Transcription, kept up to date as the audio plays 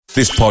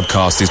This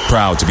podcast is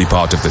proud to be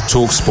part of the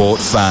TalkSport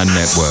Fan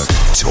Network.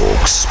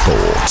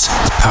 TalkSport.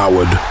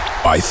 Powered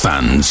by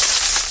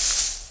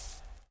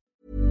fans.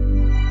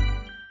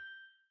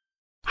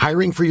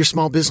 Hiring for your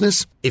small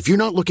business? If you're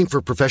not looking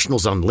for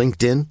professionals on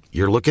LinkedIn,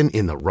 you're looking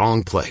in the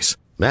wrong place.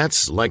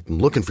 That's like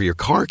looking for your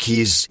car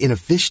keys in a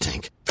fish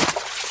tank.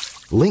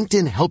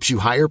 LinkedIn helps you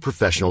hire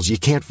professionals you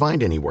can't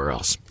find anywhere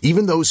else,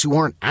 even those who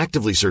aren't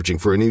actively searching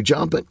for a new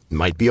job but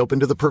might be open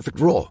to the perfect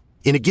role.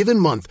 In a given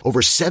month,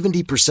 over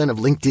 70% of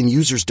LinkedIn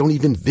users don't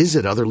even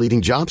visit other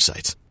leading job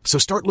sites. So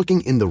start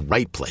looking in the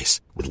right place.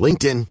 With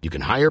LinkedIn, you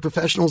can hire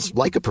professionals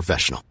like a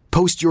professional.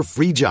 Post your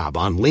free job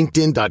on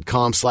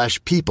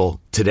linkedin.com/people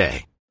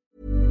today.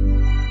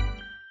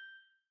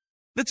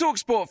 The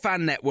TalkSport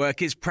Fan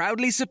Network is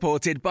proudly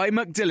supported by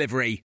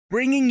McDelivery,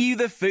 bringing you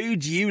the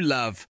food you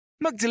love.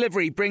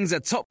 McDelivery brings a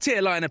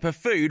top-tier lineup of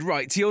food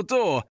right to your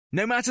door.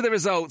 No matter the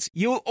result,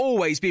 you'll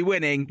always be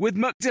winning with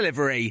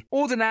McDelivery.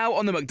 Order now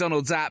on the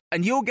McDonald's app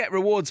and you'll get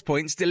rewards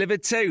points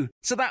delivered too.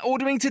 So that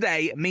ordering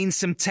today means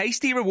some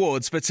tasty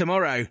rewards for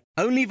tomorrow.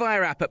 Only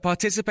via app at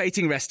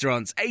participating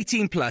restaurants.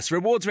 18 plus.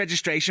 Rewards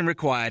registration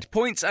required.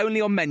 Points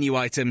only on menu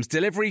items.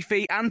 Delivery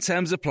fee and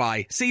terms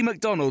apply. See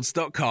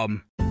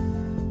mcdonalds.com.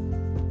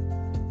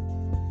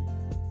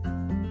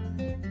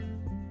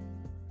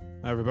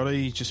 Hi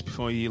everybody, just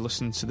before you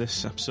listen to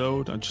this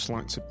episode, I'd just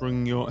like to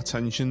bring your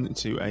attention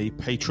to a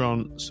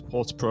Patreon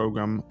supporter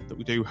program that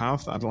we do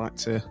have that I'd like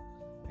to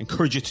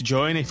encourage you to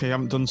join if you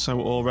haven't done so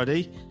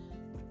already.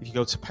 If you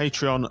go to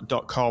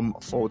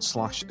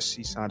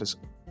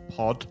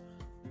patreon.com/seasiderspod,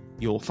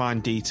 you'll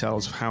find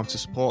details of how to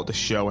support this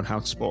show and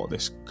how to support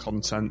this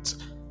content.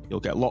 You'll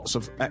get lots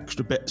of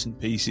extra bits and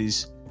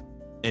pieces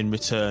in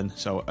return.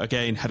 So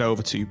again, head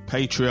over to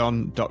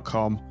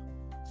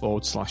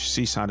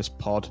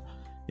patreon.com/seasiderspod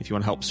if you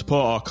want to help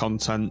support our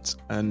content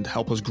and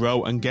help us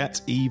grow and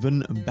get even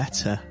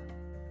better.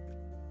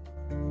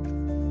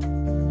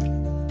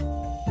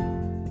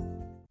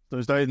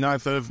 Thursday,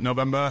 9th of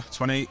November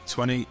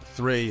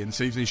 2023. In this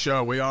evening's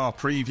show, we are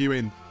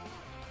previewing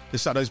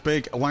this Saturday's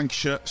big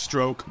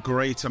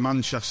Lancashire/Greater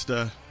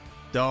Manchester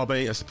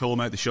derby as the Pool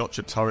make the short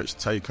trip to Harwich to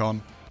take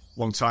on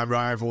long-time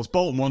rivals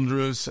Bolton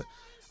Wanderers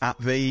at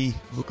the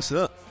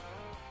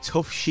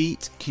Tough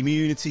Sheet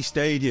Community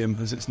Stadium,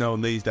 as it's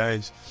known these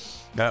days.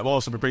 We'll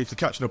also be briefly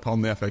catching up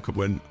on the FA Cup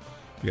win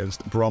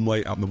against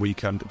Bromley on the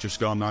weekend just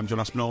gone. I'm John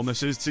Aspinall and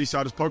this is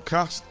Seasiders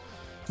Podcast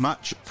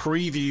match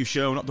preview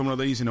show. Not done one of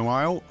these in a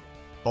while.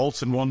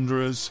 Bolton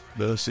Wanderers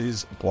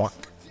versus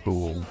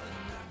Blackpool.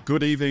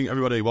 Good evening,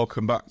 everybody.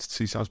 Welcome back to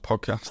Seasiders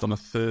Podcast on a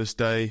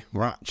Thursday.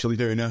 We're actually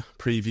doing a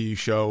preview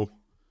show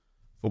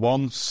for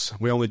once.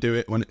 We only do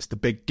it when it's the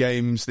big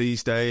games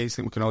these days. I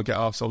think we can all get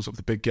ourselves up for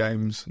the big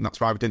games, and that's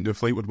why we didn't do a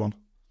Fleetwood one.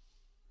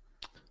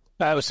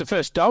 It was the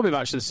first derby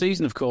match of the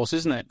season, of course,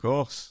 isn't it? Of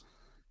course.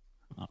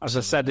 As I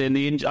said in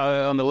the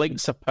on the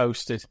links I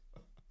posted,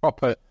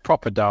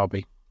 proper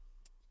derby.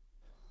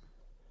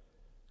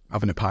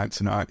 Having a pint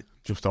tonight,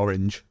 just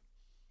orange.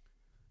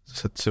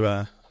 Said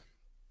to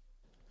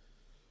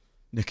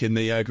Nick in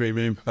the green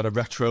room, had a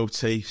retro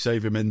tea,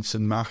 savoury mince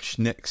and mash.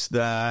 Nick's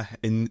there.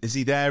 Is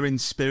he there in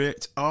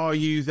spirit? Are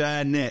you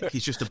there, Nick?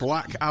 He's just a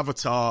black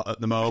avatar at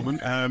the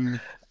moment. I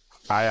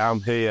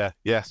am here.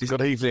 Yes.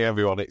 Good evening,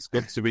 everyone. It's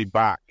good to be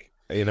back.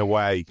 In a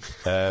way.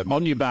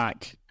 On your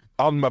back.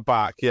 On my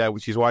back, yeah,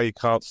 which is why you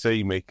can't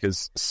see me,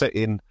 because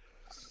sitting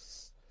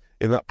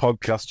in that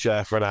podcast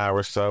chair for an hour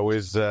or so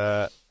is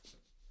off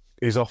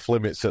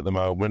limits at the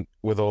moment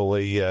with all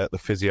the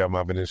physio I'm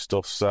having and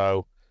stuff.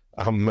 So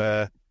I'm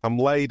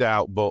laid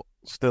out, but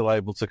still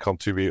able to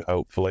contribute,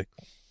 hopefully.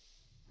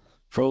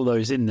 For all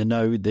those in the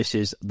know, this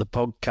is the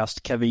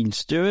podcast Kevin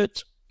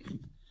Stewart.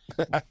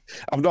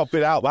 I've not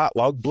been out that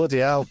long, bloody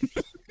hell.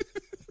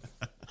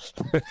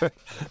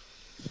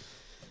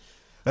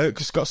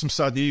 Just got some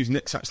sad news.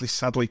 Nick's actually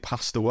sadly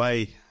passed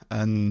away,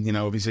 and he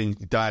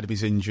died of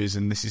his injuries.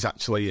 And this is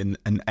actually an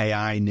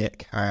AI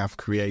Nick I have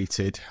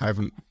created. I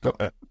haven't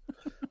got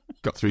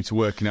through to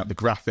working out the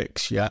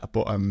graphics yet,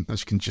 but as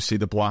you can just see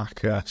the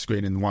black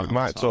screen in the white.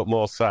 Might talk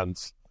more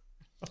sense.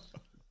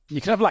 You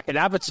could have like an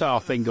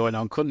avatar thing going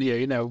on, couldn't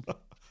you?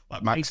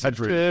 Like Max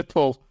Hedrick.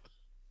 Purple.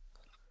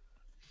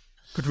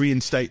 Could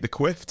reinstate the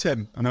quiff,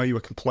 Tim. I know you were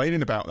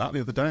complaining about that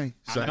the other day.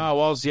 So. I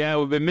was, yeah.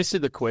 We've been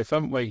missing the quiff,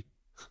 haven't we?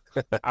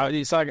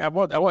 It's like I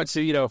want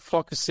to, a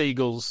flock of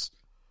seagulls.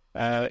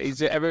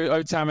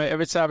 Every time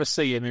I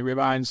see him, he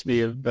reminds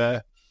me of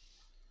the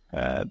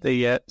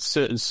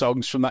certain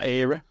songs from that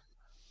era.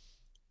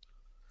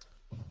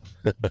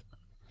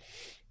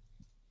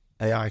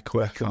 AI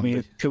quick. Can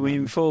we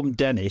inform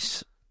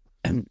Dennis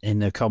in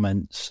the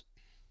comments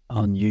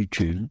on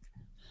YouTube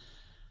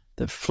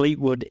that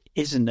Fleetwood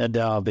isn't a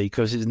derby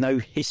because there's no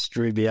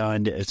history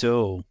behind it at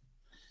all?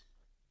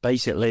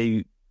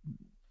 Basically,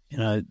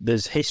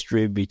 there's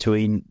history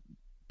between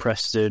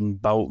Preston,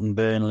 Bolton,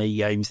 Burnley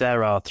games.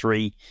 There are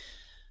three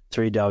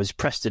derbies.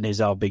 Preston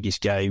is our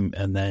biggest game,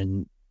 and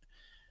then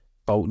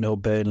Bolton or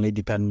Burnley,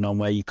 depending on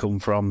where you come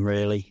from,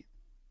 really.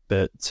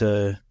 But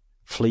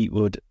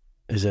Fleetwood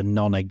as a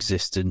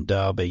non-existent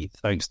derby.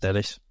 Thanks,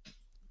 Dennis.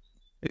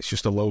 It's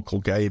just a local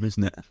game,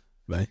 isn't it,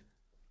 Ray?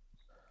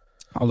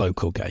 A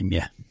local game,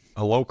 yeah.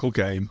 A local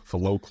game for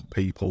local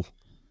people.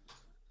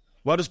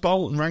 Where does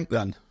Bolton rank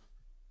then?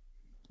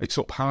 It's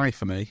up high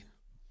for me.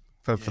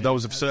 For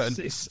those of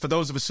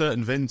a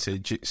certain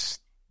vintage, it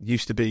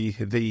used to be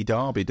the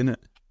derby, didn't it?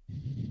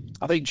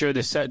 I think during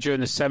the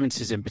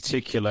 70s in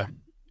particular,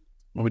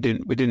 we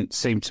didn't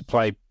seem to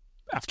play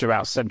after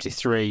about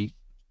 73.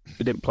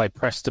 We didn't play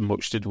Preston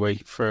much, did we,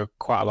 for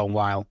quite a long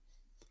while?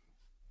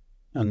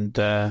 And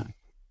then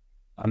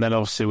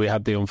obviously we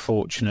had the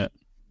unfortunate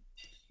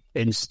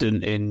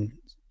incident in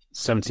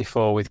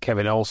 74 with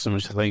Kevin Olsen,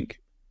 which I think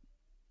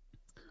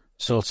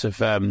sort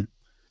of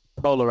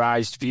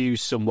polarised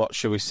views somewhat,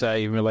 shall we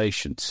say, in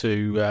relation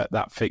to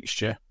that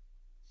fixture.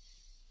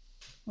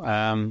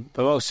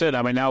 But certainly,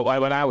 I mean,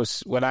 when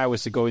I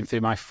was going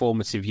through my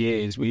formative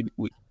years, we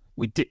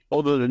did,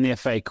 other than the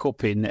FA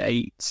Cup in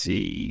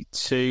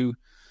 '82,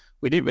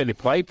 we didn't really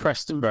play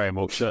Preston very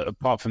much,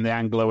 apart from the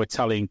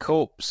Anglo-Italian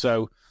Cup.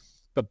 So,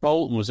 but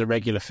Bolton was a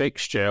regular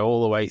fixture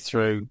all the way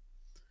through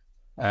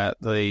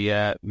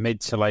the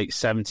mid to late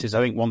 70s.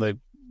 I think one of the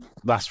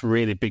last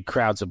really big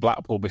crowds of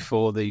Blackpool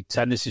before the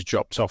tendencies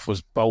dropped off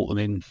was Bolton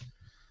in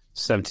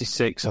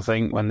 76, I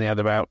think, when they had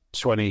about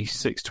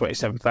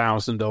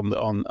 27,000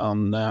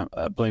 on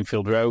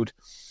Bloomfield Road.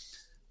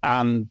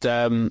 And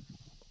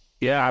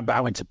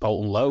I went to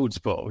Bolton loads,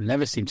 but we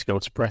never seemed to go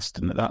to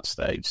Preston at that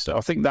stage. So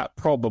I think that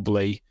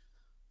probably,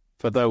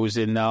 for those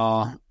in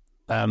our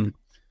our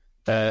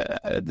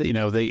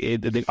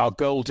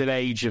golden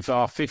age of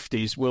our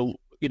 50s, will,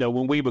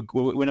 when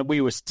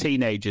we were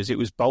teenagers, it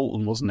was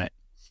Bolton, wasn't it?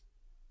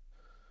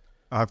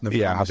 I'd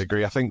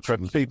agree. I think for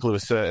people of a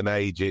certain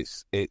age,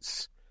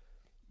 it's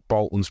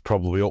Bolton's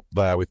probably up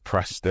there with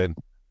Preston,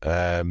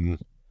 and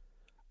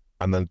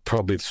then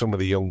probably some of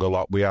the younger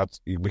lot. We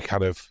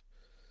kind of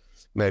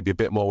maybe a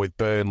bit more with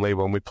Burnley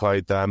when we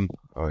played them.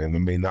 I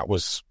mean that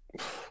was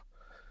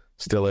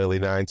still early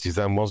 90s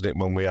then, wasn't it?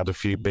 When we had a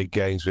few big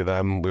games with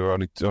them, we were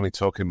only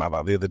talking about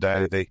that the other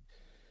day.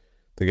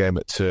 The game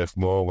at Turf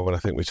Moor when I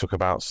think we took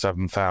about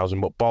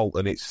 7,000. But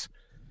Bolton, it's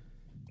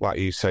like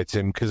you say,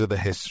 Tim, because of the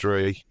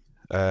history.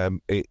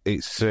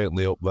 It's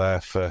certainly up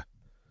there for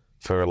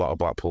a lot of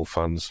Blackpool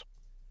fans.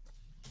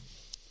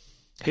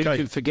 Who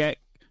can forget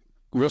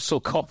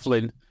Russell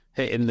Coughlin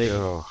hitting the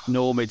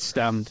Normid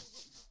stand?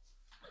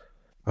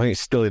 I think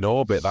it's still in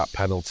orbit, that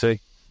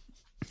penalty.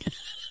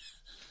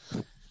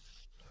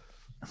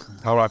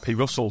 R.I.P.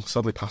 Russell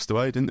sadly passed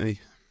away, didn't he?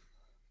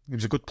 He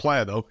was a good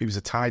player, though. He was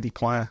a tidy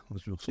player.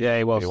 Yeah,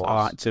 he was. I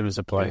liked him as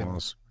a player.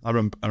 I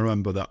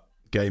remember that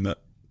game at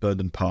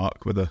Burnden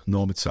Park with the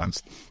Normid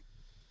signs.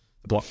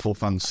 The Blackpool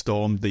fans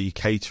stormed the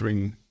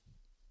catering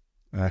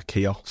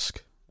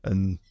kiosk,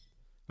 and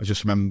I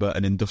just remember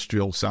an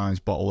industrial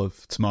sized bottle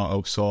of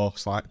tomato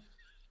sauce like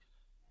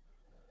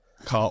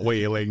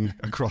cartwheeling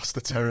across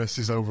the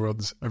terraces over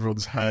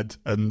everyone's head,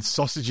 and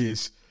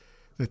sausages.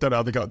 I don't know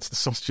how they got into the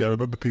sausage. I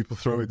remember people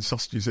throwing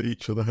sausages at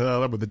each other. I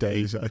remember the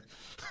days. I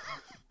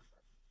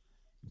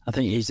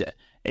think he's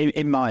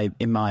in my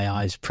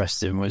eyes.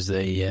 Preston was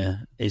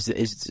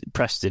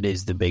Preston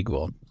is the big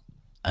one,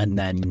 and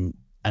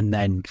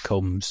then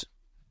comes.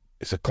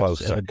 It's a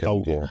close second.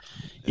 Bolton.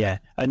 Yeah,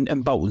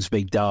 and Bolton's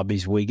big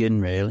derby's Wigan,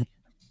 really.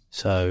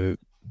 So,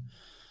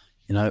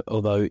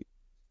 although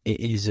it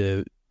is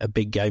a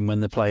big game when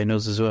they're playing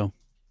us as well.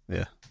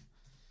 Yeah.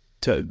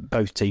 So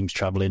both teams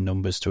travel in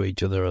numbers to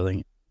each other, I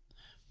think.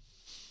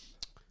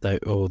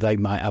 They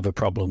might have a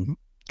problem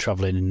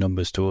travelling in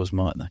numbers to us,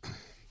 might they?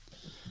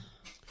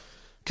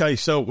 Okay,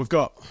 so we've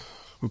got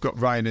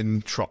Ryan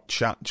in Trot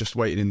Chat just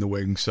waiting in the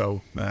wing.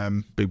 So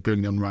be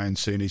bringing on Ryan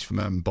soon. He's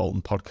from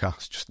Bolton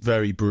Podcast. Just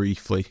very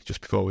briefly,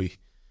 just before we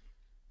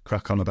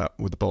crack on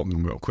with the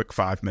Bolton, real quick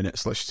 5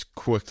 minutes. Let's just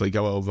quickly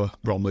go over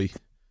Bromley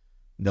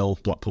 0,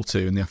 Blackpool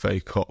 2 in the FA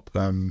Cup.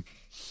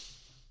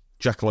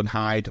 Jekyll and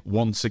Hyde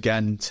once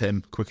again.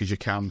 Tim, quick as you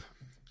can.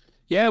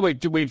 Yeah,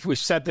 we've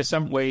said this,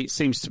 haven't we? It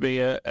seems to be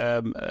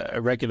a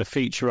regular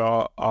feature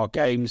of our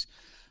games.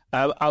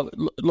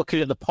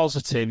 Looking at the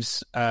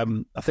positives, I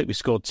think we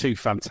scored 2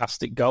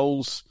 fantastic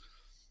goals.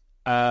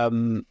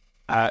 Kouassi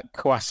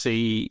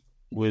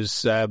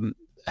was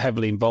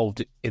heavily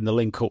involved in the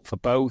link-up for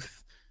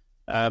both.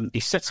 He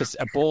set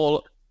a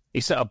ball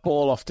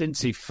off, didn't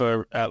he,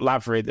 for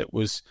Lavery that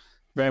was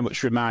very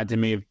much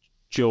reminding me of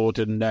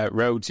Jordan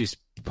Rhodes'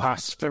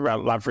 pass for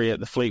Lavery at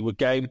the Fleetwood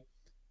game.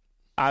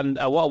 And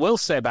what I will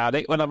say about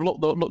it, when I've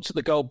looked at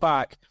the goal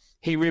back,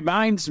 he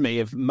reminds me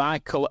of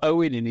Michael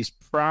Owen in his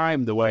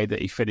prime, the way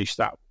that he finished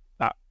that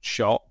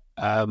shot.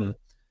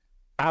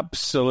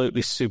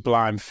 Absolutely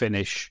sublime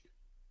finish.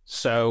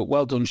 So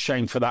well done,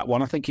 Shane, for that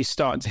one. I think he's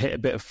starting to hit a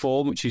bit of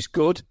form, which is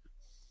good.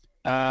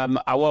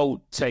 I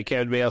won't take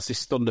anybody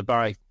else's thunder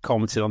by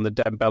commenting on the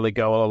Dembele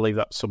goal. I'll leave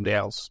that to somebody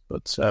else.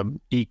 But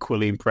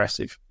equally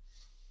impressive. Do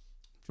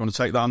you want to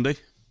take that, Andy?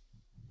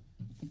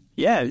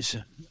 Yeah, he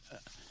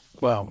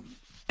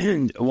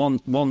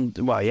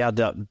had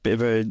that bit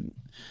of a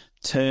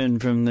turn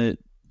from the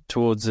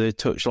towards the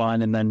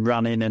touchline and then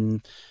ran in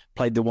and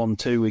played the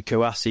 1-2 with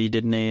Kouassi,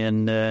 didn't he?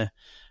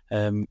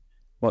 And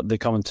what the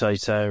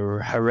commentator,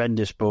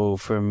 horrendous ball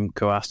from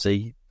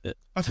Kouassi.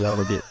 What's he on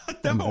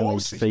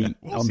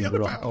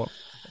about?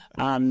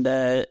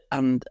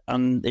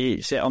 And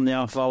he sit on the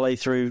half volley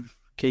through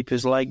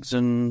keeper's legs,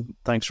 and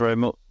thanks very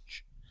much.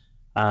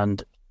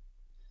 And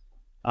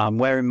I'm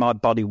wearing my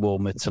body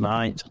warmer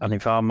tonight, and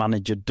if our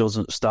manager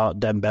doesn't start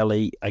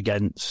Dembele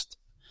against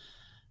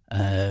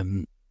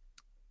Bolton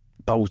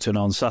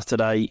on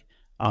Saturday,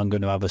 I'm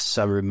going to have a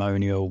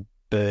ceremonial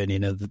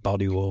burning of the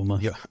body warmer.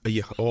 Yeah,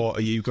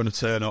 are you going to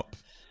turn up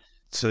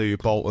to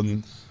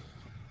Bolton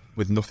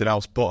with nothing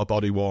else but a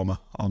body warmer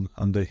on,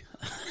 Andy?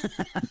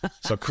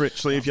 So,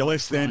 Critchley, if you're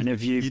listening,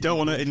 you don't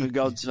want to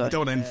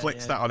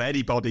inflict that on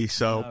anybody.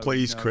 So,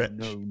 please,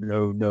 Critch.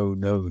 No.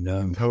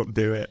 Don't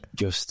do it.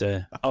 Just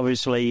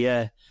obviously,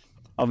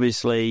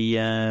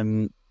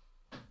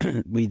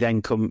 we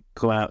then come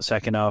out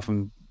second half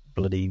and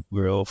bloody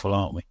we're awful,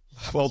 aren't we?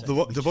 Well,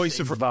 the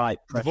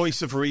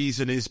voice of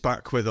reason is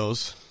back with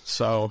us.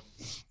 So,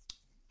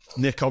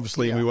 Nick,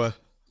 obviously, we were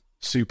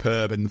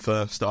superb in the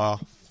first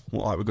half.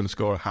 Looked like we're going to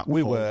score a hat.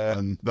 We were.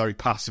 And very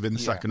passive in the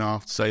second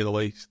half, to say the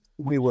least.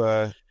 We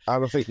were.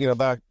 And I think,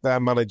 their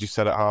manager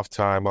said at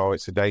half-time,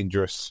 it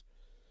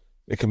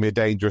can be a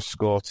dangerous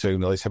score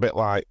 2-0. It's a bit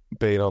like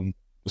being on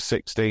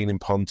 16 in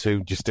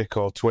pontoon, you stick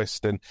or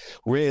twist. And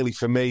really,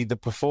 for me, the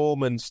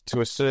performance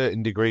to a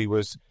certain degree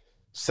was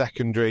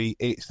secondary.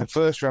 It's the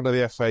first round of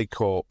the FA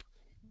Cup.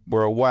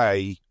 We're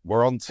away.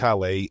 We're on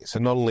telly. It's a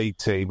non-league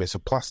team. It's a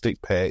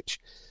plastic pitch.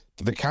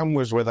 The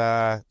cameras were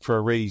there for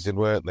a reason,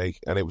 weren't they?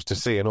 And it was to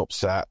see an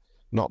upset,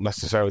 not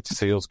necessarily to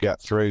see us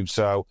get through.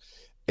 So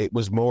it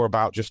was more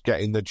about just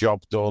getting the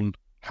job done.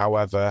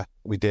 However,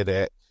 we did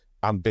it,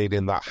 and being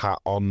in that hat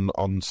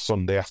on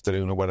Sunday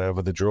afternoon or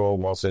whenever the draw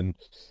was. And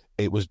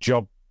it was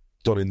job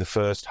done in the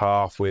first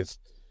half with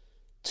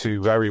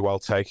 2 very well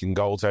taken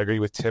goals. I agree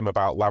with Tim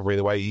about Lavery.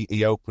 The way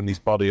he opened his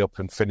body up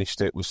and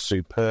finished it was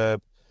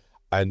superb.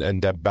 And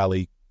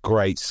Dembele,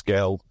 great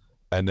skill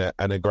and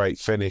a great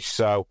finish.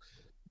 So,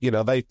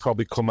 they've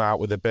probably come out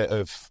with a bit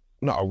of,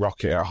 not a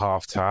rocket at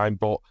half-time,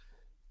 but,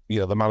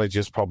 the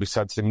manager's probably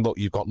said to him, look,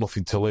 you've got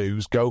nothing to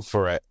lose, go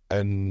for it.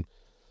 And,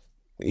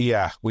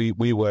 yeah, we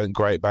weren't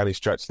great by any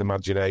stretch of the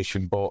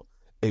imagination, but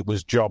it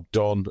was job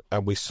done,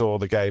 and we saw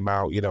the game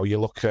out. You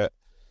look at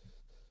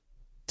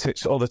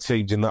other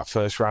teams in that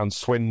first round,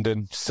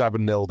 Swindon,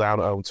 7-0 down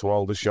at home to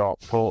Aldershot.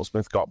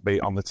 Portsmouth got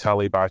beat on the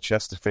telly by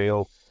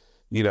Chesterfield.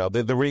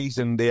 The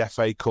reason the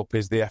FA Cup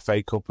is the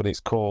FA Cup and it's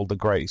called the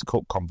greatest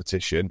cup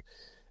competition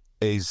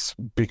is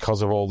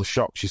because of all the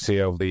shocks you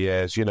see over the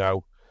years.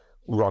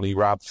 Ronnie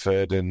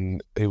Radford,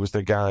 and who was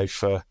the guy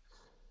for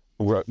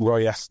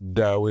Roy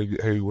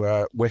Esdo,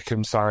 who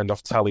Wickham signed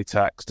off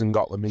teletext and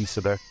got them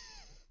into the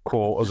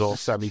quarters or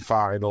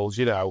semi-finals.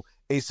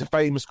 It's a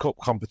famous cup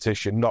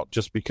competition, not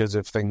just because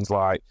of things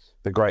like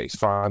the greatest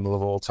final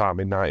of all time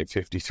in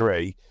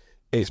 1953.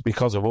 It's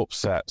because of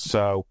upsets.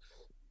 So,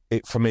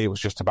 for me, it was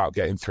just about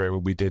getting through,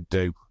 and we did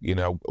do.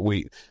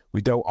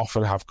 We don't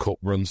often have cup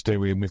runs,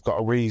 do we? And we've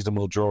got a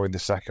reasonable draw in the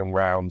second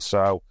round,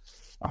 so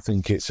I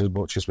think it's as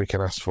much as we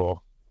can ask for.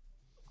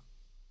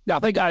 Yeah, I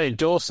think I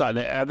endorse that.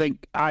 I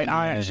think I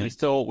actually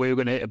thought we were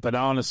going to hit a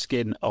banana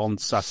skin on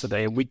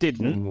Saturday, and we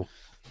didn't.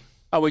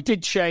 And we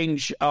did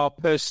change our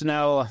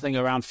personnel, I think,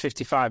 around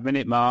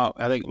 55-minute mark.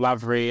 I think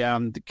Lavery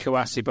and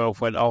Kouassi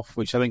both went off,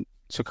 which I think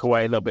took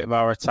away a little bit of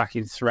our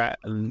attacking threat.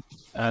 And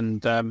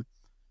on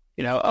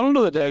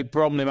another day,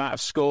 Bromley might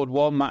have scored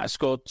 1, might have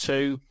scored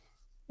 2,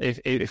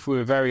 if we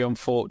were very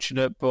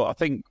unfortunate. But I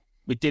think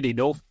we did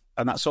enough,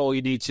 and that's all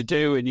you need to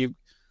do. And you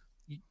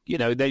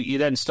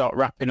then start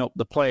wrapping up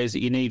the players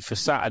that you need for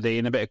Saturday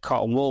in a bit of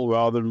cotton wool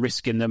rather than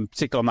risking them,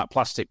 particularly on that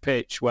plastic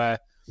pitch where,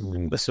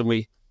 listen,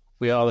 we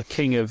are the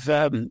king of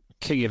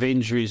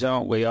injuries,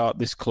 aren't we? At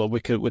this club,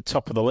 we're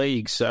top of the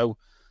league. So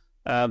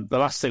the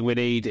last thing we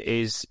need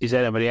is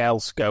anybody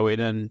else going.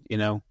 And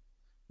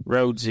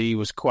Rhodesy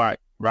was quite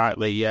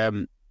rightly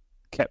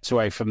kept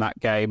away from that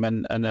game,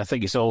 and I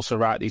think it's also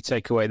right that you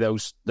take away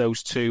those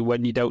 2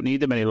 when you don't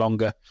need them any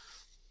longer.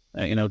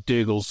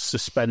 Dougal's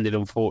suspended,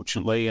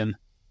 unfortunately, and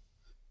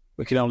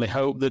we can only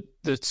hope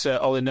that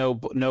Ollie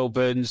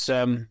Noburn's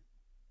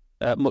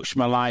much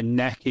maligned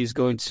neck is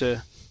going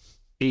to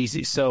ease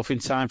itself in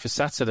time for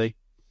Saturday.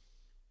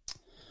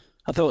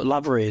 I thought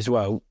Lavery as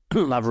well.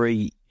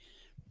 Lavery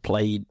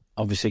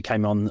obviously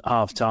came on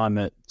half-time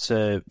at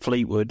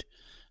Fleetwood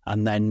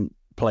and then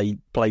played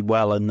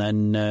well and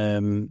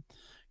then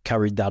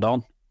carried that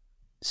on.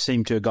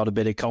 Seemed to have got a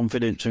bit of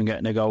confidence from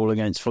getting a goal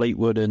against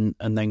Fleetwood and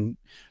then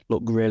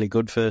looked really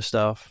good first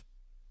half.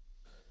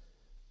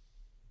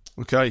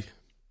 Okay.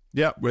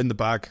 Yeah, we're in the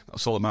bag.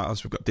 That's all that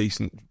matters. We've got a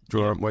decent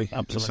draw, haven't we?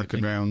 Absolutely. The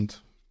second round,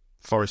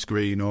 Forest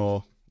Green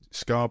or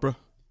Scarborough.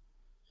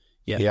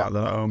 Yeah.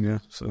 They're at home, yeah.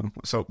 So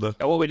let's hope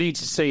that. What we need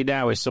to see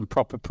now is some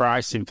proper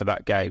pricing for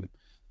that game,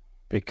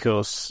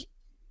 because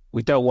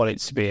we don't want it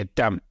to be a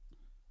damp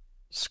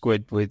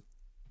squid with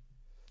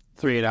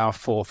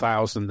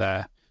 3,500-4,000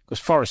 there. because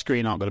Forest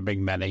Green aren't going to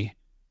bring many.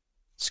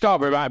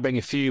 Scarborough might bring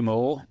a few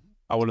more,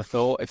 I would have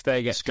thought, if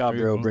they get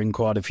Scarborough will bring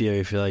quite a few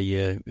if they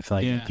Yeah,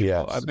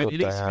 I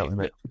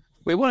mean,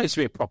 we want it to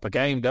be a proper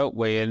game, don't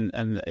we?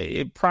 And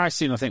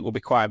pricing, I think, will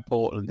be quite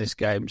important in this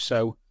game.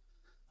 So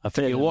I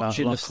think you're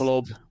watching the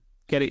club,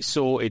 get it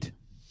sorted.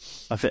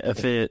 I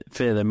fear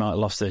they might have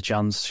lost their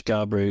chance.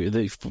 Scarborough,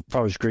 the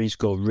Forest Green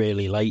scored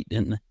really late,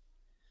 didn't they?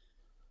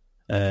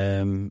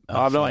 I'm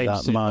not even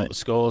seeing what the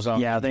scores are.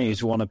 Yeah, I think it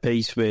was one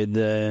apiece with,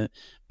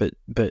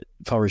 but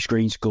Forest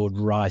Green scored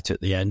right at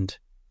the end.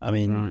 I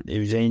mean, It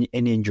was in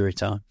injury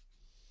time.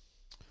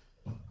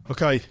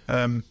 Okay,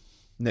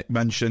 Nick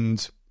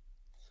mentioned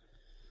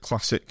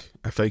classic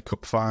FA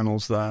Cup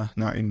finals there,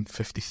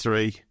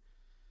 1953.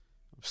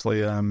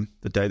 Obviously,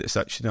 the day that's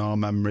etched in our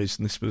memories,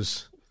 and this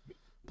was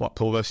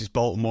Blackpool versus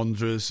Bolton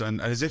Wanderers,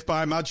 and as if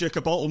by magic,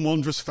 a Bolton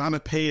Wanderers fan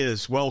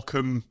appears.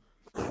 Welcome,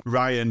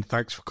 Ryan.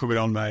 Thanks for coming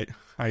on, mate.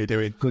 How you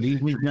doing? Good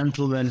evening,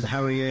 gentlemen.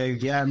 How are you?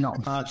 Yeah, I'm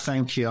not bad,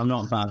 thank you. I'm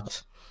not bad.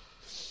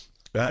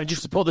 And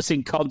just to put this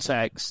in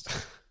context,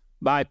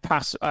 my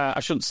I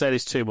shouldn't say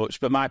this too much,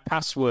 but my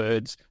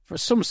passwords for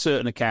some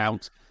certain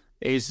account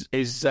is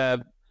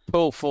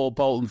Pool 4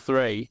 Bolton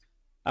 3,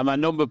 and my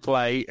number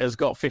plate has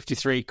got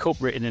 53 Cup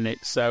written in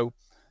it. So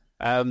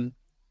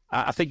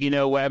I think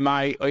where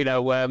my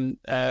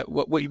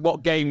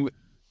what game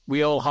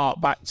we all hark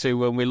back to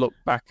when we look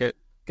back at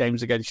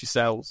games against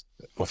yourselves.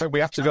 I think we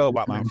have to go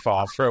back that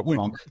far for it.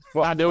 Well,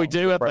 I know we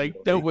do. I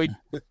think, don't we?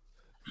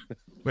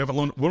 We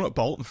haven't won at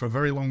Bolton for a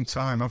very long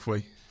time, have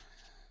we?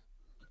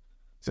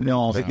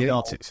 No, I've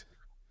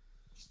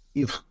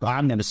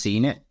never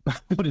seen it.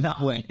 Put it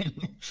that way.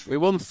 We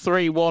won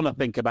 3-1, I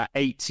think, about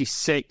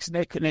 86.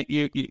 Nick,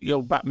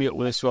 you'll back me up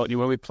with this, won't you?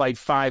 When we played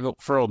 5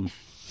 up front.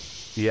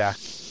 Yeah.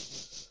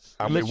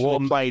 And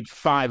we played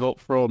 5 up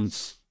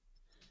front.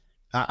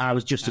 I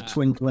was just a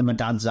twinkle in my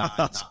dad's eye.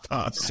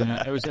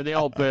 It was at the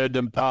old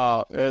Burnham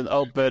Park,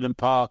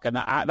 and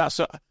that's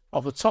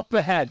off the top of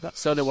my head.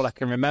 That's the only one I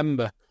can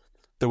remember.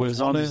 There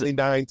was on early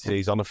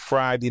 90s on a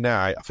Friday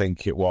night, I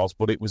think it was,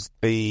 but it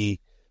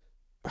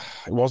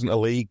wasn't a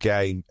league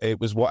game. It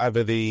was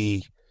whatever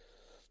the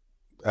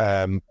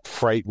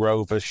Freight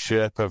Rovers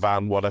Sherpa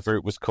van, whatever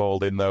it was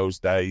called in those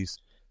days.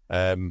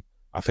 I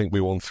think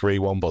we won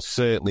 3-1, but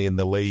certainly in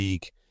the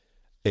league,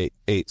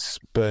 it's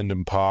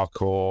Burnham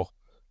Park or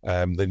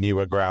the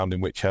newer ground in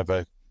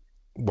whatever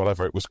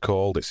it was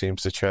called. It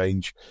seems to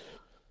change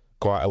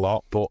quite a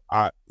lot, but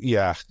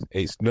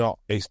it's not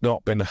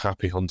been a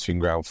happy hunting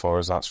ground for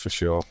us, that's for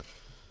sure.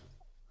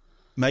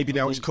 Maybe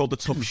now it's called the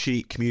Tough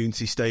Sheet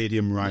Community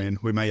Stadium, Ryan.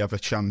 We may have a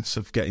chance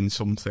of getting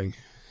something.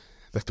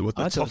 The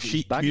Tough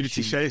Sheet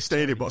Community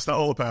Stadium, what's that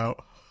all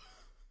about?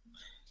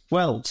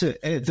 Well,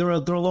 they're a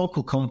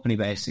local company,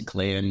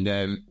 basically,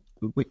 and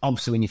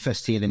obviously when you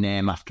first hear the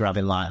name after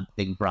having like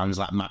big brands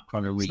like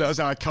Macron and Reebok. It's not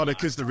as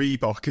iconic as the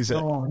Reebok, is it?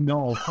 Oh,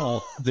 no.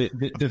 They're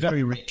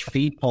very rich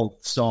people,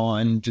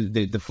 and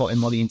they're putting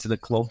money into the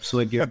club, so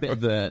if you're a bit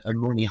of a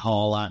money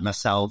haul like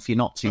myself, you're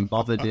not too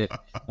bothered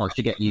once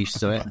you get used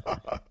to it.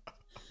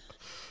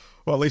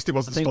 Well, at least it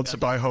wasn't sponsored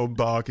by Home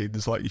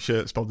Bargains like your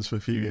shirt sponsors for a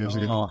few years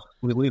ago.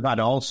 We've had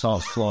all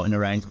sorts floating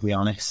around, to be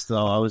honest.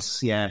 So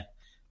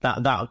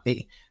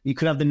you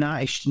could have the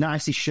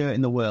nicest shirt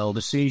in the world.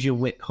 As soon as you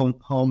whip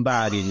Home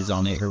Bargains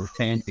on it, it'll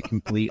change it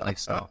completely.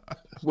 So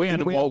we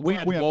had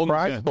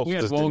Price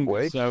Busters, didn't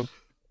we? So.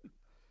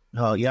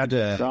 Oh, you had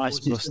Price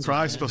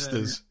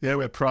Busters. Yeah,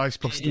 we had Price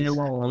Busters.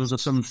 Earlobes or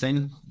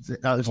something.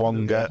 That was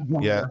Wonga.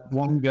 Yeah,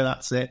 Wonga.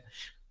 That's it.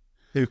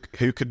 Who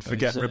could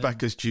forget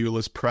Rebecca's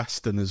Jewellers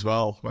Preston as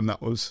well, when that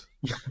was...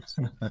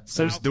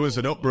 there was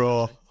an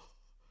uproar.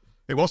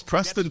 It was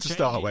Preston to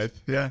start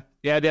with, yeah.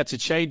 Yeah, they had to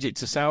change it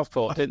to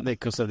Southport, didn't they,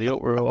 because of the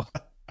uproar.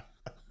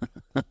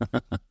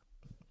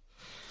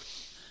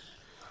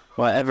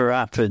 Whatever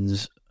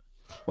happens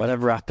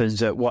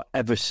at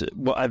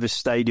whatever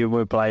stadium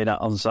we're playing at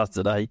on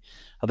Saturday,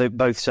 I think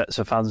both sets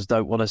of fans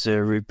don't want to see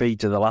a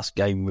repeat of the last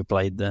game we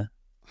played there.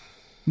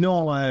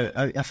 No,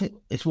 I think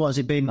was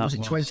it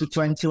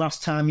 2020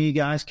 last time you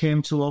guys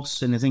came to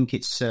us? And I think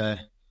it's...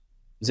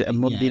 is it a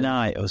Monday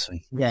night or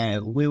something? Yeah,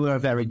 we were a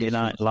very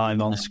night live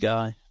on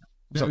Sky.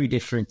 Very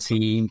different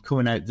team,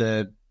 coming out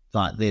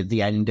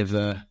the end of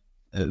a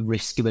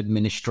risk of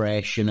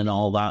administration and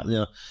all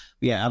that.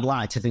 Yeah, I'd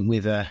like to think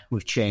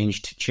we've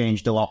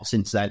changed a lot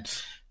since then.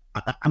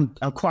 I'm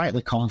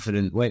quietly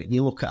confident. When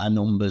you look at our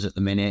numbers at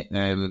the minute,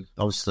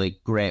 obviously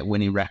great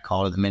winning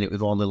record at the minute.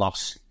 We've only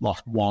lost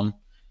one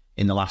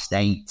in the last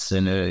 8,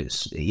 and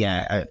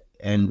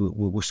and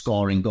we're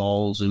scoring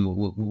goals and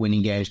we're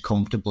winning games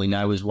comfortably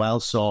now as well.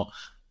 So,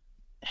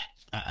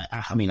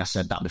 I mean, I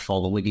said that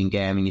before the Wigan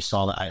game, and you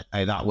saw that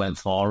how that went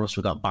for us.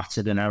 We got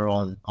battered in our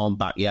own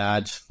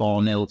backyard,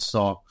 4-0.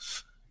 So,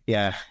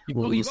 yeah,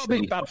 you've got a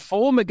bit bad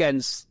form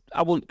against.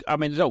 I don't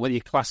know whether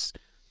you class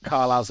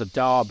Carlisle's a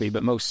derby,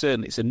 but most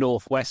certainly it's a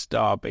Northwest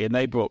derby, and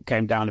they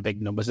came down a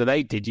big number, so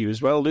they did you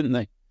as well, didn't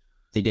they?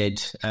 They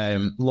did.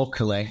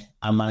 Luckily,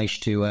 I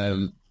managed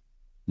to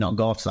not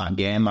go to that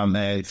game.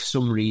 For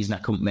some reason, I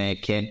couldn't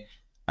make it.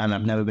 and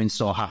I've never been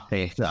so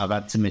happy that I've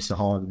had to miss a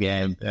home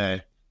game.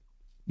 That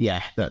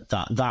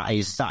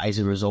is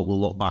a result we'll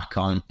look back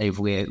on if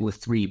we're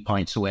 3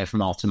 points away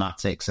from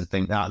automatics. I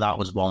think that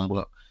was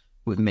one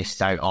we've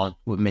missed out on.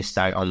 We've missed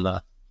out on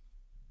that.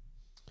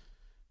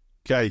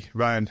 Okay,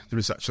 Ryan, there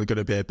is actually going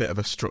to be a bit of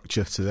a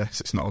structure to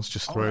this. It's not us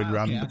just throwing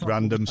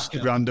random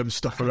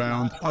stuff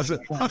around. I'll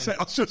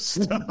just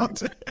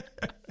start.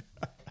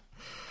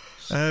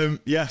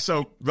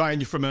 So Ryan,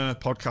 you're from a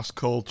podcast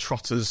called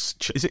Trotters.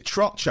 Is it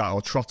Trot Chat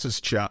or Trotters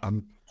Chat?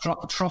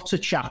 Trotter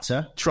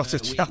Chatter. Trotter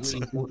Chatter.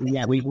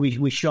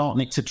 We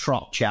shorten it to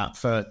Trot Chat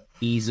for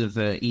ease of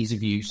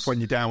use. When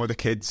you're down with the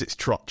kids, it's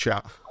Trot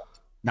Chat.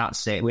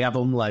 That's it. We have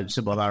umlauts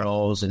above our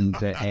O's and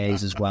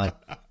A's as well.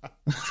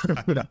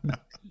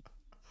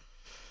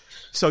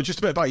 So just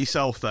a bit about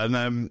yourself then.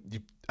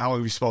 How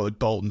have you supported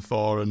Bolton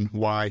for, and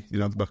why?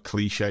 The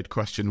cliched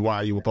question: why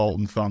are you a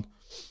Bolton fan?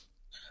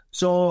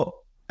 So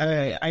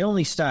I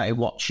only started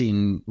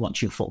watching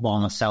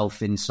football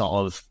myself in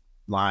sort of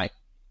like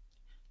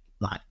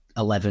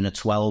 11 or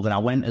 12, and I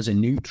went as a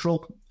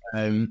neutral.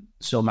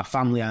 So my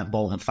family aren't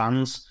Bolton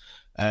fans,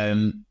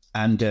 and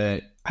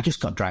I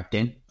just got dragged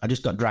in.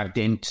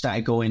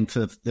 Started going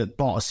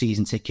bought a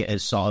season ticket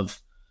as sort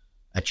of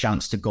a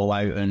chance to go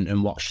out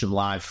and watch some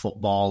live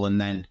football, and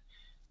then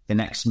the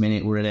next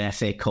minute we're in an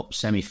FA Cup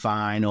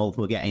semi-final.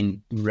 We're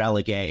getting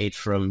relegated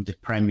from the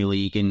Premier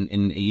League,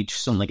 and you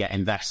just suddenly get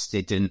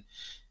invested, and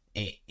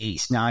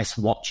it's nice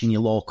watching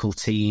your local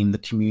team, the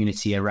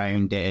community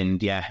around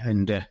it,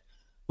 and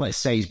let's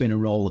say it's been a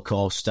roller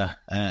coaster,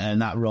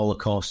 and that roller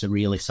coaster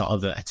really sort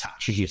of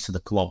attaches you to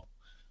the club.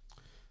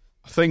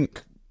 I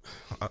think,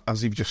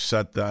 as you've just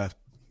said there,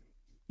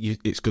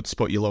 it's good to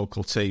support your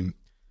local team.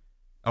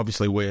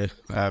 Obviously, we're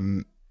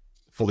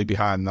fully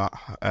behind that.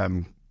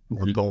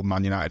 We're all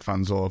Man United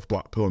fans or of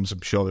Blackpool, and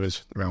I'm sure there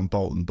is around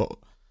Bolton, but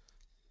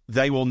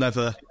they will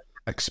never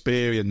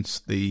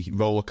experience the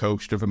roller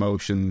coaster of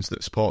emotions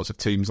that supporters of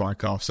teams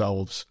like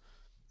ourselves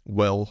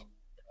will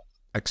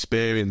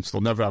experience.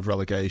 They'll never have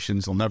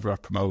relegations, they'll never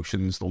have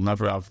promotions, they'll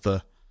never have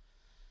the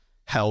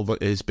hell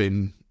that has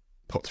been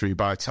put through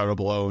by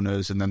terrible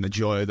owners, and then the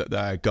joy that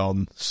they're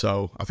gone.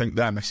 So I think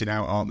they're missing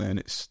out, aren't they? And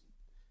it's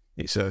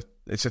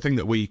a thing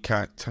that we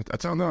can't. I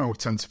don't know. We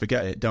tend to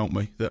forget it, don't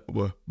we? That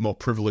we're more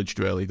privileged,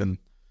 really, than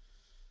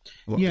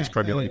a lot of these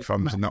Premier League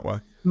fans in that way.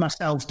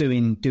 Myself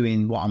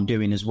doing what I'm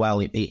doing as well.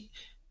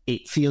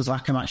 It feels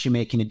like I'm actually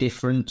making a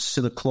difference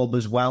to the club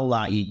as well.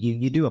 Like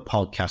you do a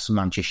podcast with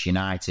Manchester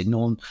United,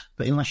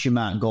 but unless you're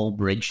Mark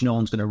Goldbridge, no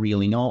one's going to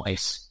really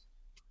notice.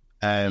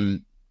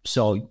 The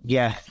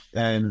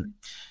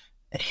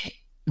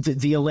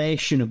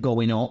elation of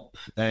going up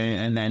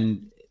and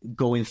then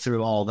going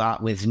through all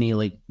that with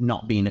nearly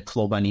not being a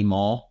club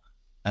anymore,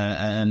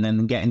 and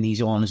then getting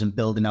these owners and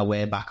building our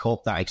way back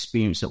up, that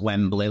experience at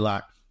Wembley,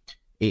 like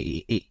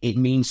it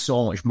means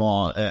so much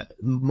more.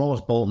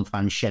 Most Bolton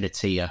fans shed a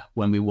tear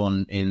when we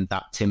won in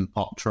that Tim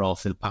Pot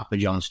trophy, the Papa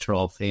John's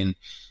trophy, and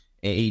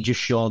it just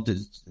showed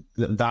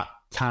that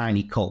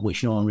tiny cup,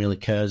 which no one really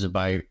cares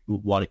about,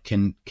 what it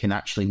can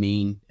actually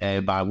mean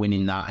by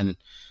winning that. And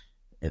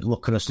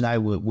look at us now,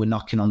 we're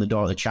knocking on the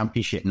door of the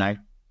Championship now.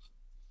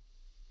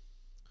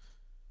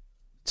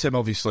 Tim,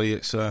 obviously,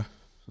 it's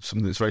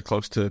something that's very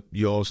close to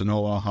yours and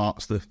all our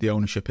hearts. The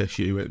ownership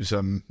issue. It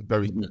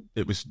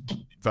was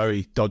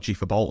very dodgy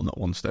for Bolton at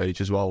one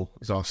stage as well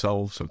as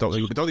ourselves. I don't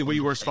think we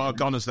were as far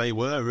gone as they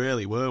were.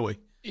 Really, were we?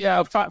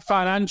 Yeah,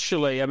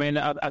 financially. I mean,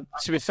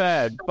 to be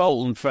fair,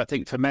 Bolton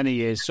for many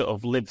years sort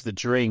of lived the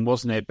dream,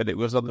 wasn't it? But it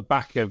was on the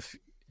back of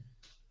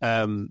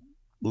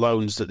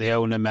loans that the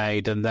owner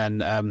made, and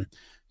then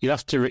you'll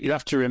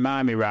have to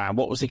remind me, Ryan,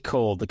 what was he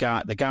called? The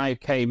guy who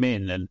came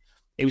in, and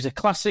it was a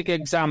classic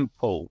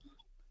example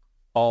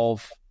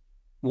of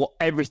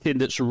everything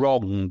that's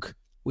wrong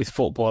with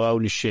football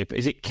ownership.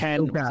 Is it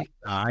Ken?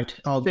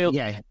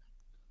 Yeah.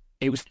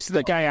 It was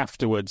the guy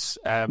afterwards,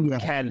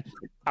 Ken.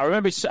 I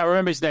remember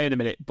his name in a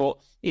minute, but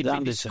he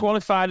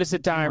disqualified as a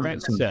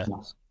director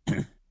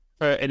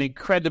for an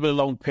incredibly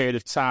long period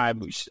of time,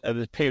 which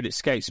the period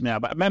escapes me now.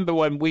 But I remember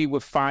when we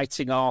were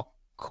fighting our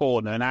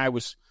corner, and I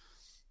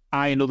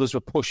and others were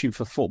pushing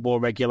for football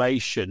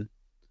regulation.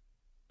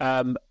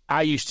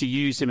 I used to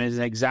use him as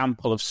an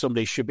example of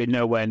somebody who should be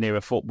nowhere near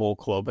a football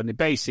club. And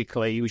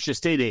he was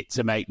just in it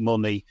to make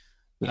money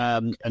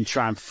and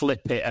try and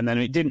flip it. And then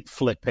it didn't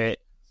flip it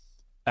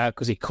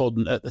because he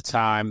couldn't at the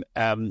time.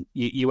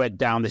 You went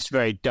down this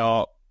very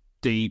dark,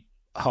 deep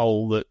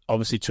hole that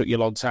obviously took you a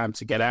long time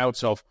to get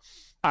out of.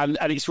 And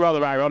it's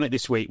rather ironic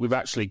this week. We've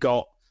actually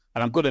got,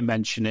 and I'm going to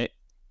mention it,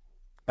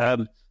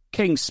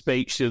 King's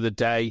speech the other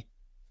day.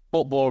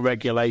 Football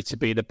regulator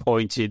being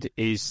appointed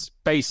is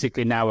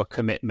basically now a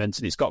commitment,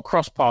 and it's got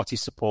cross-party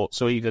support,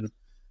 so even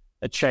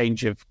a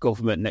change of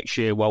government next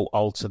year won't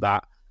alter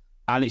that.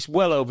 And it's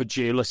well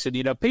overdue. Listen,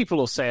 people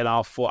will say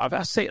I've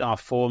seen in our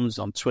forums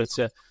on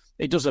Twitter,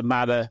 it doesn't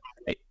matter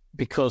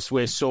because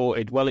we're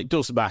sorted. Well, it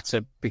does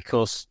matter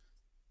because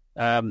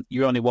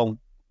you're only one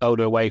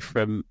owner away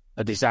from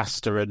a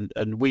disaster,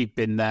 and we've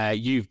been there,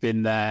 you've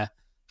been there,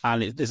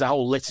 And there's a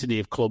whole litany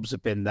of clubs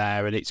have been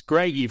there, and it's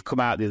great you've come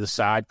out the other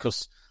side,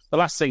 because the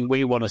last thing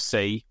we want to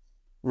see,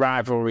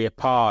 rivalry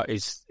apart,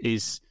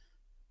 is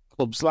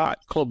clubs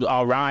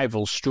our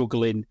rivals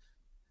struggling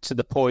to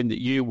the point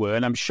that you were.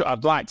 And I'm sure,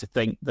 I'd like to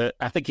think that,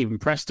 I think even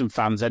Preston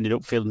fans ended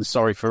up feeling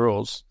sorry for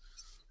us.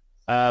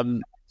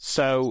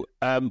 So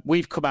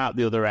we've come out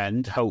the other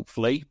end,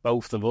 hopefully,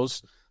 both of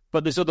us.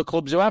 But there's other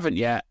clubs who haven't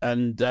yet,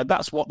 and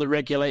that's what the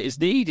regulators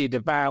needed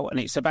about. And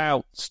it's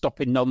about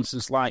stopping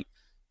nonsense like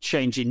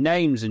changing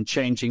names and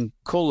changing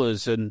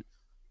colours, and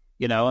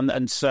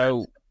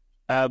so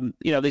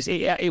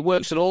it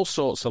works at all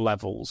sorts of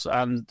levels,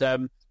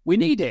 and we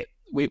need it.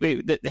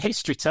 The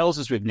history tells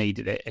us we've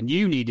needed it, and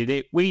you needed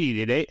it, we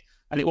needed it,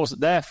 and it wasn't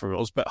there for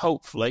us. But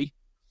hopefully,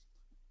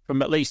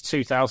 from at least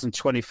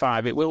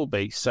 2025, it will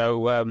be.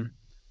 So.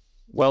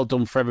 Well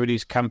done for everybody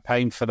who's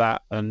campaigned for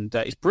that. And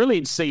it's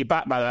brilliant to see you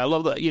back, by the way. I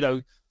love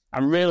that,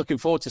 I'm really looking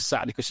forward to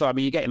Saturday, because,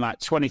 you're getting like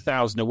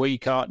 20,000 a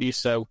week, aren't you?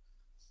 So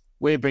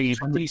we're bringing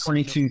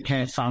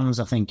 22k fans,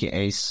 I think it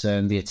is,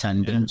 the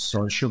attendance.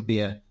 So it should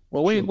be a...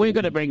 Well, we're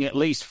going to bring at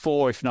least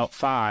 4, if not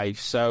 5.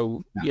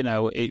 So,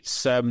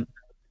 it's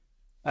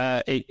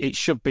it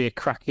should be a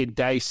cracking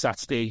day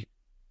Saturday.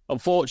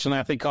 Unfortunately,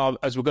 I think,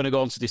 as we're going to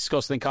go on to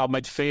discuss, I think our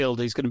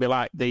midfield is going to be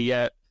like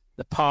the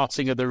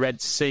parting of the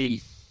Red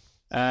Sea.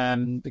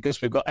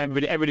 Because we've got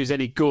everybody who's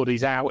any good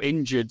is out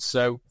injured,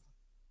 so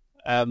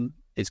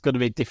it's going to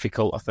be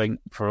difficult, I think,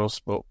 for us.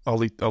 But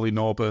Ollie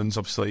Norburn's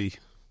obviously,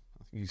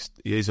 he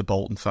is a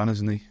Bolton fan,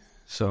 isn't he?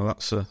 So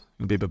that's going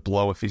to be a bit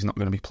blow if he's not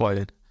going to be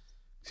playing.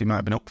 He might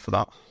have been up for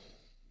that.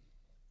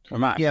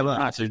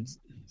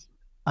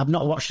 I've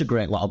not watched a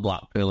great lot of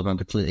Blackpool, if I'm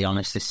completely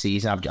honest, this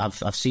season.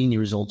 I've seen the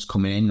results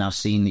coming in. I've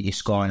seen that you're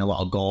scoring a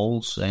lot of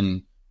goals,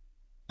 and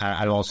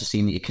I've also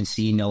seen that you're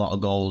conceding a lot of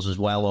goals as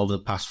well over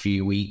the past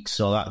few weeks.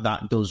 So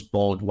that does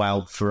bode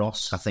well for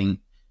us. I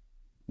think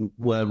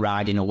we're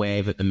riding a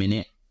wave at the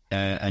minute,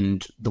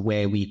 and the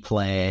way we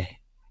play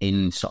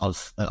in sort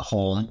of at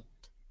home,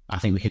 I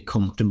think we could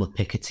comfortably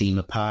pick a team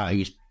apart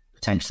who's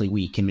potentially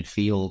weak in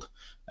midfield.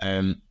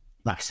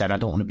 Like I said, I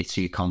don't want to be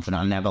too confident.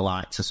 I never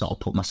like to sort of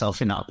put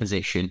myself in that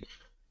position,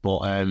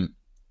 but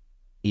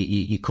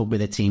you could be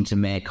the team to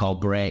make or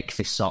break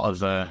this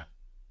sort of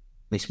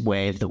this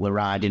wave that we're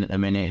riding at the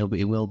minute.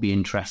 It will be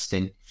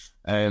interesting.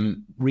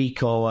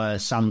 Rico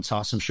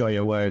Santos, I'm sure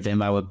you're aware of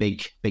him, our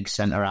big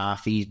centre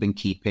half. He's been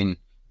keeping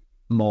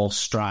more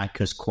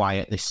strikers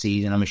quiet this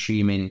season. I'm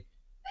assuming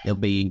it'll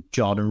be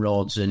Jordan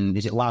Rhodes and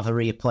is it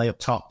Lavery play up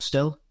top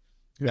still?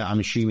 Yeah, I'm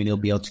assuming he'll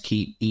be able to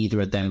keep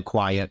either of them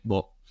quiet,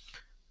 but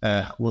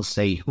we'll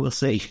see. We'll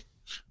see.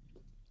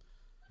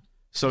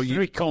 So you're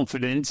very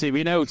confident, have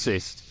you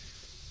noticed?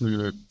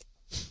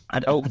 I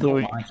don't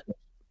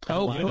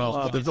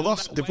know.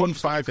 They've won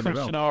 5 in a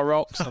row. Our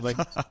rocks, I think.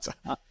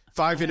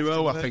 5 in a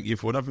row, I think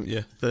you've won, haven't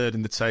you? 3rd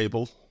in the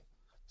table.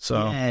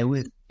 So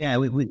we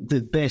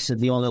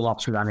basically the only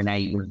loss we ran in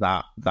 8 was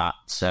that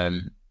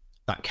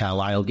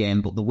Carlisle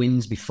game, but the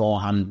wins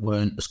beforehand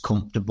weren't as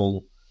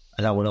comfortable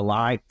as I would have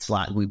liked.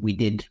 Like we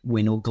did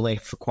win ugly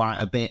for quite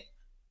a bit,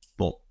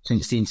 but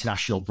since the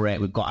international break,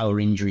 we've got our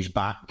injuries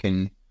back,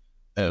 and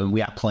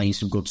we are playing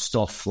some good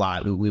stuff.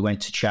 Like we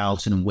went to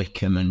Charlton and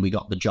Wickham, and we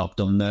got the job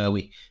done there.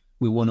 We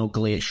won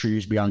ugly at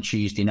Shrewsbury on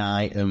Tuesday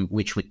night,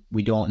 which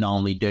we don't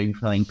normally do.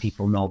 I think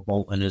people know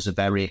Bolton as a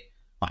very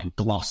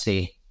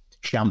glossy,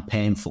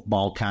 champagne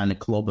football kind of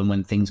club, and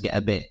when things get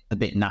a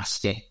bit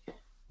nasty,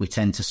 we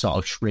tend to sort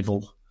of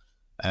shrivel.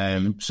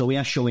 So we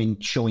are showing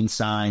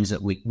signs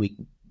that we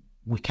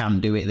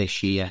can do it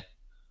this year.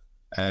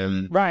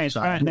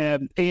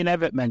 Ryan, Ian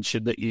Everett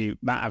mentioned that you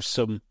might have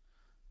some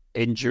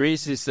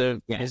injuries. Is there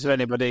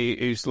anybody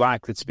who's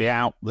likely to be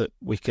out that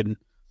we can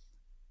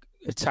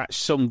attach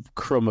some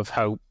crumb of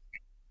hope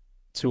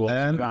to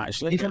us?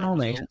 Actually, even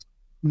only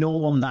no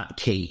one that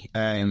key.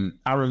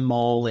 Aaron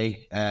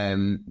Morley,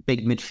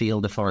 big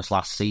midfielder for us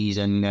last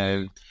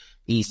season.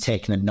 He's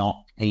taken a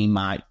knock. He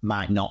might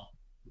not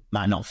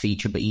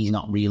feature, but he's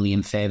not really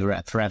in favour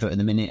for Everett at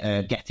the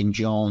minute. Gethin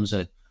Jones,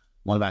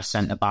 one of our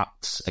centre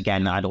backs.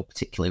 Again, I don't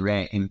particularly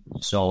rate him,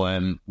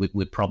 so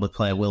we'd probably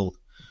play Will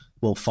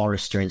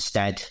Forrester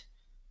instead.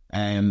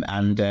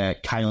 And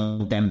Kyle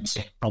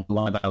Dempsey, probably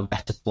one of our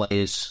better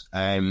players,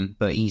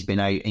 but he's been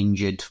out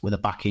injured with a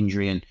back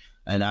injury, and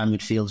our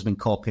midfield's been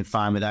coping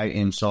fine without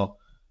him. So,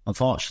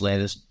 unfortunately,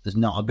 there's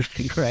not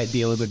a great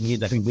deal of good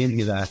news I think with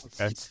you there.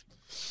 Okay.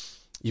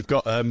 You've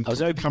got I was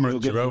hoping we'll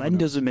get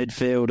Lender's a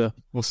midfielder.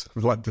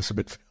 Lender's a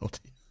midfielder.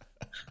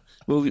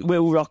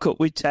 We'll rock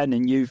up with 10,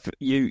 and you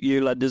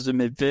Lender's a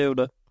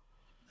midfielder.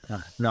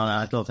 No,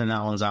 I don't think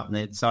that one's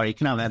happening. Sorry, you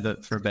can have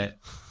Everett for a bit.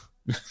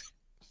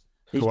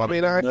 Well, I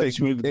mean, I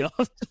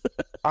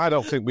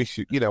don't think we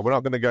should. We're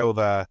not going to go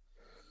there.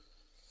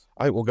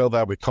 I think we'll go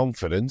there with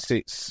confidence.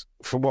 It's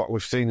from what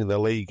we've seen in the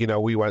league.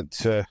 We went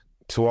to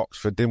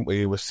Oxford, didn't we?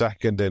 We were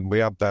second, and we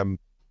had them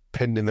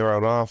pinned in their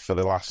own half for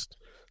the last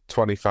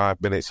 25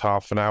 minutes,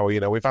 half an hour.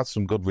 We've had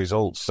some good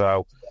results,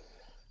 so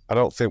I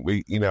don't think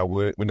we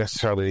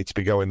necessarily need to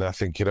be going there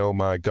thinking, "Oh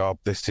my God,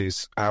 this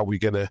is how we're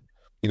going to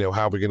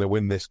how we're going to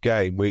win this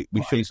game, we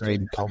should be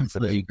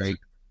confident.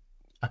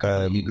 I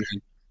completely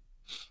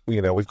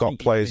agree. We've got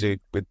players who,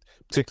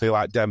 particularly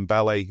like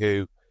Dembele,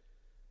 who,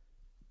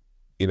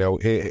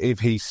 if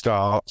he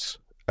starts,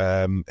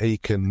 he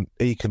can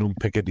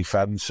unpick a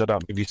defence. I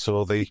don't know if you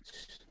saw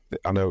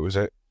I know it was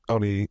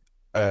only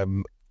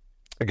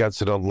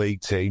against a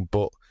non-league team,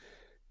 but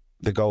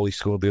the goal he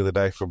scored the other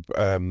day from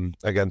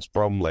against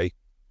Bromley,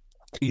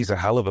 he's a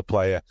hell of a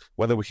player.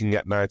 Whether we can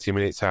get 90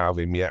 minutes out of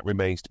him yet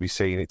remains to be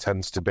seen. It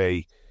tends to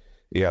be,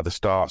 the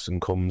starts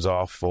and comes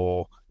off,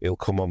 or he'll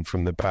come on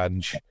from the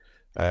bench.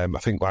 I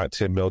think, like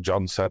Tim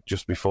Mill-John said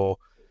just before,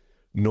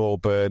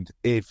 Norburn,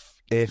 if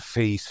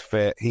he's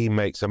fit, he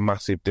makes a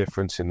massive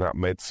difference in that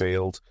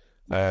midfield,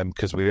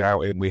 because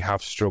without him we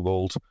have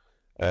struggled,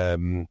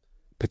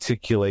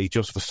 particularly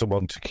just for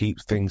someone to keep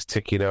things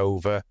ticking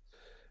over,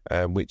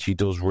 which he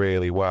does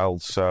really well.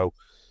 So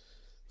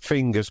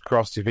fingers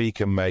crossed if he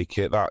can make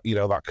it,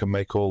 that can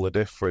make all the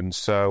difference.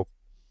 So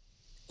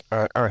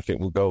I think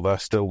we'll go there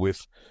still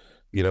with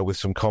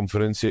some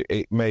confidence.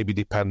 It maybe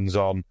depends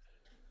on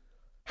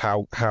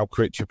how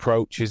Critch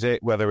approaches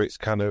it, whether it's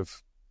kind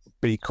of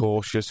be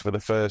cautious for the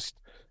first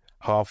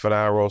half an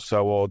hour or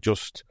so, or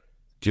just,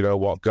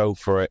 go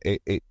for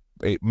it.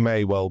 It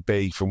may well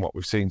be, from what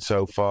we've seen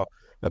so far,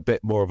 a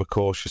bit more of a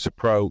cautious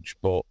approach,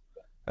 but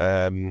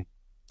we'll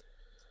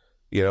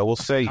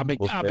see. I'll be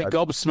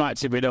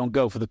gobsmacked if we don't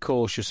go for the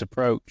cautious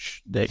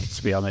approach, Dick,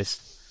 to be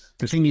honest.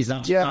 The thing is,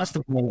 that's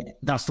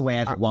the way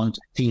everyone wants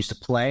teams to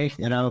play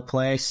in our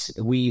place.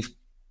 We've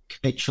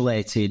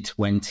capitulated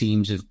when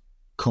teams have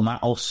come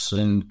at us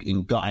and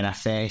got in our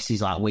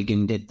faces, like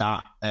Wigan did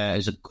that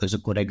as a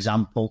good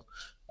example.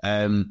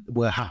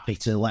 We're happy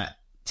to let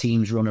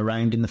teams run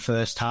around in the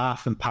first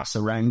half and pass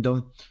around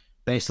them,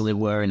 basically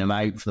wearing them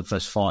out for the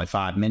first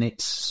 45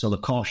 minutes. So the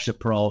cautious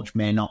approach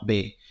may not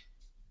be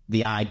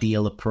the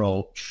ideal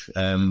approach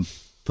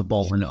for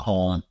Bolton at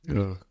home.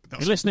 You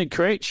listening,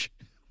 Critch?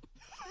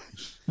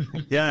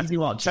 Yeah,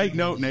 take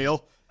note,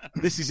 Neil.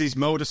 This is his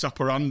modus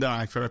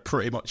operandi for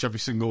pretty much every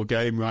single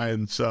game,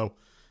 Ryan. So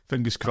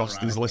fingers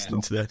crossed he's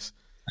listening to this.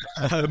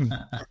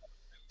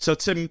 So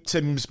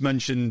Tim's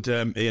mentioned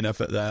Ian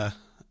Evatt there,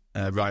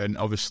 Ryan.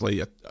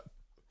 Obviously,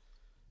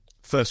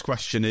 first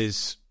question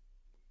is,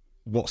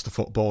 what's the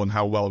football and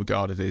how well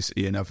regarded is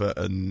Ian Evatt,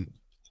 and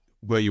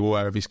were you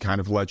aware of his kind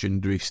of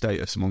legendary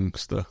status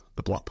amongst the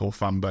Blackpool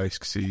fan base?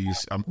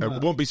 Because I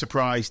won't be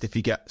surprised if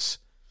he gets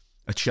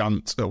a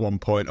chant at one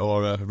point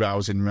or a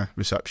rousing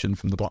reception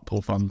from the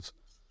Blackpool fans.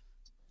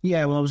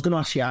 Yeah, well, I was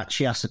going to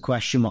actually ask the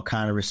question what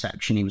kind of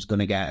reception he was going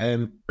to get.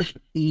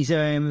 He's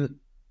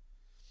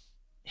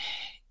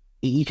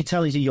you could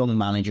tell he's a young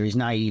manager. His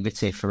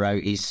naivety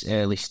throughout his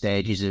early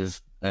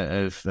stages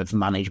of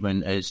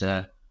management, as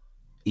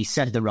he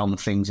said the wrong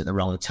things at the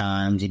wrong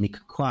times, and he's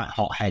quite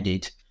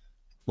hot-headed.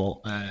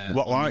 But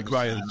what, like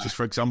Ryan, just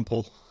for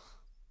example?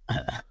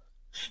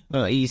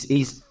 Well,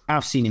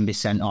 I've seen him be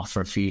sent off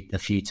for a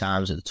few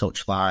times at the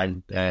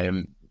touchline.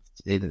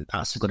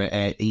 That's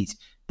good. He's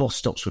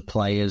bust ups with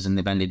players, and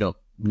they've ended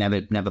up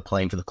never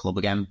playing for the club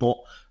again. But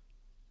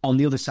on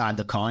the other side of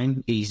the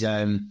coin, he's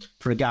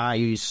for a guy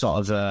who's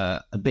sort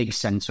of a big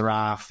centre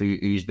half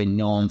who's been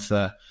known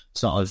for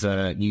sort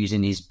of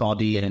using his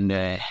body and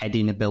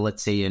heading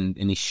ability and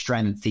his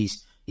strength.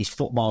 His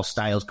football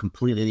style is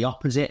completely the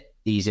opposite.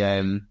 He's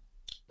a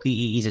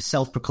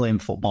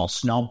self-proclaimed football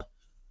snob.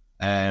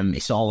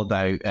 It's all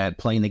about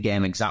playing the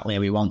game exactly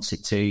how he wants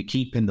it to,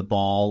 keeping the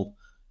ball,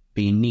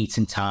 being neat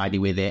and tidy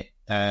with it.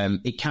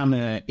 It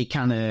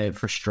kind of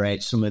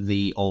frustrates some of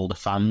the older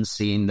fans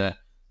seeing the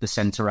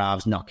centre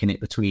halves knocking it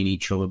between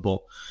each other.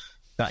 But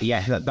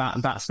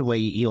that's the way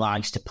he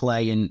likes to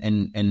play,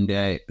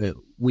 and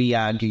we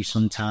argue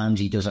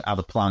sometimes he doesn't have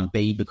a plan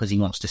B because he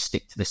wants to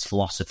stick to this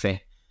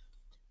philosophy.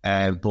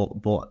 But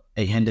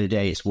at the end of the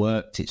day, it's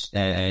worked.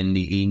 And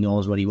he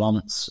knows what he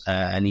wants,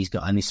 and his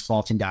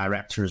sporting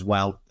director as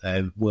well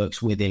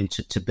works with him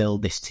to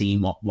build this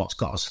team. What's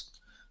got us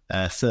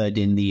third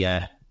in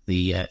the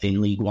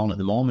in League One at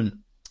the moment.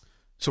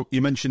 So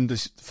you mentioned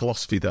this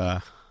philosophy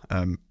there.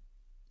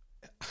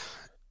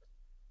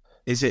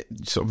 Is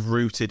it sort of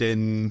rooted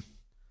in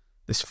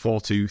this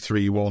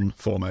 4-2-3-1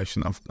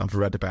 formation I've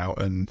read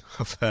about, and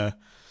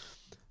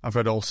I've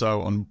read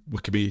also on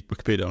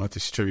Wikipedia, I don't know if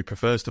this is true, he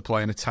prefers to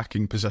play an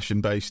attacking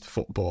possession-based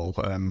football.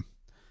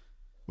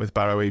 With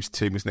Barrow Eves'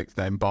 team was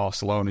nicknamed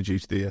Barcelona due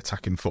to the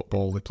attacking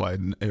football they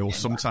played, and he'll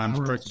sometimes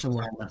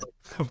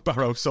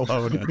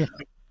Barcelona.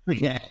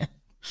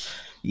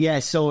 Yeah.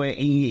 So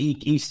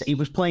he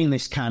was playing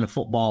this kind of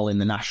football in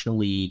the National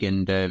League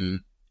and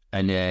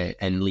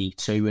League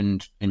Two,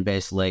 and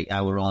basically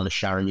our owner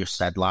Sharon just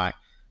said, like,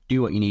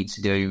 do what you need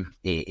to do.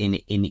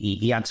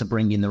 He had to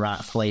bring in the right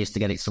players to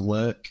get it to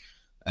work.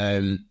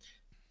 3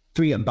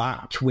 at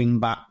back, wing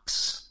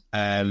backs.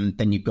 Then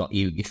you've got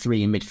your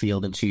 3 in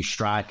midfield and 2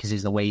 strikers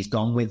is the way he's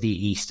gone with.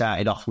 He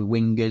started off with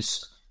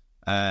wingers,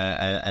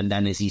 and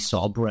then as he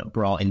sort of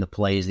brought in the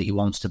players that he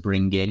wants to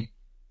bring in,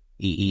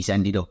 he's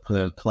ended up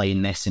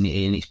playing this, and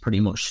it's pretty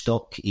much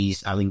stuck.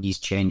 I think he's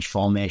changed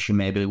formation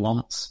maybe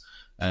once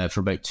for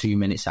about 2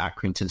 minutes at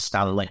Accrington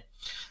Stanley.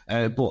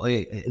 But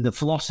the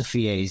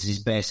philosophy is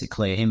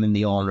basically him and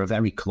the owner are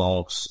very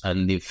close,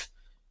 and they've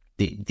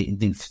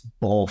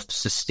both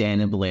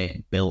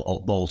sustainably built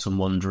up Bolton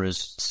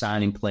Wanderers,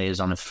 signing players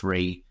on a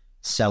free,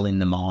 selling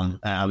them on.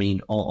 I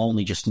mean,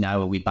 only just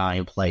now are we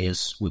buying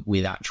players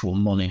with actual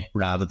money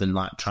rather than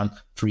like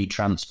free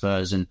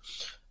transfers, and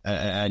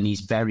he's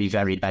very,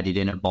 very bedded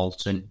in at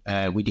Bolton.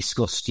 We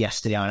discussed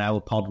yesterday on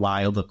our pod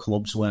why other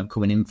clubs weren't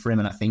coming in for him,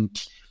 and I think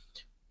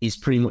he's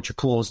pretty much a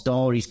closed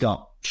door. He's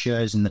got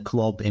shares in the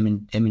club.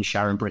 Him and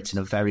Sharon Britton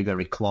are very,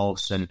 very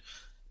close, and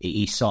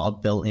he's sort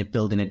of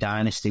building a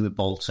dynasty with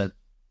Bolton.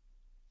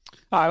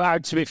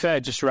 To be fair,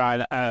 just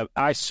Ryan,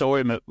 I saw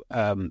him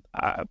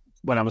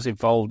when I was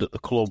involved at the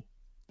club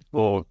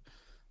before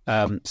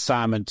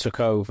Simon took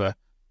over.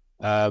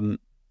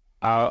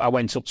 I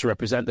went up to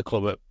represent the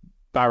club at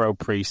Barrow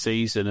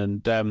pre-season,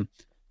 and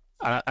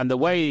the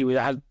way he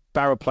had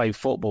Barrow playing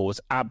football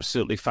was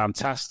absolutely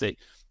fantastic.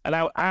 And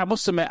I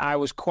must admit, I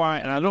was quite,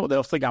 and I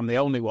don't think I'm the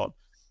only one,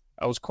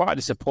 I was quite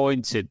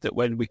disappointed that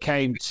when we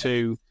came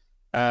to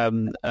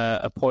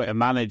appoint a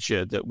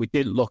manager, that we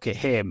didn't look at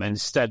him.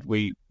 Instead,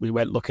 we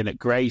went looking at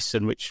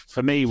Grayson, which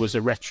for me was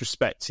a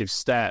retrospective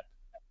step,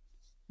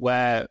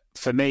 where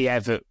for me,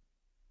 Everett,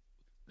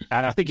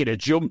 and I think he'd have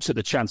jumped at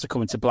the chance of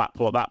coming to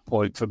Blackpool at that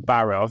point from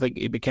Barrow. I think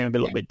it became a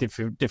little bit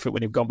different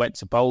when he went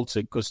to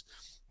Bolton, because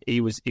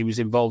he was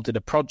involved in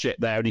a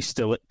project there, and he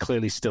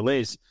clearly still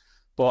is.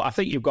 But I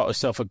think you've got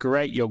yourself a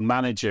great young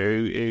manager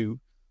who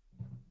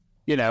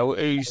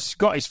who's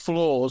got his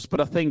flaws,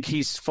 but I think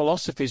his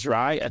philosophy's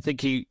right. I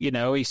think he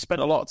spent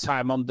a lot of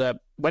time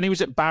when he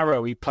was at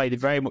Barrow, he played a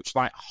very much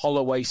like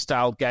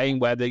Holloway-style game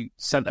where the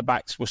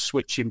centre-backs were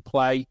switching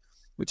play,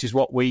 which is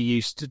what we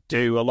used to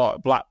do a lot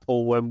at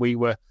Blackpool when we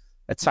were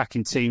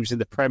attacking teams in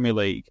the Premier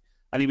League.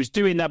 And he was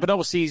doing that, but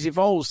obviously he's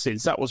evolved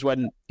since. That was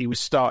when he was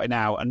starting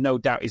out, and no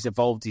doubt he's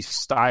evolved his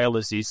style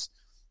as he's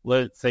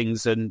learnt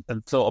things and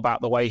thought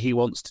about the way he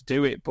wants to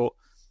do it. But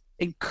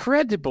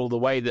incredible the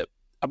way that,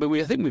 I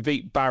think we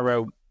beat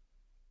Barrow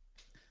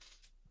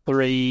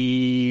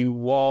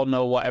 3-1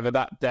 or whatever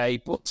that day.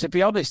 But to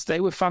be honest, they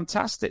were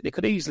fantastic. They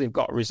could easily have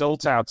got a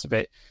result out of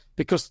it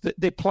because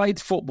they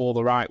played football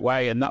the right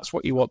way, and that's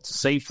what you want to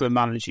see from a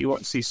manager. You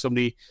want to see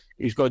somebody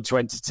who's going to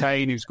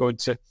entertain, who's going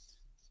to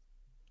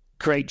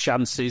create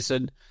chances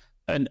and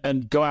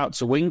go out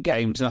to win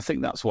games. And I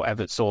think that's what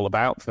Everett's all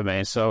about for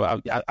me. So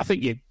I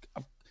think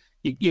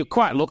you're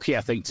quite lucky,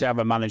 I think, to have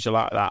a manager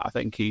like that. I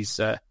think he's...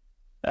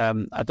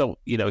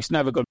 it's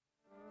never good.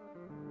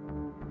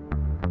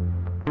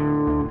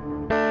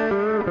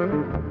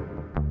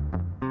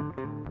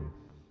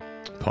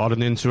 Pardon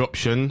the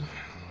interruption.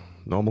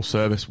 Normal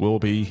service will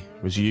be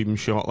resumed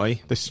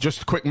shortly. This is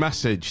just a quick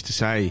message to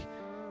say,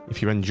 if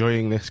you're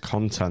enjoying this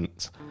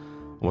content,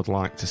 I would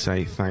like to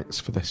say thanks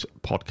for this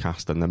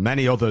podcast and the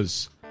many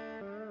others,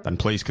 then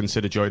please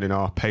consider joining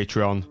our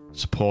Patreon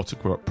supporter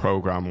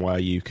program, where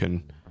you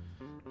can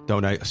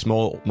donate a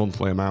small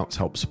monthly amount to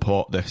help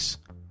support this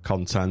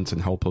content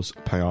and help us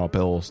pay our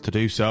bills. To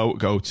do so,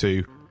 go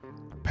to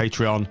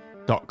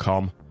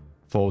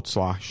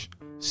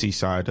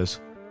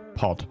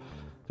patreon.com/SeasidersPod.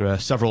 There are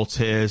several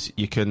tiers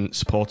you can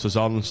support us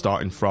on,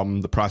 starting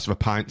from the price of a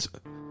pint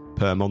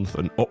per month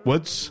and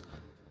upwards.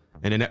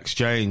 And in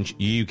exchange,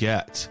 you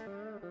get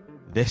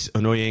this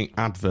annoying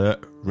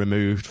advert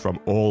removed from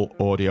all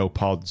audio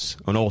pods,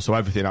 and also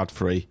everything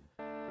ad-free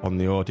on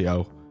the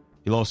audio.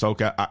 You'll also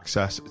get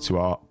access to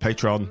our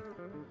Patreon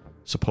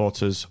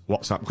supporters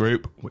WhatsApp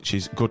group, which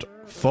is good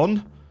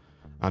fun,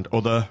 and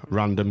other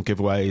random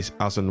giveaways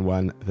as and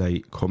when they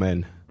come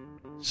in.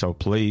 So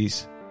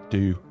please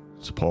do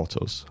support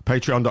us.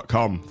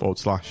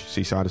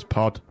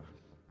 Patreon.com/SeasidersPod.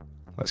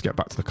 Let's get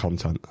back to the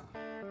content.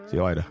 See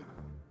you later.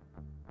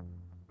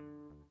 I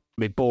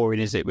mean, boring,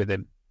 is it, with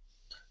him?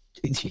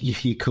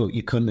 You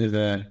couldn't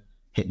have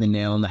hit the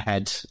nail on the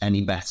head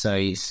any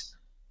better.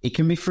 It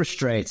can be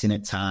frustrating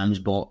at times,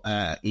 but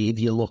if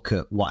you look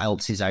at what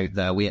else is out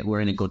there,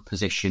 we're in a good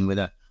position with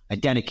a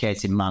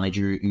dedicated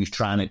manager who's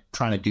trying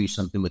to do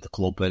something with the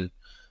club, and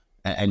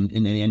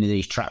in the end of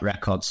his track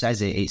record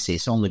says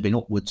it's only been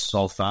upwards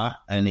so far,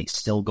 and it's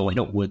still going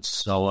upwards.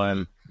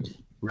 So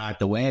ride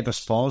the wave, I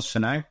suppose, for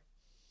now.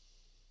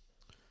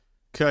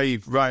 Okay,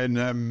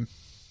 Ryan,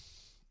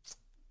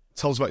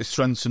 tell us about the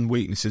strengths and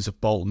weaknesses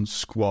of Bolton's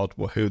squad.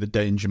 Who are the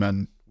danger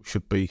men we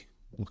should be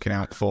looking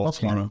out for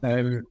tomorrow?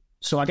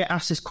 So I get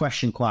asked this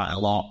question quite a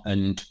lot,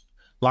 and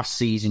last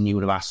season you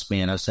would have asked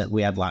me, and I said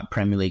we had like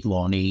Premier League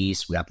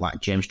loanees, we had like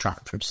James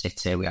Trafford from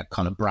City, we had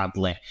Conor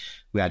Bradley,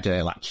 we had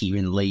like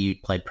Kieran Lee, who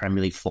played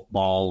Premier League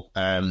football.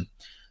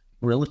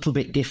 We're a little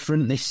bit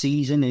different this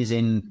season, as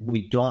in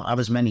we don't have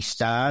as many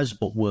stars,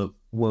 but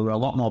we're a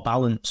lot more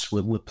balanced.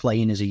 We're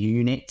playing as a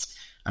unit,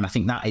 and I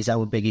think that is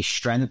our biggest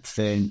strength.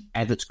 And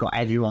Everett's got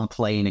everyone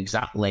playing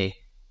exactly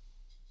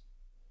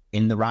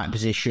in the right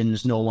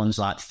positions. No one's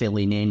like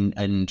filling in,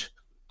 and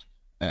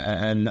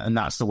and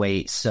that's the way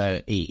it's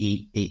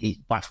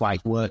that's why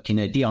it's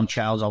working. Dion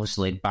Charles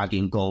obviously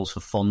bagging goals for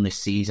fun this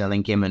season. I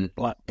think him and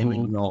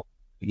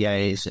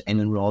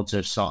Rhodes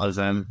are sort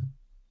of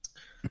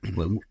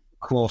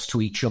close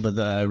to each other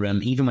there.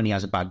 Even when he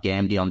has a bad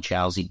game, Dion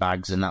Charles he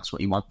bags, and that's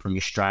what you want from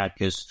your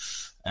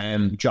strikers.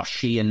 Josh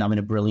Sheehan having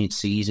a brilliant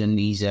season.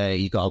 He's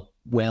got a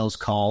Wales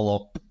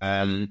call up.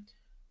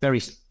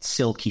 Very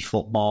silky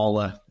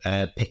footballer,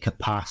 pick a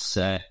pass.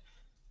 And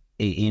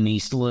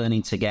he's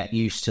learning to get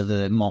used to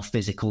the more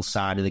physical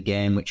side of the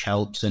game, which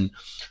helps. And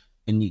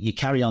you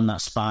carry on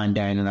that spine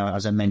down. And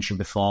as I mentioned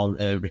before,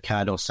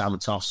 Ricardo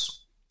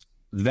Santos,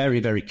 very,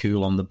 very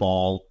cool on the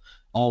ball.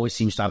 Always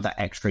seems to have that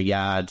extra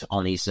yard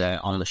on his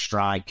on the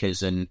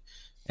strikers. And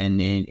I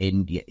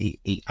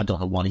don't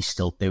know what he's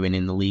still doing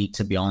in the league,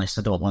 to be honest.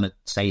 I don't want to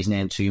say his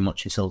name too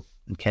much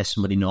in case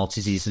somebody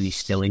notices that he's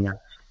still in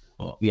there.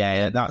 But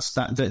yeah,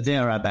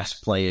 they're our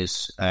best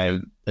players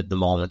at the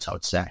moment, I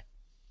would say.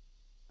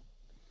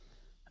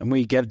 And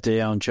we give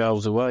Dion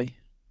Charles away.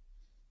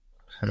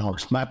 I know,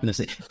 it's madness.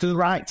 For the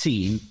right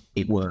team,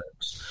 it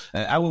works.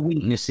 Our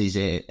weaknesses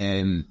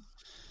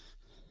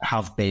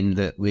have been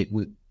that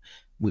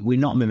we're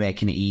not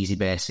making it easy,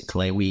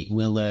 basically.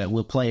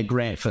 We'll play a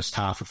great first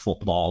half of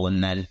football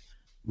and then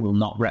we'll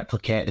not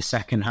replicate the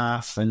second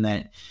half. And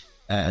then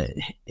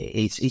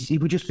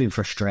we've just been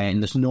frustrating.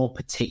 There's no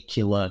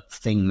particular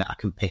thing that I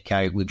can pick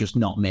out. We've just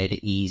not made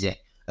it easy.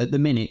 At the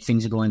minute,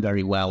 things are going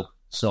very well,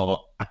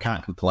 so I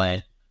can't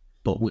complain.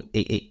 But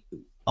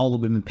all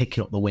of them been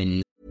picking up the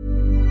win.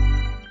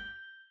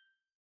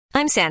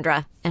 I'm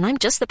Sandra, and I'm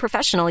just the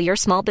professional your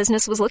small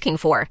business was looking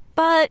for.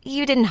 But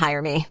you didn't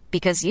hire me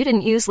because you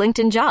didn't use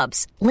LinkedIn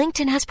Jobs.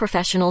 LinkedIn has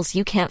professionals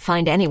you can't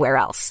find anywhere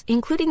else,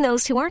 including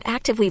those who aren't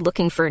actively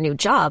looking for a new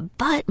job,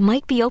 but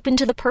might be open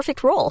to the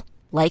perfect role,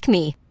 like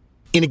me.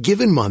 In a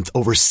given month,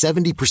 over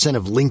 70%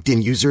 of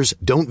LinkedIn users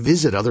don't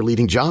visit other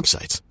leading job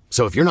sites.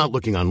 So if you're not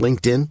looking on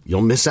LinkedIn,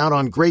 you'll miss out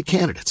on great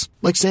candidates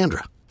like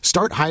Sandra.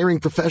 Start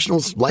hiring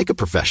professionals like a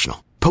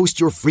professional.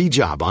 Post your free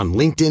job on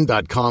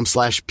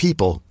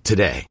linkedin.com/people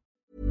today.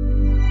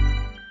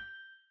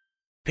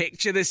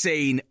 Picture the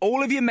scene.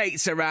 All of your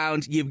mates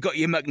around, you've got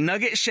your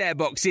McNugget share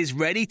boxes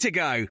ready to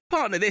go.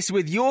 Partner this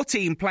with your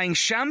team playing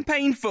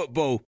champagne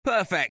football.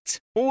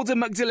 Perfect. Order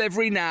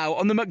McDelivery now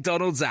on the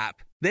McDonald's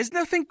app. There's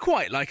nothing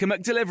quite like a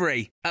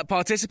McDelivery. At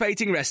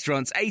participating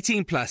restaurants,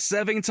 18 plus,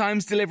 serving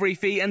times, delivery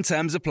fee and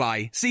terms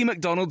apply. See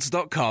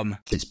mcdonalds.com.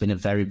 It's been a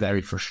very,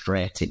 very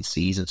frustrating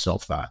season so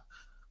far.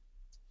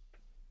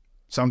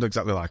 Sound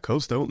exactly like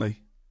us, don't they?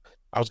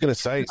 I was going to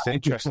say, it's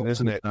interesting,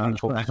 isn't it?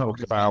 People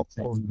talk about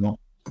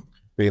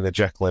being a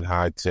Jekyll and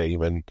Hyde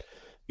team and,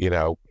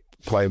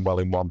 playing well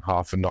in one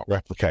half and not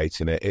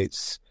replicating it.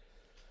 It's,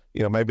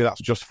 maybe that's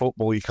just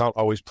football. You can't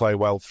always play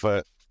well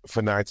for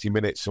 90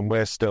 minutes, and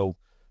we're still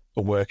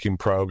a work in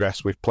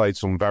progress. We've played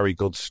some very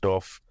good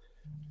stuff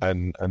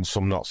and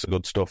some not so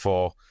good stuff,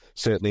 or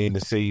certainly in the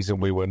season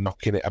we were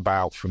knocking it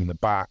about from the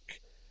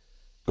back,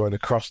 going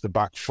across the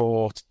back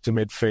four to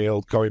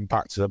midfield, going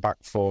back to the back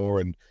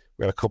four, and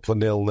we had a couple of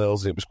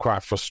 0-0s. It was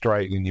quite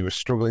frustrating and you were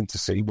struggling to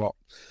see what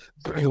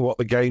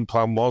the game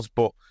plan was,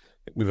 but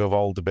we've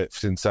evolved a bit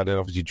since then. And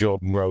obviously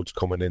Jordan Rhodes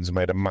coming in has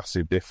made a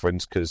massive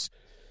difference because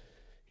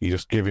you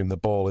just give him the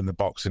ball in the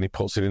box and he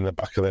puts it in the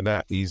back of the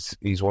net. He's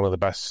one of the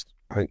best,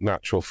 I think,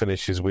 natural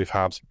finishes we've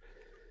had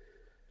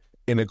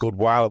in a good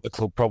while at the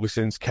club, probably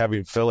since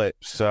Kevin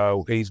Phillips.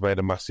 So he's made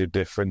a massive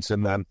difference.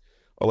 And then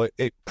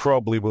it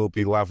probably will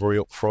be Lavery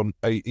up front.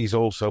 He's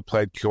also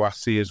played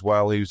Kouassi as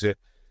well, who's a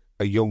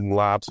young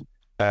lad,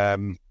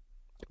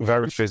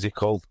 very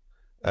physical.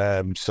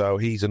 So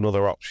he's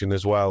another option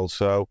as well.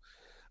 So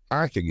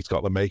I think he's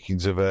got the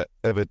makings of a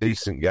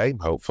decent game,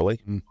 hopefully.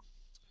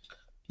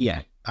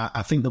 Yeah,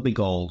 I think there'll be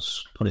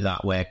goals, put it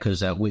that way,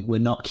 because we're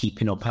not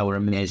keeping up our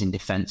amazing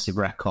defensive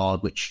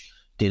record, which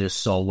did us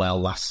so well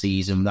last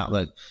season.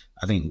 I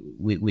think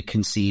we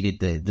conceded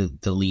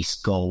the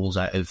least goals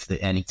out of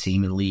any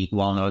team in League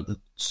One, or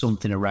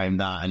something around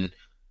that. And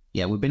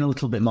yeah, we've been a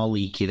little bit more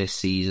leaky this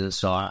season,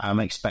 so I'm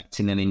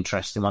expecting an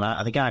interesting one.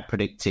 I think I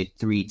predicted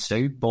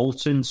 3-2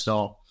 Bolton,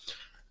 so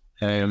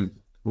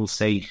we'll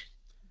see.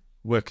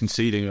 We're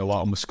conceding a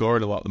lot and we're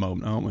scoring a lot at the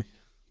moment, aren't we?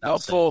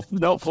 Not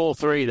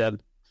 4-3 then.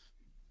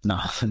 No.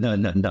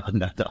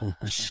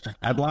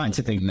 I'd like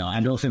to think no. I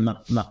don't think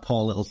my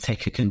poor little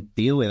ticker can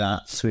deal with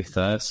that, to be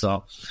fair.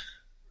 So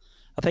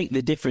I think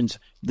the difference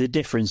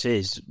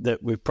is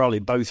that we're probably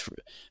both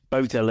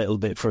a little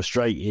bit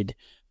frustrated,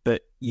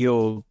 but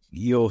you're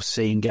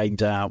seeing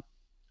games out,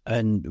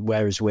 and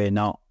whereas we're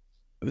not.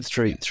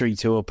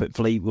 3-2 up at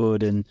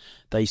Fleetwood, and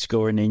they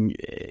scoring in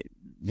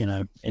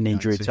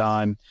injury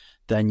time.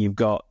 Then you've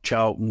got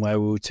Charlton where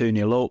we were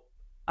 2-0 up,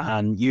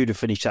 and you'd have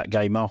finished that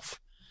game off.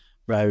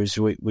 Whereas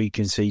we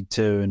concede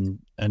 2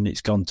 and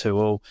it's gone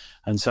 2-2.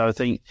 And so I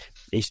think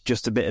it's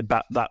just a bit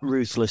about that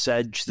ruthless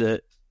edge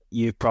that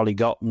you've probably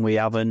got and we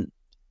haven't.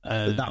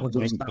 That was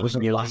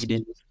last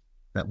season.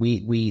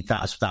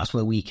 That's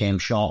where we came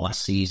short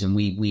last season.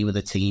 We were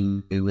the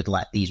team who would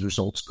let these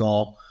results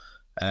go.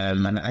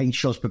 And I think it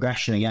shows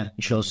progression again.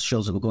 It shows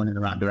that we're going in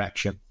the right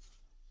direction.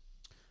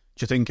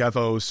 Do you think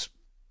Evo's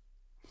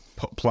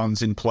put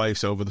plans in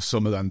place over the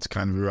summer then to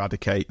kind of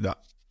eradicate that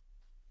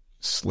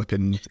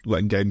letting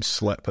games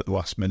slip at the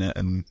last minute?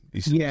 And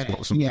we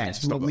had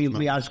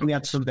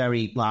some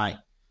very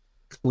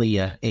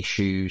clear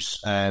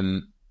issues.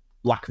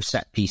 Lack of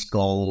set piece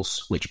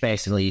goals, which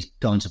basically is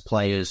going to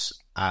players.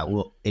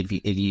 If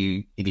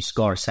you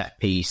score a set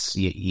piece,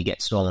 you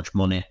get so much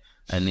money.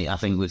 And I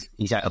think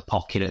he's out of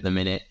pocket at the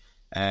minute.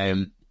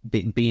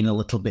 Being a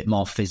little bit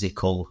more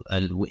physical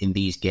and in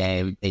these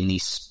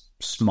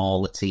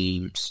smaller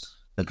teams,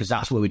 because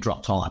that's where we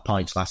dropped all our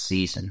points last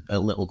season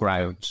at little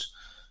grounds.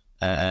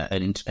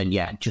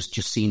 Just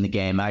seeing the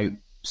game out.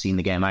 It's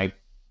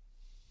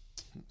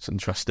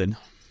interesting.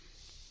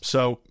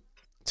 So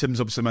Tim's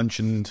obviously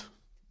mentioned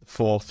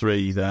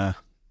 4-3 there,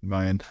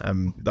 Ryan.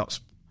 That's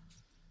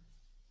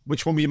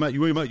which one were you?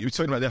 You were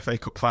talking about the FA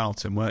Cup final,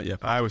 Tim, weren't you?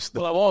 I was,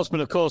 but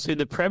of course in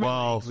the Premier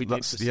League. We did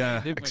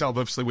except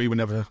obviously we were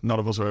never. None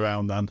of us were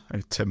around then.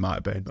 Tim might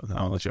have been, but no,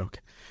 I'm not joking.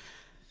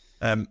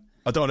 I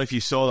don't know if you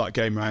saw that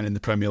game, Ryan, in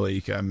the Premier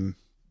League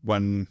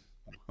when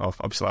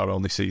obviously our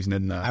only season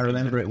in there. I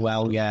remember it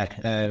well. Yeah,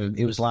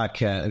 it was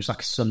like a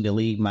Sunday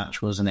league match,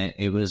 wasn't it?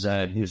 It was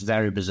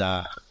very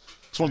bizarre.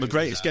 It's one of the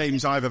greatest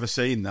games I've ever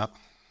seen. That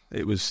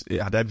it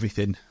had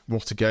everything.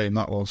 What a game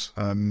that was.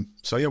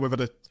 So yeah, we've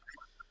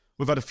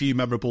had a few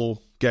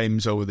memorable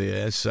games over the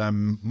years.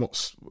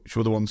 Which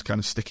other ones kind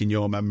of stick in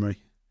your memory,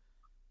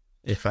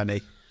 if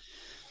any?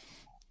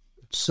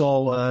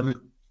 So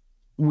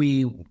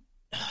the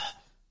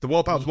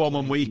Warpads won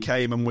when we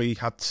came, and we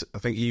had. I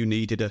think you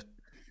needed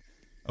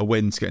a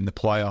win to get in the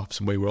playoffs,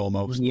 and we were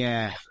almost.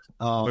 Yeah.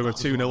 Oh, we were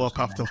 2-0 up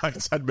after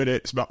 10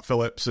 minutes. Matt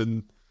Phillips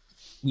and.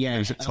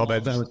 Yeah,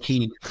 very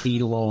keen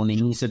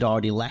loanings had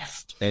already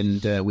left,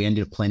 and we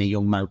ended up playing a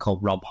young man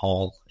called Rob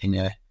Hall in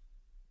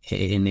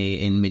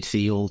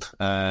midfield,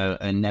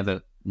 and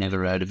never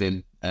heard of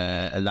him.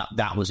 And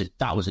that was a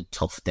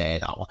tough day.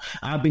 That one.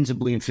 I've been to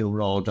Bloomfield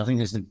Road. I think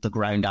it's the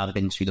ground I've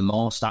been to the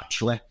most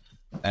actually.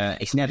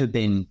 It's never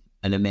been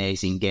an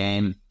amazing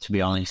game, to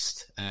be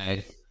honest.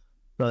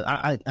 But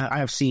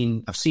I've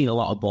seen a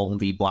lot of Bolton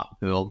v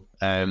Blackpool.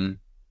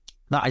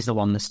 That is the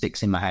one that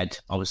sticks in my head.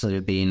 Obviously,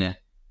 being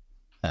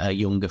a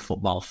younger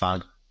football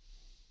fan.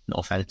 No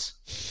offence.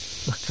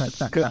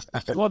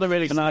 What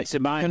really nice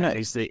in my head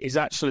is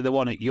actually the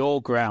one at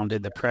your ground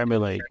in the Premier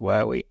League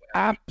where we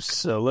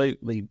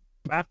absolutely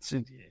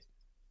battered you.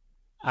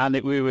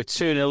 And we were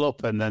 2-0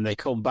 up, and then they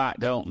come back,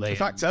 don't they? In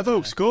fact,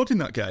 Evo scored in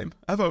that game.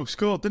 Evo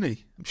scored, didn't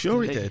he? I'm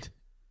sure he did.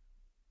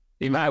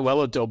 He might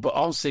well have done, but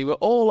honestly, we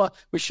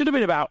should have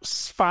been about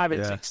 5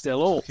 and 6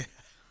 still up.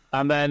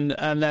 And then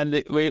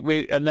we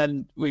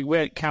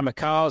went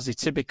kamikaze,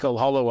 typical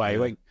Holloway.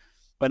 We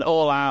went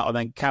all out, and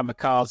then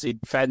kamikaze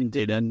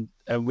defended, and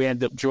we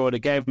ended up drawing a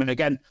game. And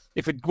again,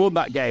 if we'd won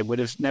that game, we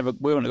wouldn't have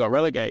got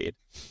relegated.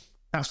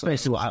 That's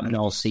basically what happened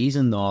all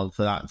season, though,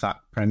 for that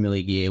Premier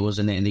League year,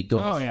 wasn't it? And they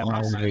got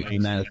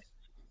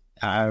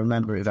I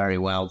remember it very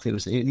well. It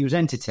was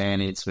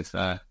entertaining. It's with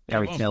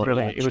Gary Taylor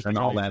and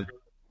all them.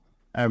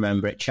 I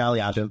remember it. Charlie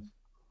Adam.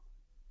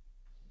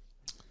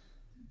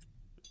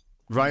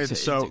 Ryan,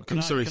 sorry,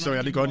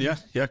 Andy, go on. Yeah,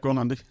 go on,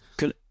 Andy.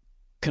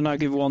 Can I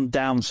give one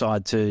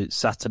downside to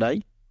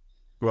Saturday?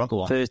 Go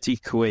on. 30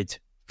 quid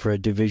for a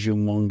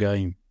Division 1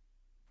 game.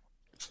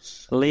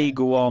 League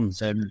 1.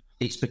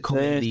 It's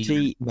becoming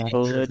the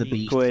nature of the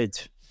beast. Quid.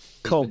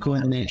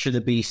 The nature of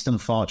the beast,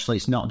 unfortunately.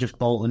 It's not just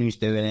Bolton who's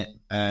doing it.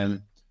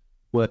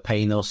 We're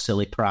paying those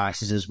silly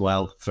prices as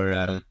well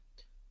for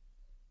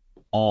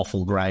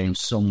awful grounds,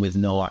 some with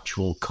no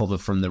actual cover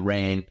from the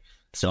rain.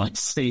 So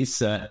it's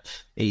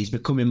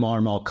becoming more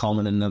and more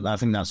common, and I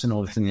think that's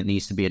another thing that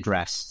needs to be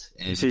addressed.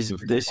 This is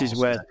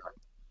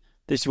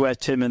where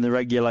Tim and the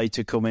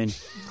regulator come in,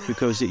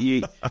 because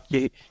you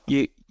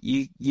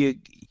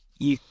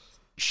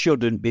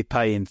shouldn't be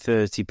paying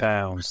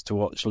 £30 to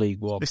watch League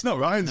 1. It's not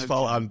Ryan's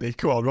fault, Andy.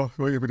 Come on, what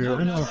are you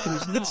doing?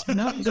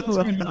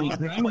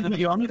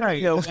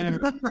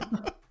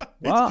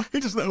 What?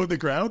 He doesn't own the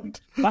ground.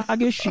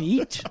 Bag of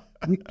sheet.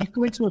 You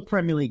go into a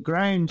Premier League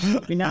ground,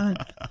 you know.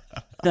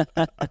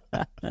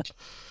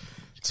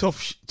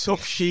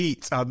 Tough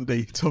sheet,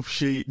 Andy. Tough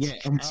sheet. Yeah,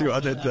 see what I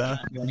did there.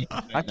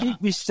 I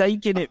keep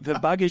mistaking it for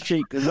bag of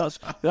sheet, because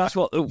that's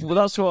what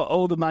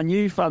all the Man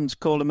U fans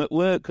call them at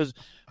work, because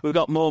we've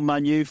got more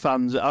Man U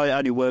fans. I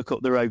only work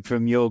up the road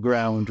from your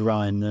ground,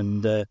 Ryan,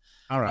 and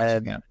all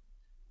right,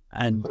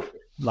 and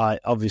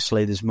like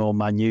obviously there's more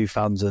Man U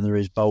fans than there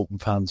is Bolton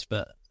fans,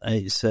 but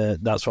it's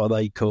that's what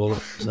they call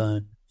it. So,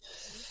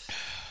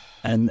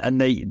 I'm going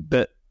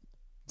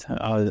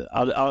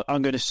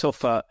to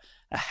suffer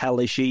a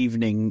hellish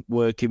evening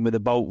working with a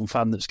Bolton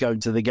fan that's going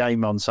to the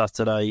game on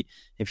Saturday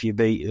if you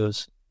beat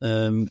us.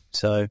 God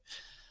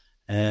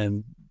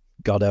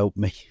help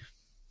me.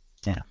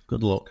 Yeah,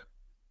 good luck.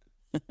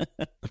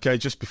 Okay,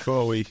 just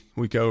before we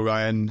go,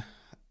 Ryan,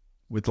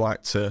 we'd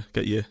like to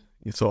get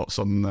your thoughts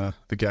on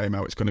the game,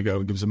 how it's going to go,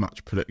 and give us a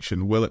match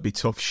prediction. Will it be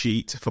tough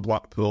sheet for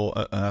Blackpool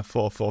at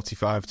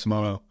 4:45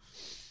 tomorrow?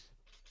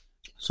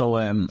 So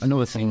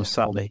another thing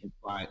Saturday,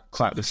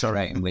 quite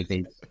frustrating with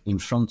is in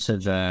front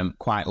of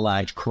quite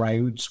large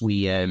crowds.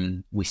 We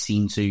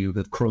seem to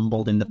have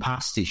crumbled in the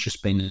past. It's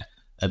just been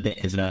a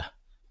bit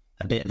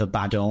of a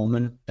bad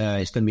omen.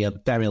 It's going to be a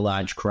very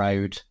large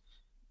crowd.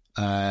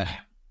 My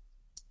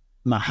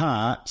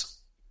heart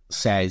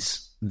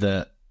says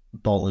that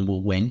Bolton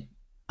will win.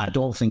 I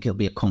don't think it'll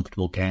be a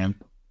comfortable game.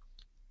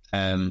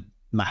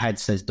 My head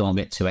says don't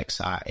get too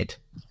excited.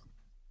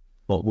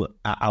 But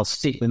I'll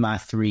stick with my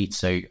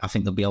 3-2. I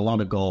think there'll be a lot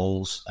of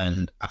goals,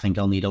 and I think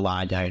I'll need a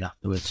lie down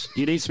afterwards.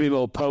 You need to be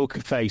more poker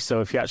face,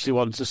 so if you actually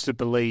want us to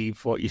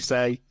believe what you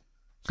say.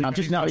 I'm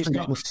just not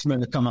got the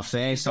smirk on my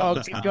face. Oh,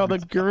 he's got a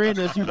grin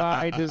as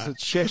wide as a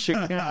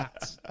Cheshire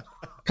cat.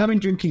 Come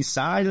and drinking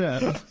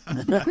cider.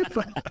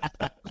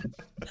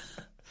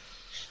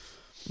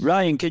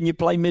 Ryan, can you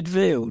play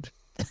midfield?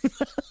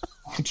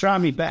 I can try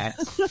my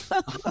best.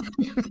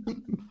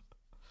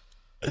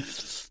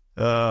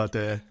 Oh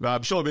dear. Right,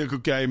 I'm sure it'll be a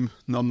good game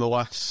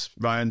nonetheless,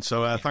 Ryan.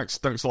 So thanks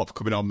a lot for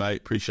coming on,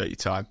 mate. Appreciate your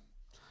time.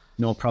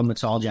 No problem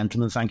at all,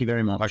 gentlemen. Thank you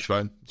very much. Thanks,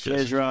 Ryan.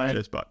 Cheers, Ryan.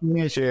 Cheers, bye.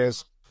 Yeah,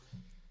 Cheers.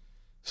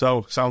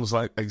 So, sounds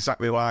like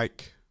exactly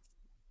like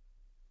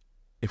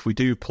if we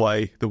do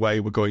play the way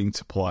we're going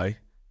to play,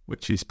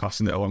 which is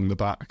passing it along the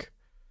back,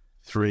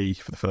 3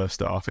 for the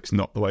first half, it's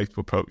not the way to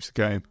approach the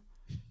game.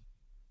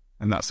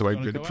 And that's the way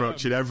we've been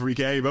approaching every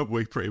game, haven't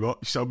we, pretty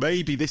much? So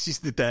maybe this is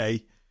the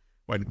day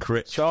when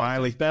Critch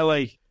finally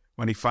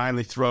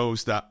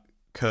throws that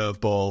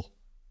curveball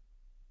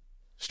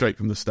straight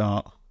from the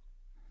start.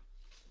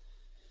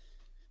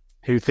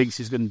 Who thinks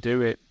he's going to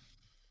do it?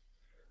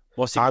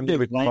 What's he I'm going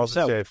to going to be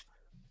positive.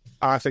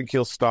 I think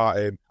he'll start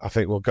him. I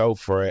think we'll go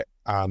for it,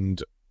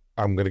 and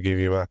I'm going to give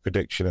you my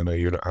prediction. I know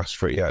you've not asked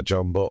for it yet,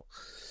 John, but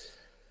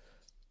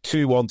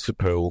 2-1 to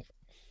Poole.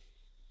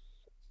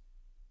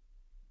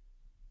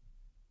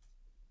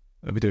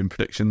 Are we doing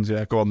predictions?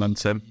 Yeah, go on then,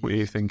 Tim. What are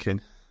you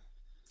thinking?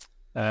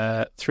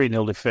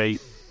 3-0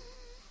 defeat.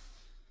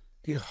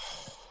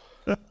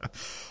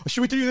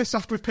 Should we do this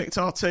after we've picked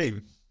our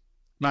team?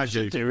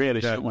 Imagine. Do really,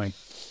 shouldn't we?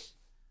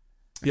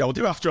 Yeah, we'll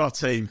do after our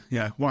team.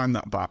 Yeah, wind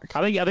that back.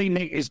 I think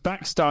Nick, his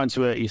back's starting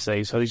to hurt, you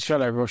see, so he's trying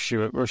to rush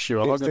you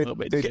along a little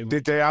bit.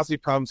 The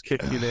diazepam's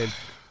kicking in.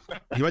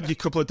 You had your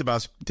couple of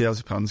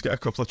diazepams. Get a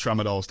couple of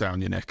tramadols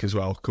down your neck as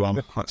well. Go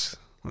on, let's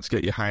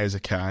get you high as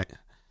a kite.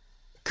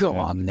 Go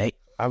on, Nick.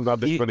 I haven't had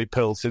this many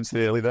pills since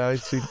the early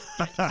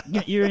 90s.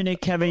 Get you in a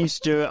Kevin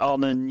Stewart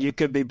on, and you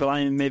could be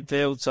playing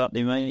midfield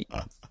Saturday, mate.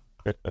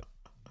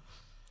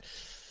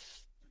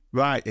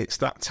 Right, it's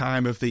that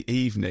time of the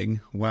evening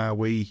where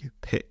we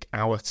pick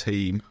our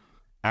team.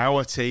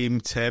 Our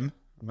team, Tim.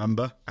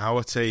 Remember,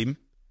 our team.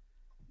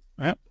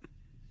 Yep.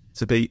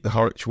 To beat the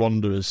Horwich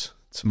Wanderers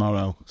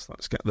tomorrow. So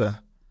let's get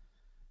there.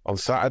 On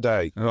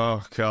Saturday.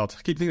 Oh, God.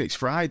 I keep thinking it's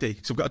Friday,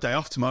 so I've got a day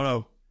off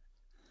tomorrow.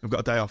 I've got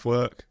a day off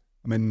work.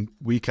 I'm in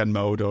weekend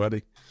mode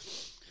already.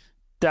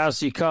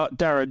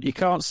 Darren, you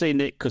can't see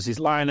Nick because he's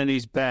lying in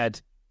his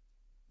bed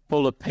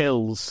full of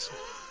pills.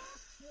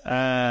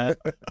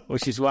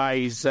 Which is why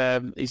he's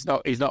not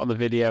on the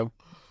video.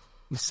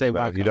 You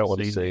don't want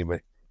to see me.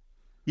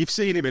 You've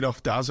seen him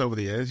enough, Daz, over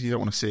the years. You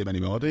don't want to see him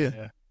anymore, do you?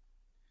 Yeah.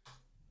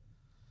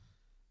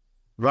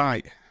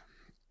 Right.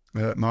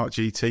 Mark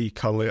GT,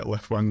 Conley at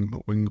left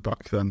wing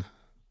back then.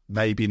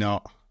 Maybe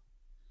not.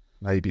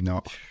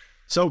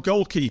 So,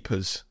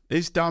 goalkeepers.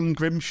 Is Dan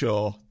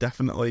Grimshaw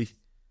definitely...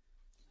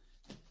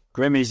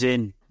 Grimmy's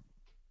in.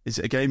 Is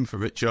it a game for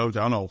Rich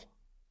O'Donnell?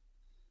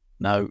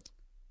 No.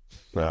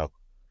 No.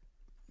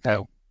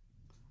 Go,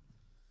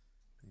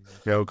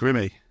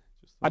 Grimmy.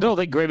 I don't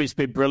think Grimmy's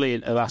been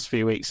brilliant the last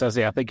few weeks, has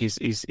he? I think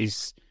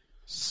he's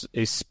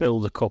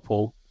spilled a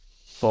couple,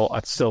 but I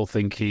still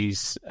think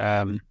he's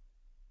the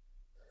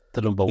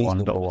number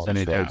one. I don't think there's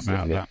any doubt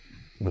about that.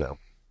 No.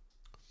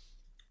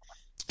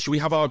 Should we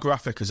have our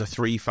graphic as a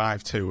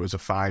 3-5-2 or as a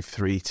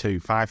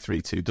 5-3-2?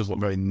 5-3-2 does look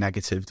very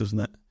negative, doesn't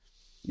it?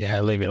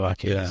 Yeah, leave it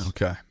like it is.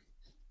 Okay.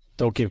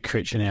 Don't give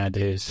Critch any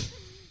ideas.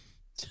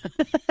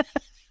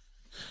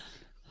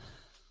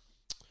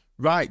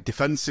 Right,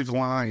 defensive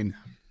line.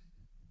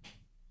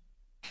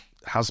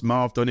 Has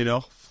Marv done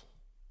enough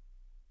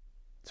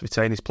to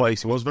retain his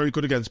place? He was very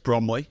good against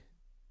Bromley,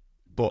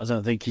 but I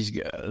don't think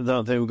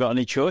we've got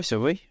any choice,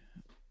 have we?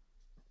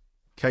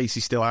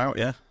 Casey's still out,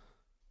 yeah.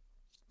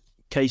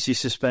 Casey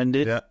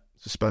suspended. Yeah,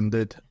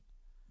 suspended.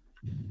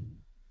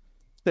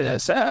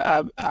 Yes,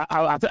 I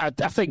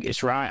think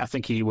it's right. I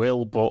think he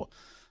will, but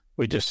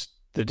the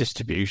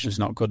distribution's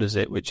not good, is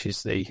it? Which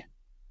is the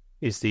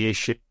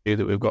issue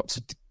that we've got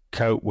to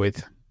cope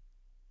with.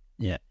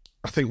 Yeah,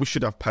 I think we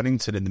should have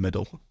Pennington in the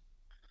middle.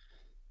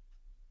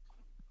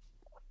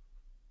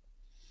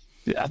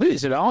 I think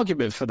there's an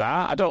argument for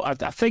that. I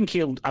don't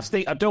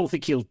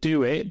think he'll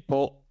do it,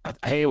 but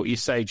I hear what you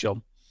say,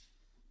 John.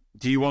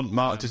 Do you want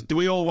Marv? Do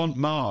we all want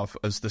Marv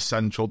as the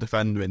central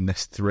defender in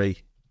this 3?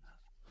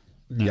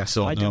 Yes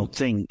or no? I don't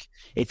think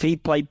if he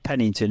played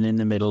Pennington in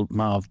the middle,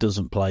 Marv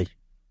doesn't play.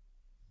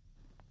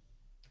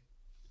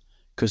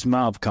 Because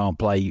Marv can't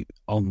play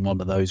on one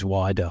of those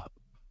wider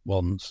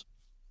ones.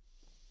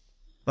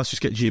 Let's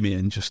just get Jimmy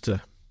in just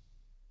to...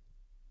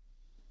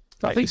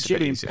 I think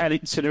Jimmy and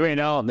Pennington are in,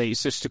 aren't they?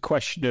 It's just a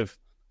question of...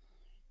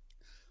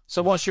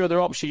 So what's your other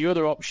option? Your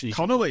other option is...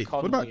 Connolly.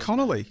 What about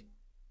Connolly?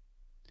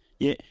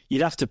 Yeah,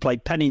 you'd have to play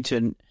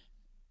Pennington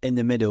in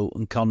the middle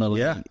and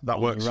Connolly. Yeah, that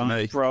works for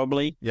me.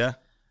 Probably. Yeah.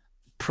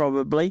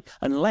 Probably.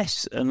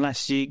 Unless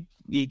you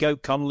go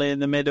Connolly in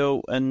the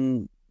middle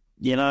and,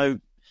 you know,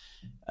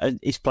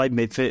 he's played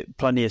midfield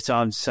plenty of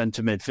times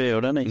centre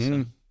midfield, hasn't he?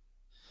 So,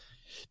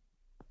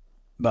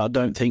 but I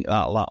don't think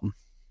that'll happen.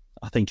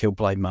 I think he'll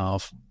play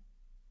Marv.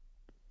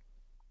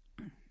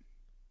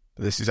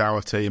 This is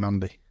our team,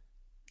 Andy.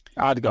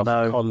 I'd go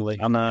for Connolly.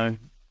 I know.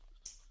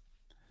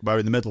 We're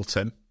in the middle,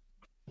 Tim.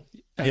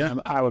 Yeah,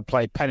 I would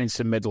play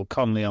Pennington middle,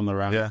 Connolly on the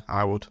right. Yeah,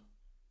 I would.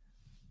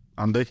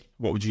 Andy,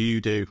 what would you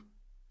do?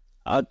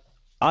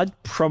 I'd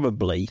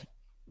probably,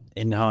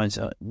 in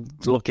hindsight,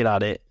 looking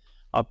at it,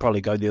 I'd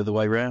probably go the other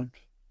way round.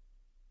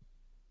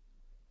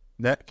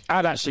 Nick?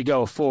 I'd actually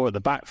go 4 at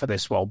the back for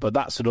this one, but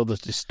that's another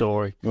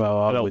story. Well,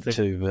 I would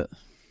too, but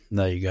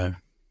there you go.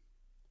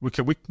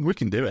 We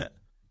can do it.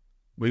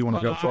 We want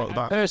to go 4 at the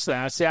back. Personally,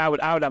 I'd say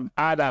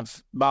I'd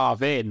have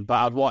Marv in, but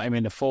I'd want him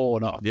in a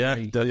 4, not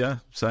a 3. Yeah,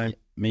 same.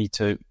 Me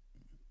too.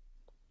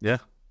 Yeah.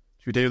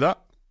 Should we do that?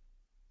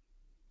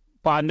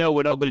 But I know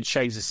we're not going to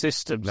change the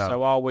system,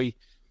 so are we?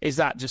 Is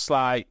that just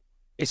like,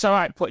 it's all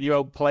right putting your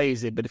own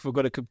players in, but if we're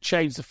going to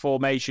change the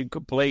formation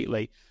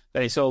completely,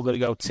 then it's all going to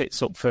go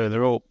tits up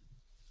further up.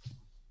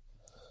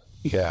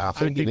 Yeah, I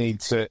think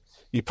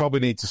you probably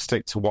need to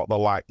stick to what the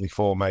likely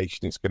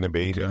formation is going to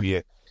be.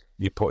 Okay.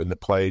 You put in the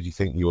players you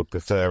think you would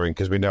prefer in,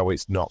 because we know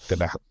it's not going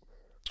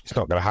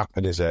to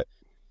happen, is it?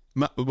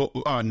 All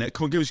right, Nick,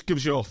 come on, give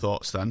us your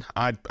thoughts then.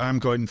 I'm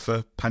going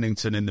for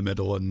Pennington in the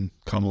middle and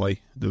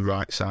Connolly the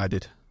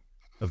right-sided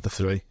of the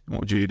 3.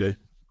 What would you do?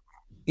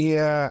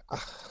 Yeah,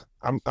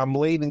 I'm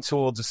leaning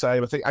towards the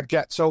same. I think I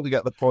totally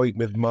get the point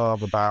with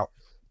Marv about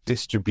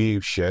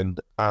distribution,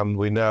 and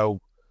we know,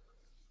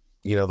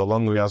 you know, the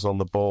longer he has on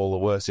the ball, the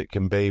worse it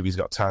can be if he's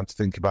got time to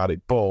think about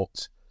it.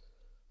 But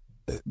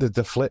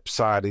the flip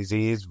side is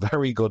he is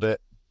very good at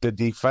the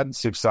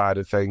defensive side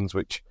of things,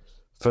 which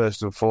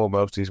first and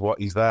foremost is what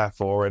he's there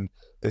for. And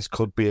this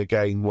could be a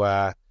game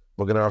where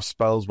we're going to have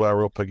spells where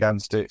we're up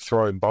against it,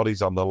 throwing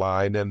bodies on the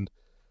line, and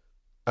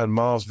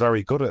Marv's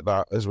very good at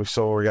that, as we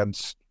saw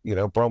against, you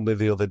know, Bromley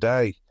the other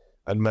day,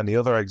 and many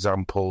other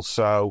examples.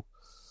 So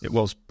it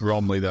was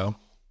Bromley though.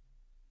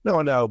 No,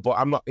 I know, but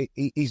I'm not.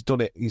 He's done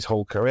it his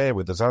whole career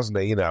with us, hasn't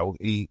he? You know,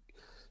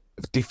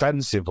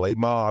 defensively,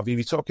 Marv. If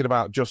you're talking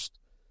about just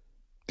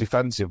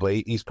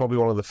defensively, he's probably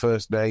one of the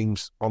first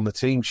names on the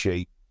team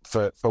sheet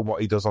for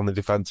what he does on the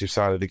defensive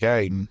side of the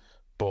game.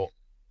 But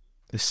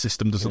this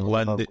system doesn't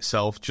lend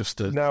itself just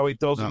to. No, it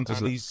doesn't.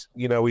 And he's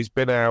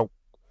been out.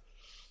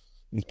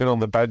 He's been on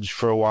the bench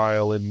for a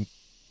while, and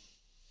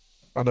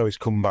I know he's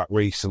come back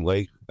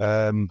recently.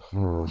 Go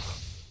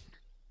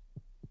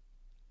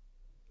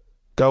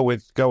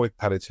with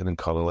Pennington and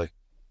Connolly.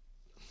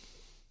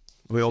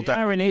 The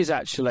irony is,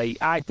 actually,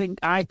 I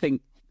think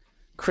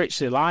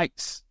Critchley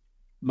likes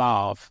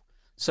Marv.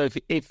 So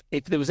if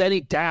there was any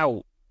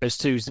doubt as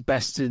to who's the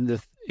best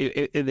that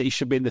he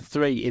should be in the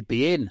 3, it'd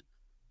be in.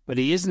 But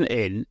he isn't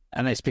in,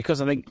 and it's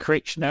because I think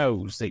Critch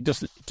knows that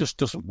it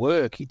doesn't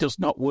work. He does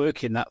not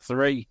work in that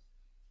 3.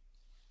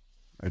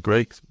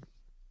 Agree.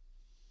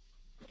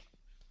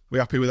 We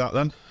happy with that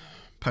then?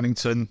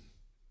 Pennington,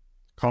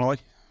 Connolly?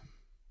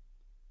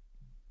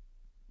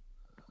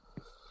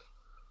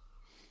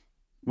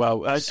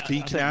 Well,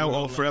 speak now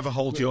or forever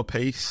hold your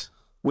peace.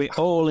 We're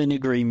all in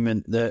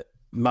agreement that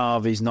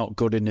Marv is not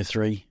good in the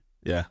 3.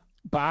 Yeah.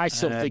 But I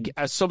still think,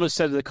 as someone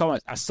said in the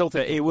comments, I still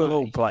think he will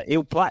all play.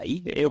 He'll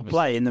play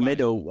in the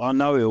middle. I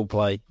know he'll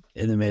play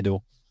in the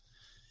middle.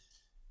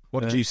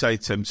 What did you say,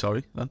 Tim?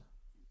 Sorry, then.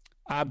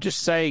 I'm just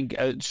saying,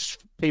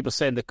 just people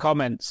say in the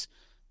comments,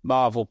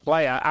 Marv will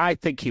play. I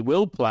think he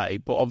will play,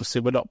 but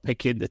obviously we're not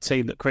picking the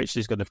team that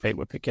Critchley's going to pick.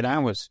 We're picking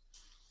ours.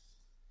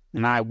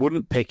 And I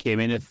wouldn't pick him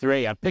in a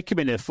 3. I'd pick him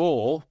in a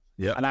 4,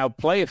 and I would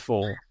play a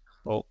 4.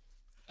 But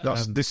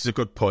this is a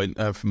good point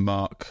from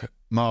Mark.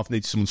 Marv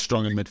needs someone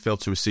strong in midfield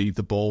to receive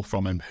the ball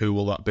from him. Who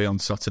will that be on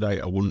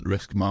Saturday? I wouldn't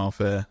risk Marv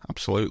here.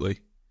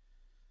 Absolutely.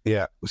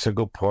 Yeah, it's a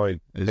good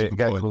point. It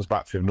again comes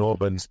back to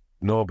Norburn's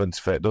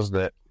fit, doesn't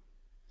it?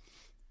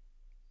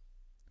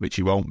 Which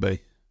he won't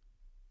be.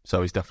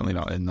 So he's definitely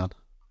not in then.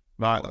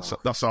 Right,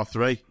 that's our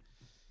 3.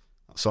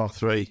 That's our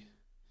 3.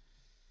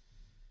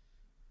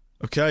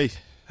 Okay,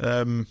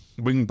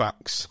 wing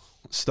backs.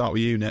 Let's start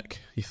with you, Nick.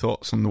 Your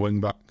thoughts on the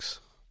wing backs?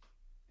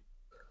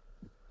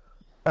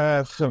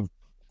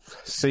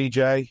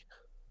 CJ.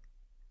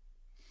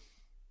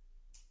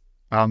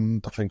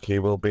 And I think he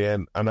will be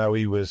in. I know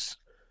he was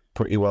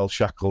pretty well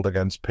shackled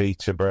against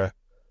Peterborough.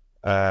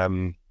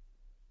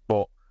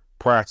 But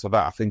prior to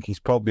that, I think he's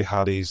probably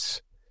had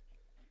his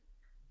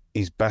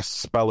his best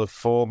spell of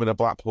form in a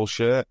Blackpool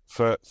shirt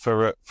for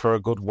a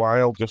good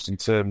while, just in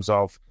terms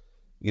of,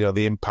 you know,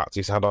 the impact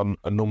he's had on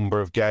a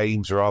number of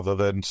games rather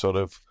than sort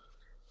of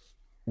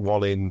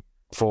one in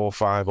 4,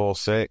 5 or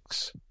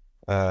 6.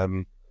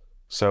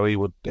 So he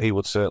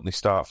would certainly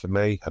start for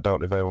me. I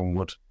don't know if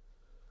anyone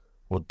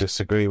would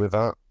disagree with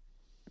that.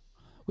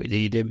 We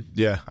need him.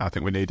 Yeah, I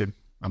think we need him.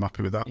 I'm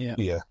happy with that.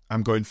 Yeah.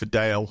 I'm going for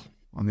Dale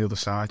on the other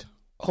side.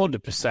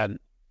 100%.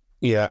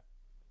 Yeah.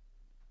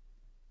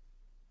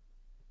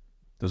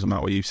 Doesn't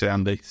matter what you say,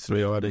 Andy.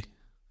 3 already.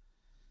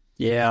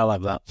 Yeah, I'll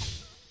have that.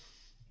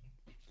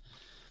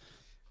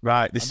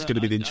 Right, this is going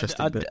to be the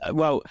interesting bit.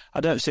 Well,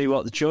 I don't see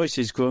what the choice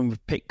is. Going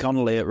with pick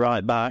Connolly at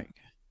right back.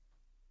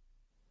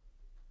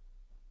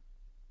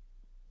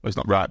 Well, he's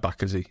not right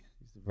back, is he? He's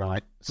the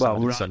right.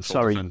 Well,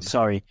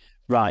 Sorry.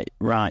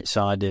 Right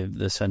side of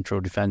the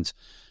central defence.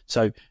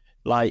 So,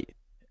 like,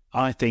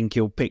 I think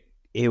he'll pick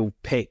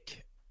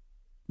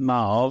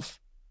Marv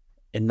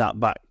in that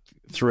back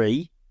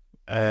 3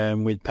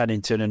 with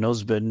Pennington and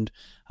Husband,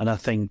 and I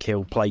think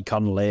he'll play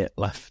Connolly at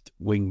left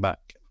wing back.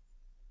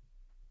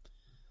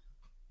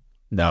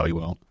 No, he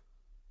won't.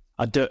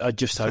 I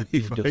just hope he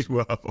does.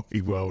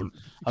 He won't.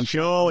 I'm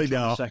surely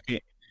not.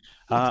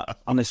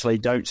 Honestly,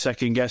 don't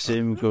second guess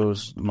him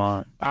because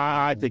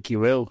I think he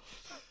will.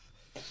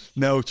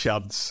 No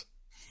chance.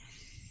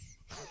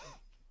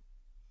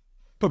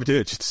 Probably do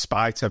it just to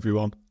spite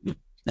everyone.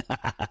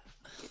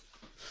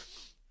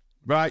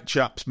 Right,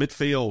 chaps,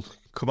 midfield.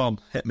 Come on,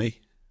 hit me.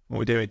 What are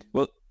we doing?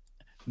 Well,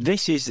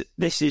 this is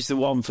the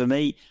one for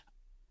me.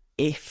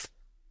 If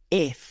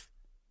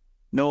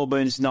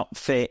Norburn's not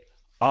fit,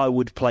 I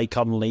would play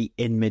Connolly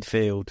in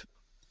midfield.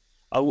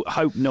 I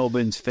hope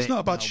Norburn's fit. It's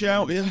not a bad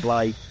shout, yeah.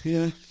 Play.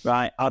 Yeah.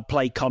 Right, I'd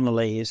play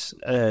Connolly as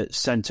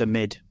centre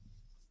mid.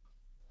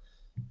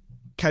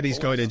 Kenny's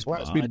going in.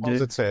 Let's be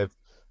positive.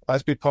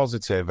 Let's be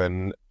positive,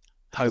 and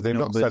Hope they've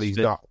not said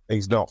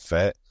he's not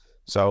fit.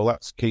 So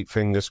let's keep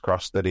fingers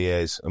crossed that he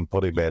is and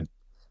put him in.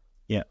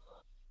 Yeah,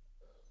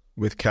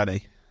 with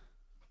Kenny.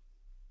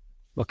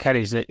 Well,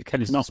 Kenny's not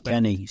suspended.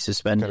 Kenny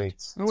suspended.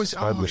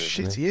 Oh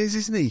shit, he is,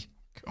 isn't he?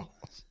 God.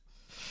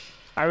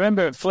 I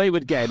remember at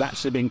Fleetwood game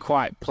actually being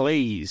quite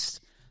pleased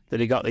that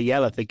he got the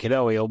yellow, thinking,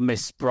 "Oh, he'll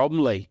miss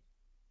Bromley."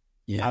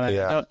 Yeah,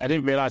 and I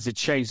didn't realise they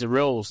changed the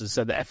rules and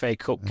said the FA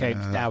Cup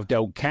games now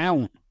don't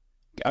count.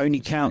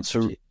 Only counts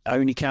for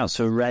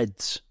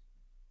Reds.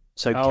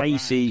 So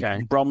Casey, right,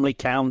 okay. Bromley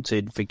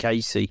counted for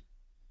Casey,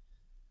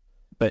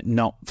 but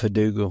not for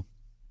Dougal,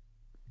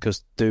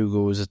 because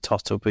Dougal was a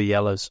tot up of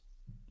yellows.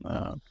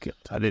 Oh, God.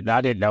 I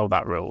didn't know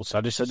that rule.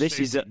 So this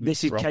is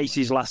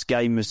Casey's last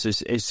game as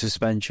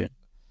suspension.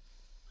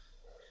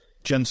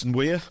 Jensen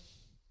Weir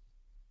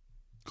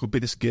could be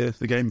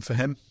the game for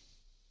him.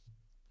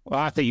 Well,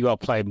 I think you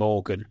got to play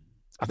Morgan.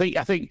 I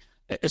think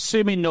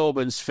assuming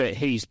Norburn's fit,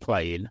 he's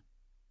playing.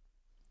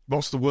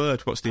 What's the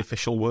word? What's the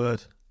official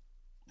word?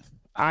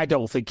 I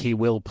don't think he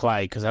will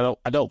play because I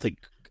think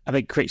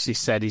Critchley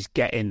said he's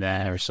getting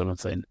there or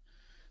something,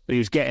 but he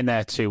was getting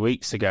there 2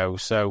 weeks ago.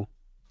 So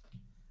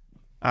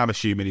I'm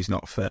assuming he's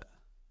not fit.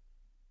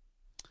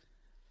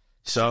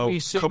 So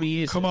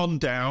come on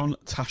down,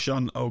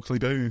 Tashon Oakley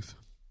Booth.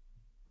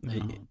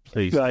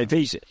 Please. Right,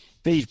 if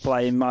he's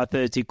playing, my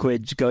 30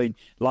 quid's going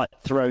like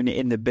throwing it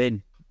in the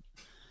bin.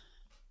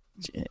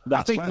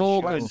 I think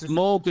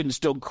Morgan's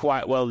done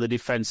quite well the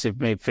defensive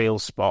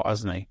midfield spot,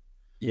 hasn't he?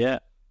 Yeah.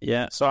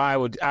 So I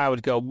would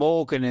go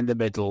Morgan in the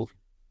middle,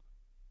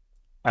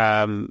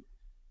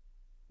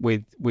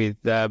 with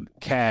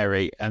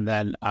Carey, and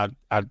then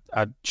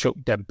I'd chuck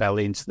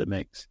Dembele into the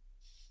mix.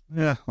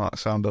 Yeah, I like the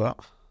sound of that.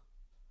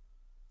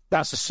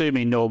 That's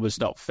assuming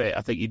Norman's not fit.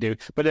 I think you do,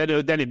 but then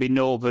it'd be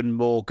Norman,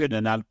 Morgan,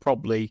 and then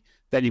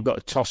you've got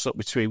a toss up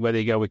between whether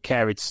you go with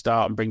Carey to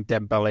start and bring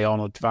Dembele on,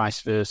 or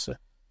vice versa.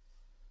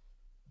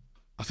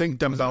 I think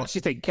Dembele. I actually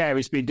think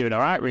Carey's been doing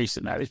all right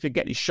recently. He's been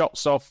getting his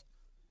shots off,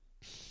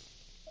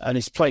 and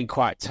he's playing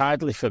quite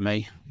tidily for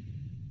me.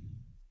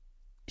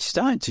 He's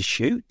starting to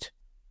shoot.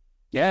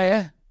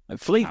 Yeah. At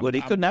Fleetwood,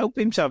 he couldn't help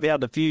himself. He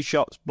had a few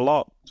shots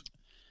blocked.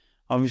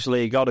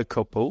 Obviously, he got a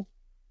couple.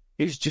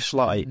 He was just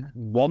like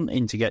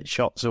wanting to get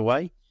shots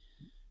away.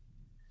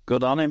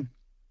 Good on him.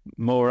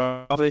 More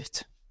of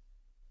it.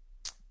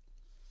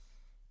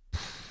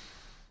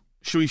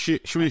 Should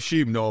we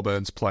assume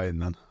Norburn's playing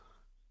then?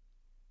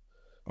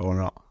 Or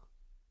not?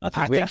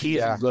 I think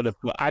he's going to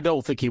play. I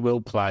don't think he will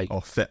play.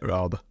 Or fit,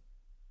 rather.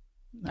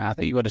 I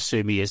think you would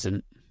assume he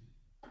isn't.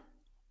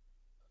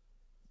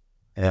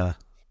 Yeah.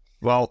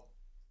 Well,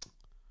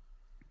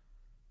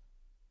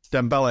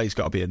 Dembele's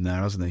got to be in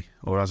there, hasn't he?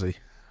 Or has he?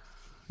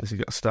 Has he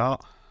got to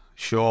start?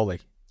 Surely.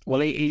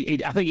 Well, I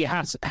think he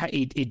has.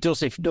 He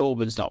does if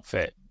Norman's not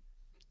fit.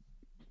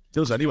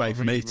 Does anyway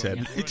for me,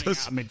 Tim. He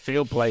does.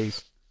 Midfield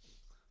plays.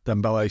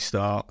 Dembele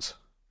starts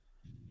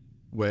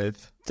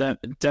with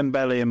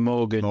Dembele and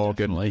Morgan.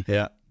 Definitely.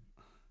 Yeah.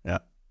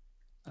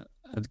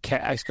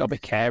 It's got to be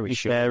Carey.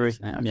 Carey.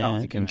 I can't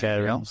think of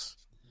Carey else.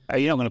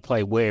 You're not going to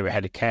play Weir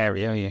ahead of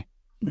Carey, are you?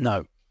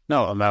 No.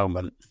 Not at the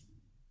moment.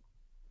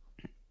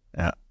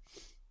 Yeah.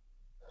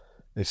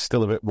 It's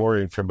still a bit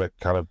worrying from a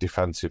kind of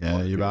defensive point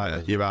of view.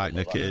 You're right,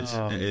 Nick. It is.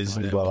 It is.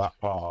 That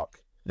Park.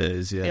 It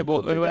is, yeah. Yeah,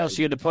 but who else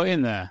are you going to put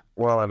in there?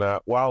 Well, I know.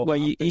 Well,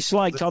 you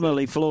slide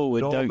Connolly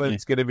forward, don't you?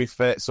 Norman's going to be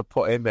fit, so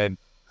put him in.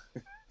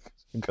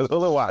 Because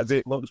otherwise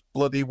it looks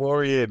bloody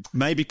worrying.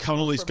 Maybe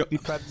Connolly's got... From a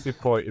defensive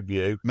point of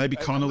view. Maybe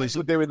Connolly's...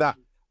 We're doing that,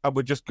 and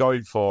we're just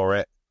going for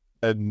it.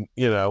 And,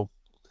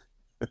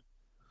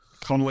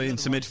 Connolly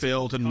into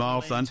midfield and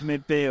Marv then. Into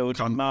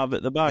midfield, Marv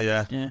at the back.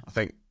 Yeah, I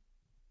think...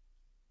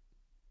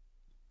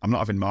 I'm not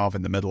having Marv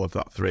in the middle of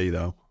that three,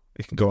 though.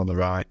 He can go on the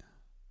right.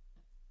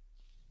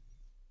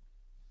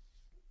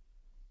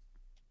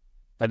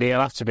 But he'll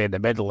have to be in the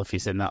middle if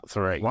he's in that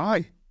three.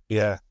 Why?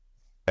 Yeah.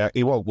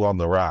 He won't go on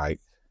the right.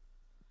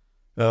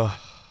 Oh.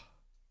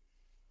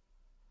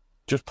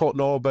 Just put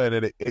Norburn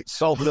in it. It's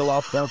solved the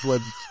off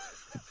Devlin.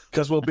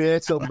 Because we'll be here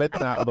till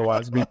midnight,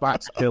 otherwise we'll be back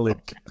to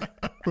killing.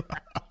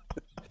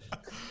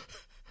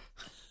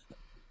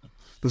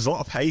 There's a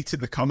lot of hate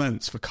in the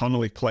comments for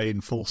Connolly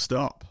playing full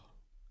stop.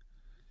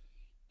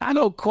 I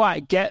don't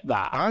quite get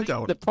that. I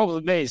don't. The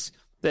problem is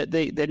that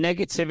the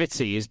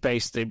negativity is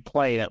based in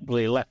playing at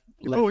left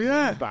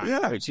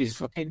back, which is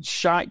fucking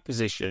shite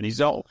position. He's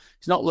not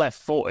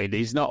left-footed.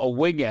 He's not a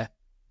winger.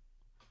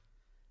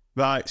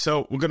 Right,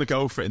 so we're going to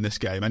go for it in this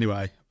game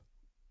anyway.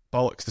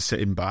 Bollocks to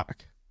sitting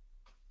back.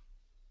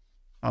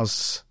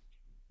 As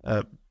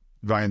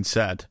Ryan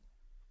said,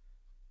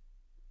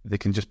 they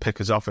can just pick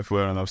us off if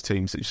we're on those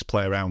teams that just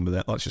play around with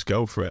it. Let's just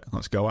go for it.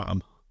 Let's go at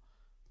them.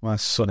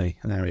 Where's Sonny?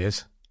 And there he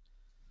is.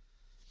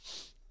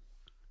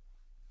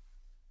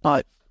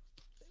 Right.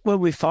 Well,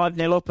 we're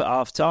 5-0 up at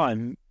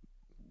half-time.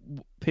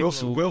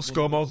 We'll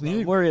score more than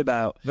you. Worry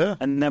about. Yeah.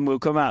 And then we'll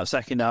come out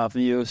second half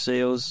and you'll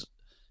see us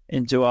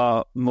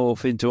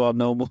morph into our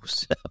normal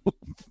self.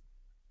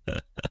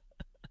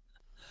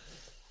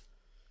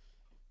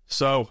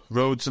 So,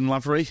 Rhodes and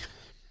Lavery.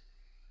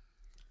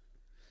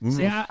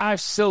 See, I've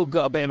still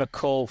got a bit of a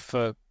call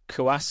for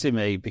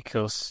Kouasimi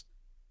because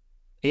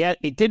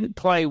he didn't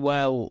play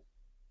well.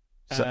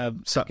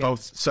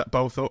 Set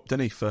both up,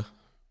 didn't he?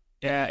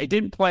 Yeah, he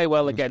didn't play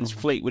well against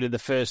Fleetwood in the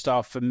first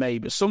half for me,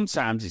 but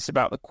sometimes it's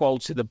about the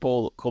quality of the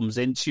ball that comes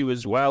into you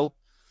as well.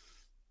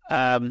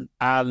 And,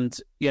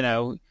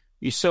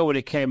 you saw when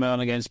he came on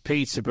against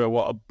Peterborough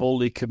what a bull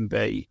he can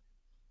be.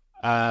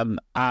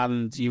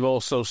 And you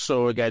also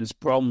saw against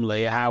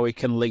Bromley how he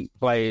can link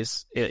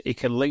players. He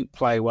can link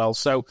play well.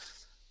 So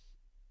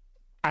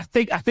I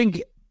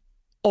think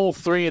all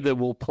three of them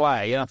will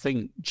play, and I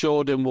think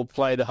Jordan will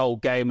play the whole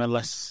game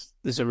unless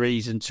there's a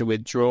reason to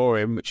withdraw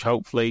him, which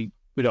hopefully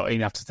we don't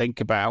even have to think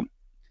about.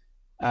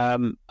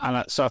 So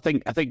I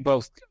think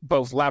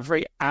both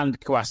Lavery and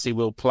Kouassi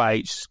will play.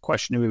 It's just a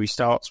question of who he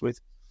starts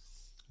with.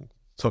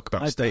 Talk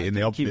about stating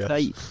the obvious.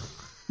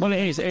 Well,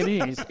 it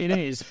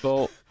is.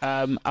 But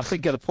I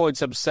think the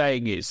point I'm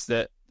saying is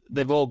that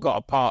they've all got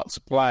a part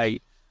to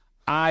play.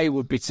 I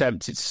would be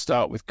tempted to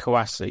start with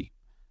Kouassi.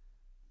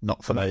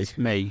 Not for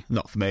me.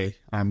 Not for me.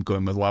 I'm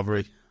going with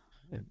Lavery.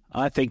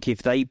 I think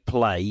if they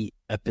play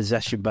a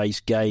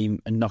possession-based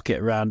game and knock it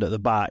around at the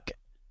back,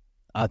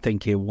 I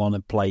think he'll want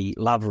to play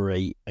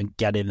Lavery and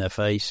get in their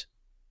face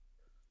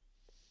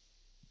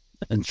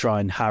and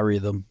try and harry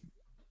them.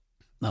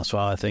 That's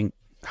what I think.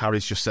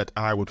 Harry's just said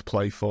I would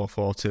play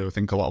 4-4-2. I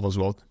think a lot of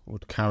us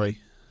would carry.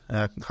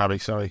 Harry,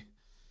 sorry.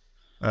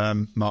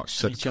 Mark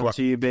said... It's up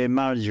to you being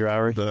manager,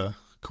 Harry. The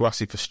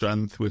Kouassi for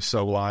strength. We're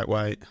so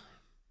lightweight.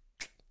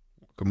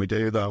 What can we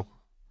do, though?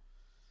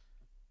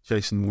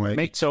 Jason Wake.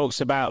 Mick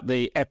talks about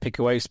the epic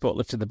away spot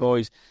lift of the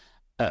boys.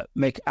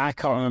 Mick, I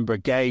can't remember a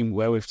game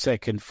where we've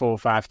taken 4,000 or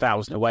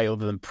 5,000 away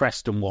other than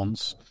Preston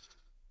once,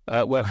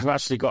 where we've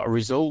actually got a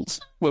result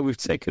where we've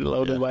taken a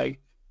load away.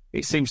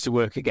 It seems to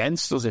work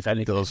against us, if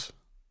anything. It does.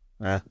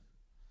 Yeah.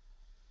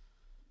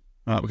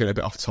 Right, we're getting a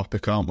bit off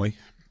topic, aren't we?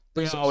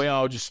 We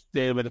are just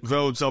dealing with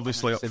Rhodes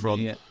obviously up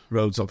front. Yeah.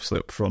 Rhodes obviously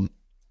up front.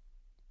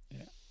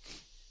 Yeah.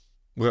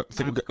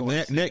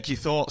 Nick, your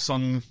thoughts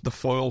on the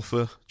foil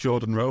for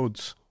Jordan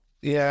Rhodes?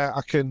 Yeah,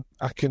 I can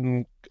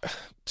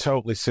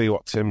totally see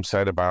what Tim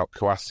said about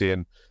Kouassi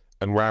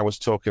and Ryan was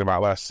talking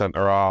about their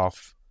centre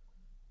half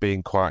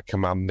being quite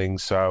commanding.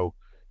 So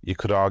you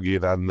could argue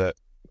then that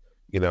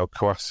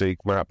Kouassi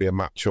might be a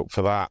match-up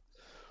for that.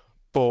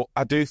 But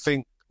I do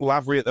think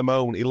Lavery at the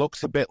moment, he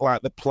looks a bit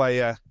like the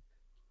player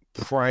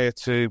prior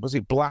to, was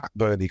it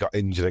Blackburn he got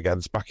injured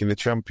against back in the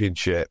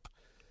Championship?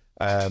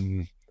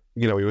 He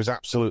was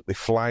absolutely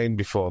flying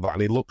before that,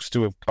 and he looks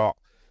to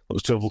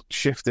have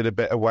shifted a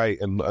bit of weight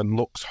and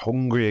looks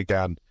hungry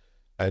again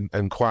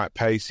and quite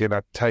pacey. And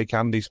I'd take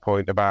Andy's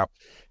point about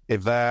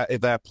if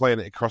they're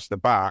playing it across the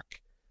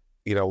back,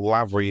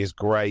 Lavery is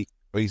great.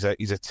 He's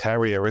a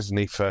terrier, isn't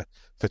he, for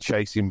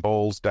chasing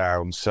balls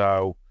down?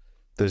 So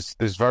there's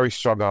very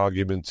strong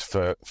arguments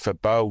for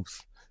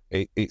both.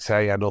 It's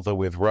another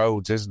with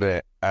Rhodes, isn't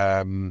it?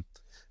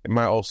 It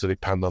might also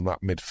depend on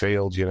that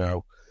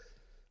midfield.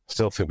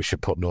 Still think we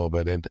should put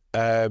Norman in.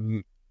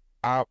 I'm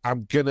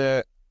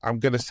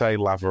gonna say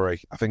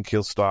Lavery. I think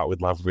he'll start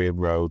with Lavery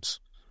and Rhodes.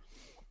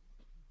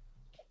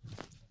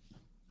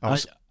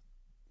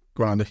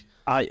 Grandy.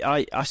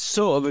 I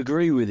sort of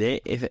agree with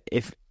it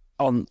if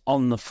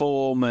on the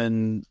form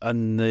and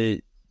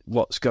the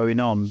what's going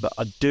on, but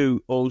I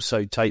do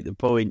also take the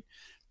point.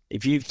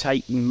 If you've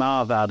taken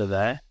Marv out of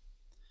there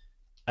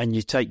and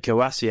you take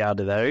Kouassi out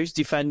of there, who's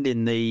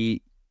defending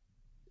the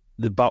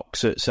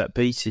box at set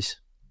pieces?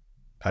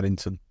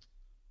 Paddington.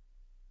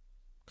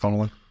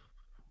 Connolly.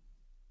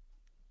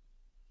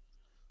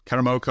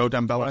 Karamoko,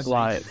 Dembele.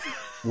 Like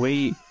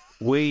we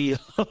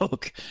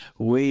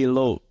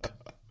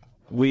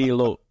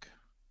look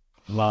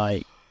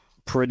like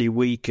pretty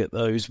weak at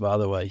those, by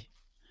the way.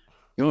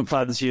 You wouldn't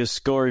fancy us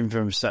scoring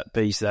from a set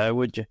piece there,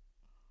 would you?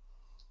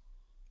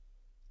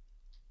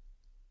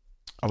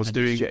 I was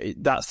doing.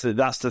 That's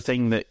the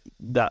thing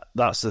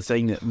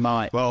that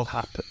might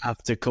have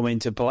to come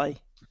into play.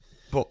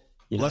 But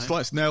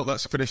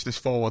let's finish this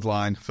forward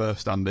line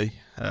first, Andy.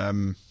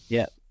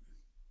 Yeah.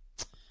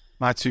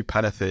 My two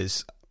penneth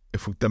is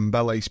if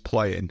Dembele's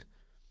playing,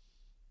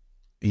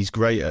 he's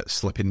great at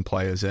slipping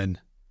players in,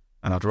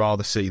 and I'd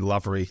rather see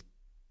Lavery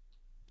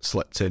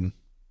slipped in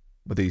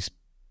with these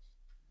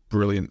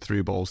brilliant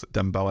through balls that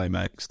Dembele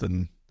makes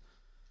than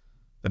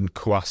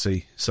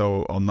Kouassi.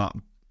 So on that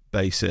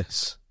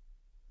basis,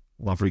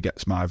 Lavery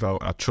gets my vote.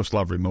 I trust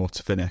Lavery more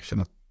to finish,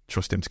 and I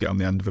trust him to get on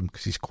the end of him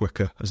because he's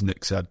quicker, as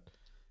Nick said.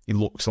 He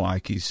looks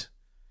like he's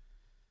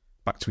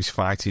back to his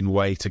fighting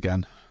weight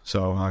again.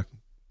 So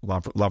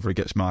Lavery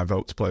gets my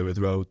vote to play with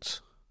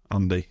Rhodes.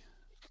 Andy?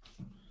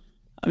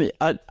 I mean,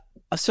 I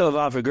sort of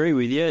half agree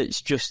with you.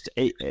 It's just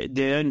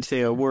the only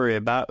thing I worry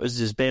about is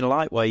there's been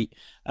lightweight,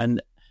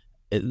 and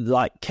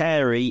like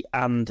Carey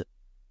and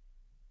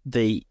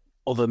the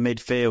other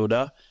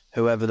midfielder,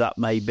 whoever that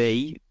may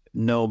be,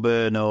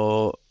 Norburn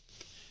or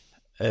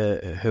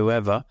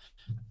whoever,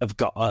 have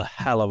got a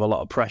hell of a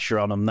lot of pressure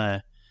on them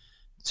there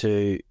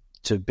to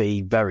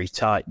be very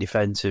tight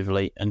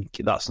defensively, and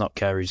that's not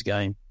Carey's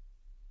game.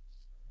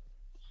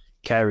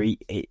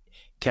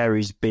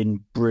 Carey's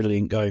been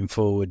brilliant going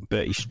forward,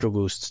 but he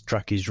struggles to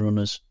track his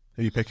runners.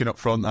 Who are you picking up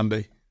front,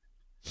 Andy?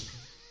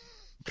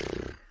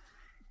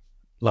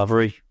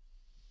 Lavery.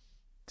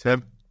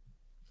 Tim?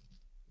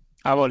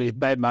 I've already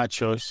made my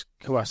choice.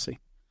 Kouassi.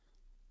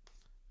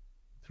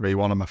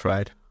 3-1, I'm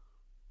afraid.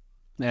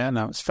 Yeah,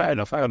 no, it's fair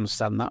enough. I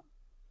understand that.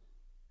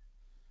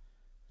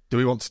 Do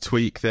we want to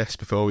tweak this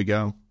before we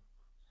go?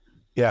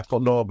 Yeah,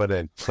 put Norman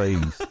in,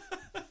 please.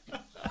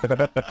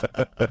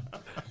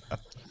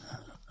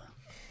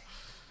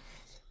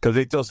 Because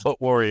it does look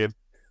worrying.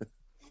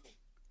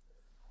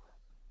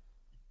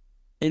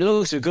 It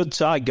looks a good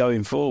side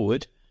going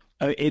forward.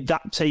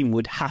 That team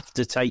would have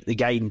to take the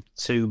game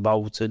to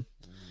Bolton.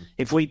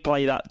 If we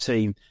play that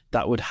team,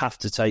 that would have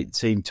to take the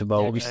team to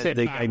Bolton. Yeah, we sit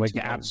back, we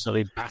get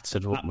absolutely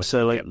battered.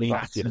 Absolutely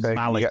battered.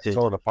 You get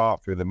torn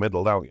apart through the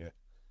middle, don't you?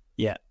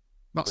 Yeah.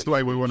 That's the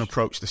way we want to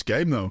approach this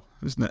game, though,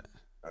 isn't it?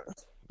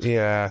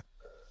 Yeah,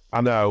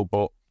 I know,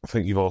 but I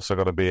think you've also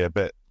got to be a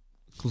bit...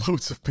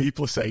 Loads of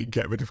people are saying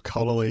get rid of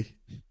Connolly.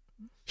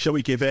 Shall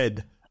we give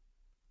in?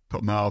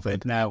 Put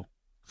Marvin. No.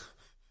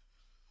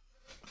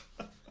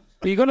 But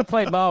you're going to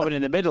play Marvin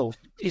in the middle.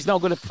 He's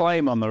not going to play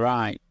him on the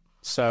right.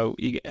 So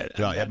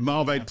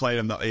Marv isn't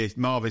playing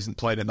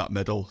in that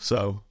middle,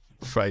 so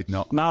afraid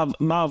not.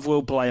 Marv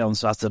will play on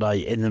Saturday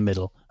in the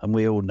middle, and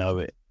we all know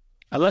it.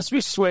 Unless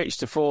we switch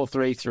to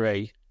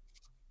 4-3-3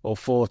 or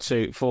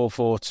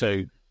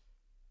 4-4-2.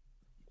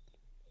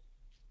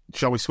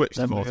 Shall we switch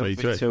to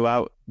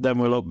 4-3-3? Then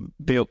we'll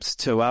be up to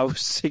 2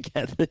 hours to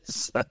get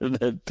this.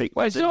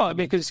 Well, it's not,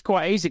 because it's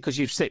quite easy because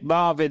you sit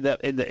Marv in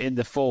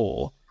the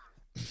 4,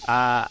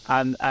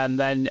 and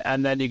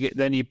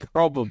then you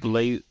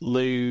probably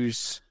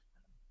lose.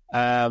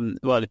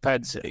 Well, it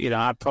depends.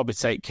 I'd probably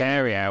take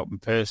Carey out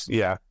personally.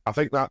 Yeah, I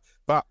think that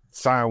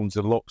sounds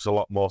and looks a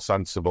lot more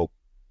sensible.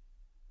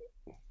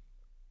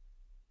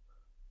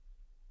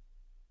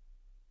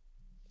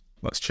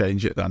 Let's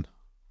change it then.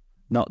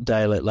 Not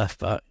Dale at left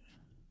back.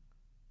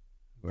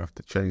 We have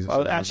to change.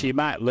 Well, actually, you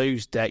might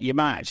lose Dale. You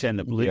might actually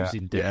end up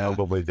losing Dale. Yeah,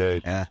 probably do.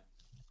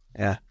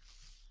 Yeah.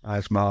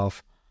 There's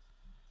Marv.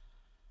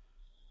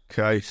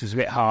 Okay. This is a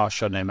bit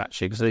harsh on him,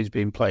 actually, because he's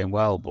been playing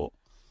well, but...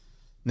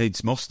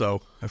 Needs must,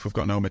 though, if we've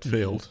got no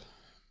midfield.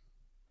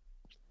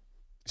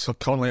 So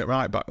Conley at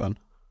right back, then?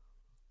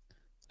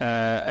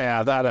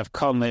 Yeah, I'd have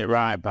Conley at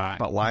right back.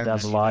 But Lions. I'd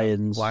have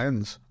Lions.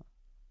 Lions.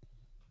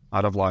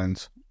 I'd have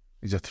Lions.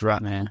 He's a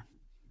threat.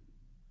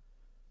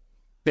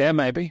 Yeah,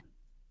 maybe.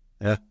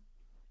 Yeah.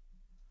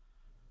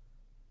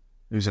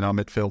 Who's in our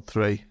midfield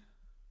 3?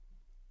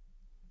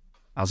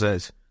 As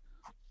is.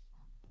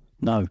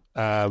 No.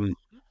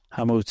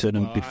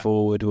 Hamilton would be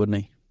forward, wouldn't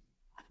he?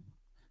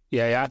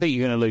 Yeah, I think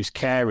you're going to lose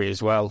Carey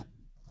as well.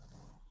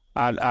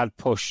 I'd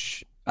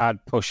push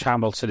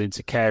Hamilton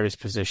into Carey's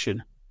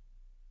position.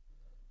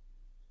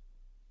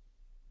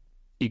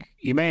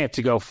 You may have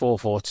to go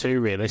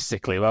 4-4-2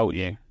 realistically, won't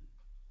you?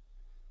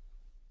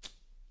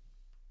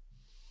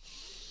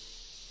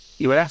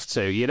 You would have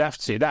to. You'd have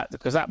to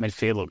because that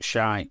midfield looks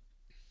shy.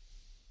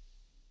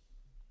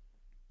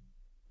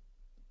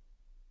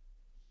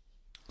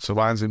 So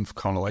Lyon's in for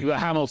Connolly. You've got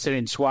Hamilton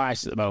in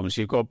twice at the moment,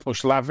 so you've got to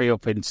push Lavery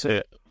up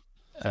into.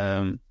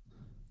 You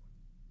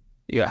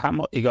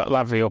got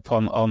Lavery up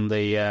on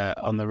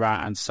the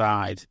right hand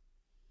side.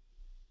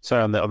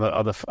 Sorry, on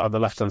the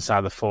left hand side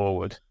of the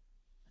forward.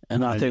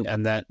 And I think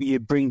then you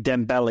bring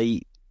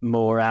Dembele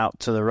more out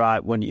to the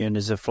right, wouldn't you, and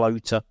as a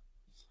floater.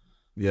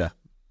 Yeah.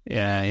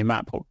 Yeah, you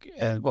might put.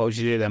 What would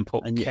you do then?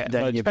 Put. And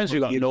Well, it depends.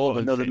 We've got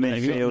Northern. Another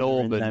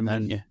midfielder,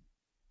 then you.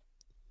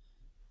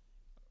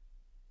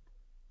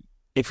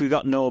 If we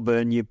got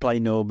Norburn, you play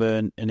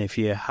Norburn, and if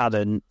you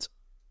hadn't,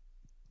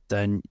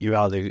 then you've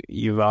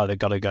either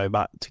got to go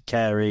back to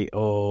Carey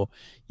or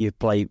you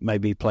play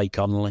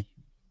Connolly.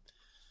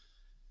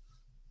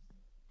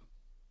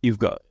 You've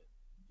got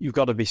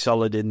to be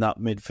solid in that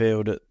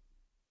midfield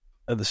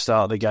at the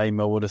start of the game.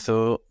 I would have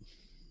thought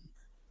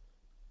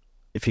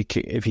if you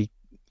putting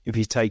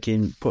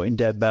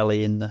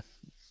Dembele in there,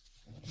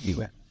 you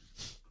win.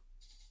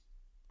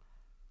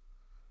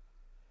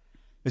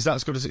 Is that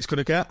as good as it's going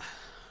to get?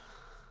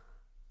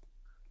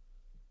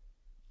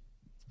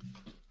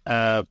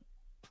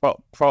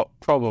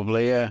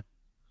 Probably, yeah.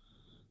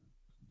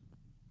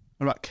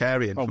 What about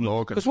Carey and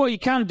Morgan? Because what you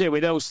can do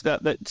with those,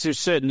 that to a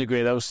certain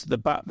degree, the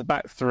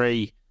back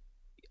three,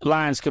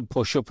 Lions can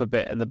push up a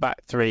bit, and the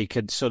back three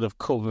could sort of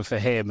cover for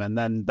him, and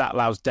then that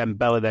allows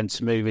Dembele then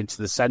to move into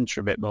the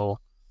centre a bit more.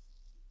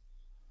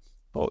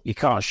 But you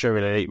can't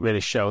really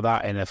show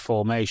that in a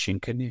formation,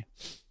 can you?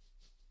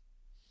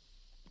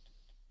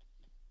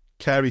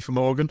 Carey for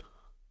Morgan.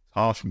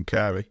 Harsh on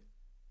Carey.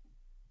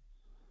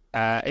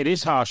 It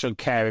is harsh on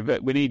Carey,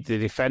 but we need the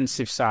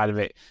defensive side of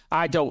it.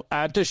 I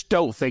just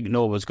don't think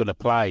Norman's going to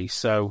play,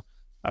 so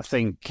I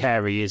think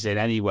Carey is in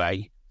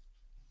anyway.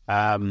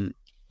 And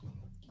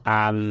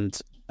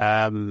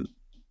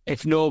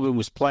if Norman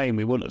was playing,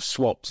 we wouldn't have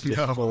swapped.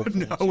 No,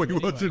 we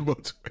wouldn't.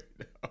 Would we?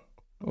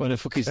 What the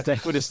fuck is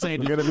that? Would have stayed.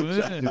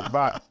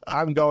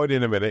 I'm going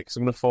in a minute because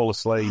I'm going to fall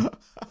asleep.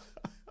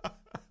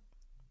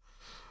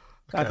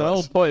 Okay, the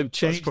whole point of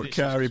changing. Let's put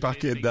Carey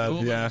back in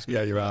then. Yeah,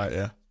 you're right.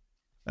 Yeah,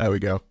 there we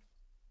go.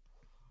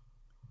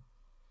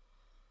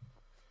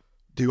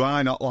 Do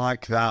I not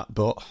like that?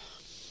 But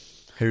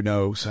who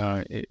knows?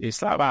 No,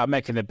 it's like about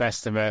making the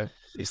best of a.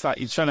 It's like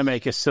you're trying to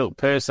make a silk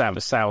purse out of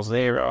a sow's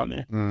ear, aren't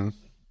you? Mm.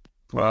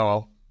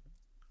 Well,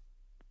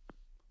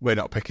 we're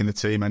not picking the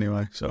team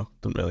anyway, so it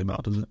doesn't really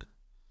matter, does it?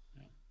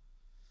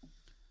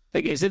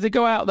 Thing is, if they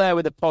go out there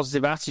with a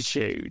positive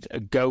attitude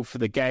and go for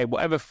the game,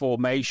 whatever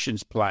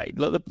formation's played,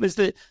 look,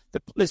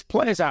 there's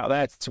players out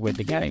there to win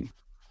the game.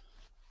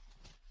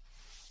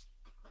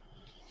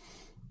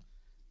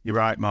 You're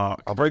right,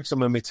 Mark. I'll bring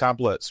some of my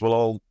tablets.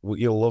 You'll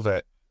love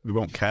it. We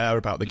won't care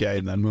about the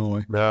game then, will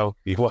we? No,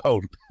 you won't.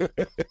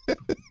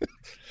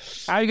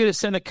 How are you going to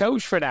send a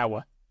coach for an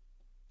hour?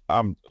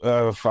 I'll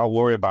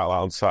worry about that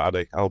on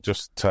Saturday. I'll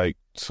just take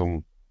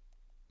some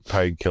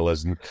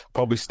painkillers and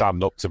probably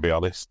stand up, to be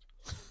honest.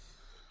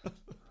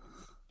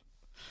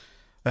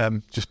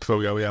 Just before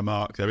we go,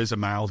 Mark, there is a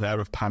mild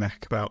air of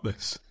panic about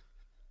this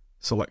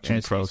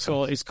selection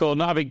process. It's called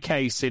not having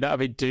Casey, not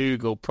having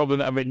Dougal, probably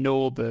not having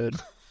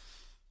Norburn.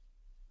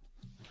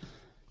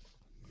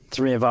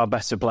 3 of our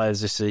better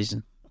players this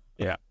season.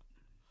 Yeah.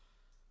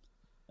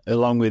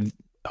 Along with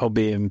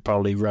Hobby and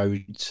probably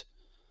Rhodes.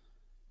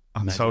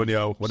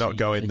 Antonio, we're not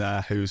going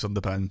there. Who's on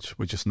the bench?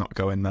 We're just not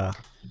going there.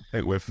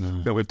 I think we've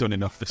done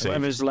enough this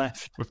evening. Whoever's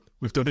left.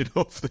 We've done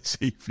enough this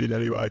evening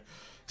anyway.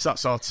 So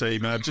that's our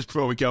team. Just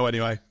before we go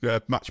anyway,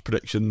 match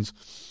predictions.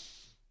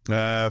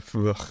 I'm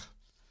going for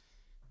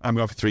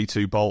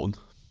 3-2 Bolton.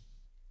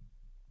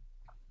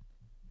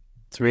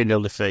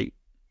 3-0 defeat.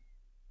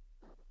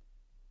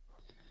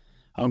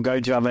 I'm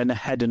going to have a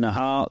head and a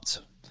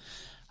heart.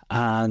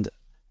 And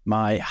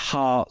my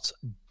heart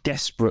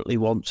desperately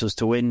wants us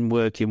to win,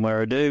 working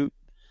where I do.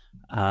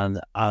 And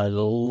I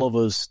love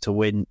us to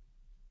win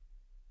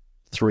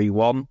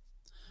 3-1.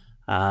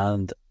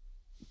 And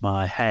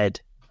my head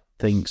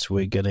thinks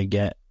we're going to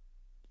get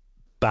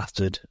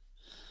battered.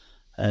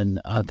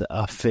 And I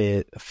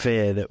fear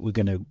that we're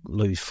going to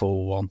lose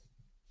 4-1.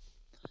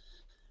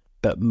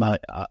 But my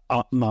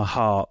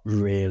heart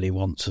really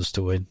wants us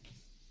to win.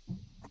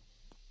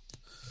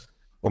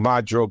 Well,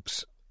 my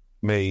drugs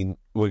mean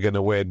we're going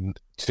to win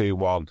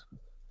 2-1.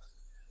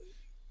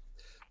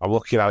 I'm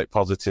looking at it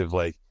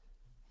positively.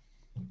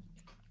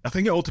 I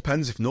think it all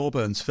depends if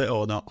Norburn's fit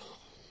or not.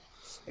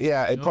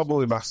 Yeah, it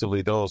probably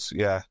massively does,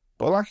 yeah.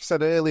 But like I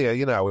said earlier,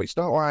 it's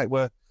not like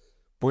we're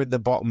in the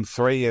bottom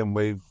 3 and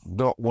we've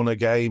not won a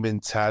game in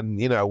 10.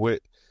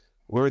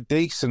 We're a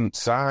decent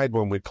side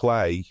when we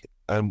play,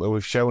 and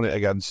we've shown it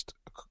against,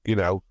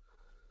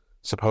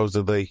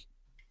 supposedly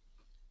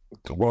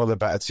one of the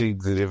better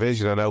teams in the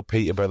division. I know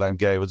Peterborough then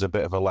gave us a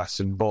bit of a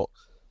lesson, but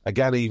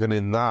again, even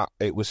in that,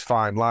 it was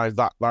fine lines.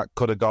 That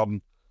could have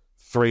gone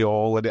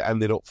 3-3 and it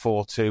ended up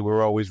 4-2. We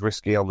were always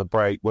risky on the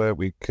break, weren't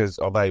we? Because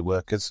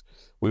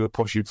we were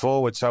pushing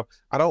forward. So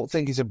I don't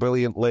think it's a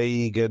brilliant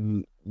league,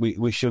 and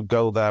we should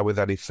go there with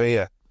any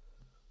fear.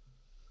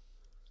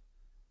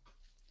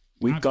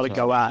 We've got to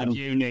go out and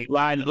unique.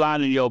 Lying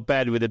in your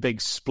bed with a big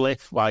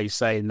spliff while you're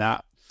saying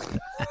that.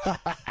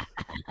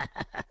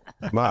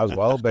 Might as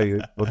well be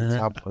bloody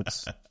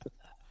tablets.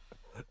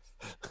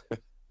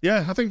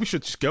 Yeah, I think we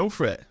should just go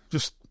for it.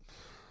 Just,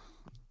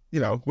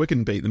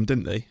 Wigan beat them,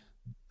 didn't they?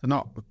 They're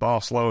not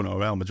Barcelona or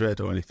Real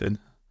Madrid or anything.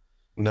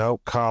 No,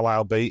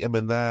 Carlisle beat them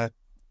in there.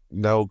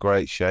 No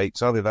great shape.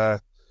 It's only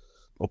they're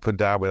up and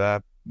down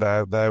with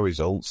their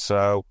results.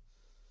 So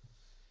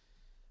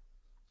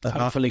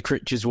hopefully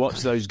Critchers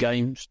watch those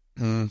games.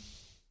 And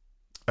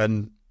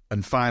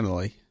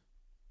finally,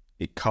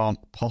 it can't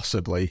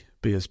possibly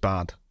be as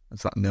bad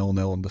as that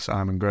 0-0 under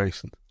Simon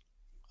Grayson.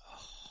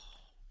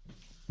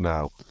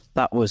 No.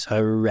 That was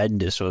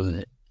horrendous, wasn't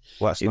it?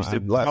 Let's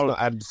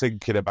not end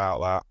thinking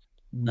about that.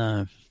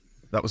 No.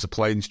 That was a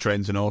planes,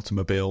 trains and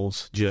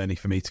automobiles journey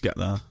for me to get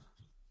there.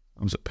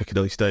 I was at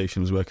Piccadilly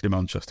Station, was working in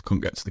Manchester,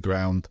 couldn't get to the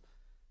ground,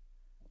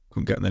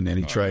 couldn't get in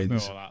any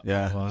trains.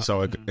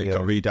 So I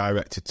got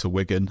redirected to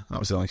Wigan. That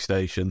was the only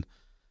station.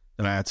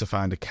 Then I had to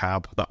find a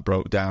cab. That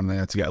broke down and I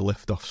had to get a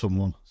lift off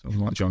someone. So I was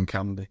like John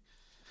Candy.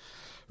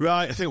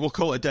 Right, I think we'll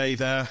call it a day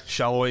there,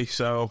 shall we?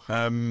 So,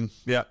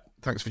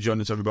 thanks for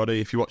joining us,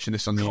 everybody. If you're watching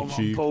this on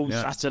YouTube. Come on, Paul,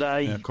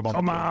 Saturday. Yeah, come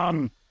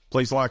on.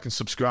 Please like and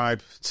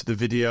subscribe to the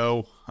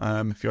video.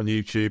 If you're on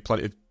YouTube,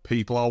 plenty of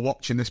people are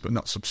watching this but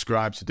not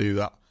subscribed to do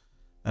that.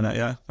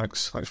 And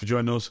thanks for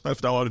joining us. Thanks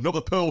for downloading. Up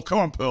the pool. Come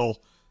on,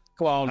 pool.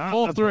 Come on,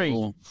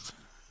 4-3.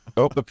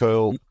 Up the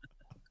pool.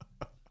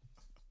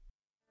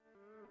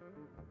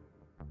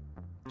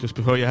 Just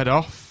before you head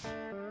off,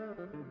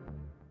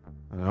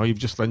 I know you've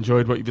just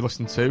enjoyed what you've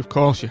listened to. Of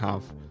course you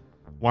have.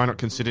 Why not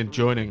consider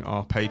joining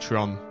our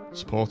Patreon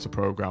supporter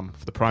programme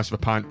for the price of a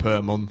pint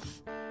per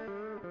month?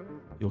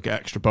 You'll get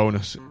extra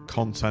bonus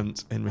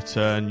content in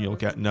return. You'll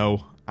get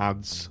no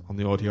ads on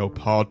the audio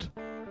pod.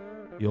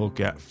 You'll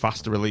get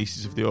faster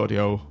releases of the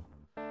audio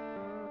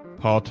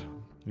pod.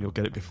 You'll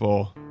get it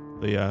before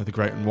the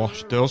Great and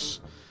Wash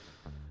does.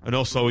 And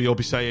also you'll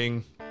be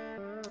saying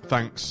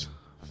thanks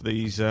for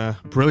these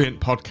brilliant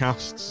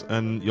podcasts,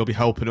 and you'll be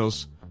helping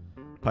us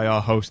pay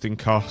our hosting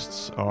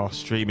costs, our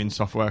streaming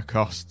software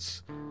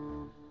costs,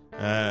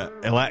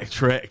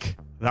 electric,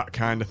 that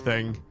kind of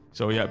thing.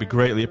 So it'd be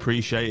greatly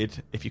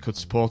appreciated if you could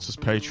support us,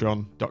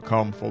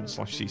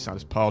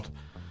 patreon.com/seasiderspod.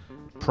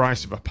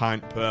 Price of a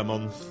pint per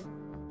month.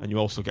 And you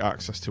also get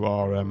access to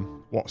our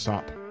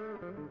WhatsApp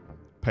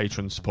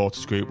patron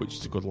supporters group, which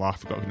is a good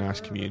laugh. We've got a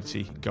nice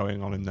community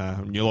going on in there.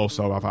 And you'll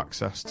also have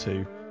access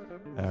to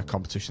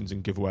competitions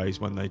and giveaways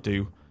when they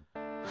do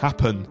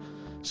happen.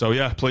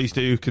 So please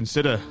do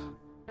consider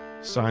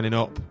signing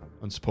up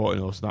and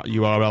supporting us. That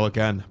URL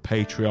again,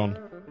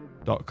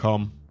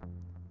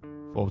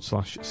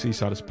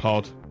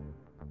 patreon.com/seasiderspod.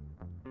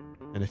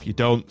 And if you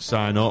don't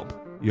sign up,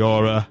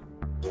 you're a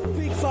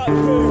big fat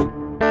poo.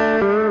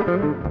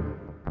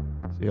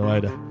 See you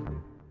later.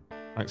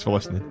 Thanks for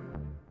listening.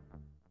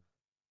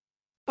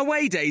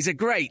 Away days are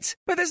great,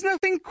 but there's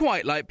nothing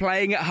quite like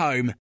playing at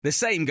home. The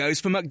same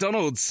goes for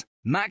McDonald's.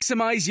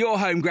 Maximise your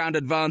home ground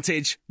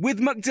advantage with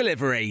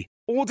McDelivery.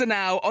 Order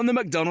now on the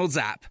McDonald's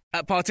app.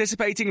 At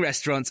participating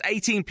restaurants,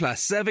 18+,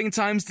 serving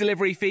times,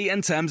 delivery fee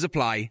and terms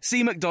apply.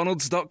 See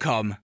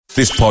mcdonalds.com.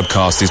 This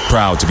podcast is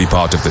proud to be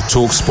part of the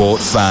TalkSport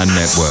Fan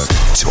Network.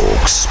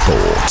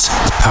 TalkSport.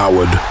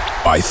 Powered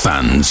by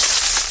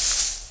fans.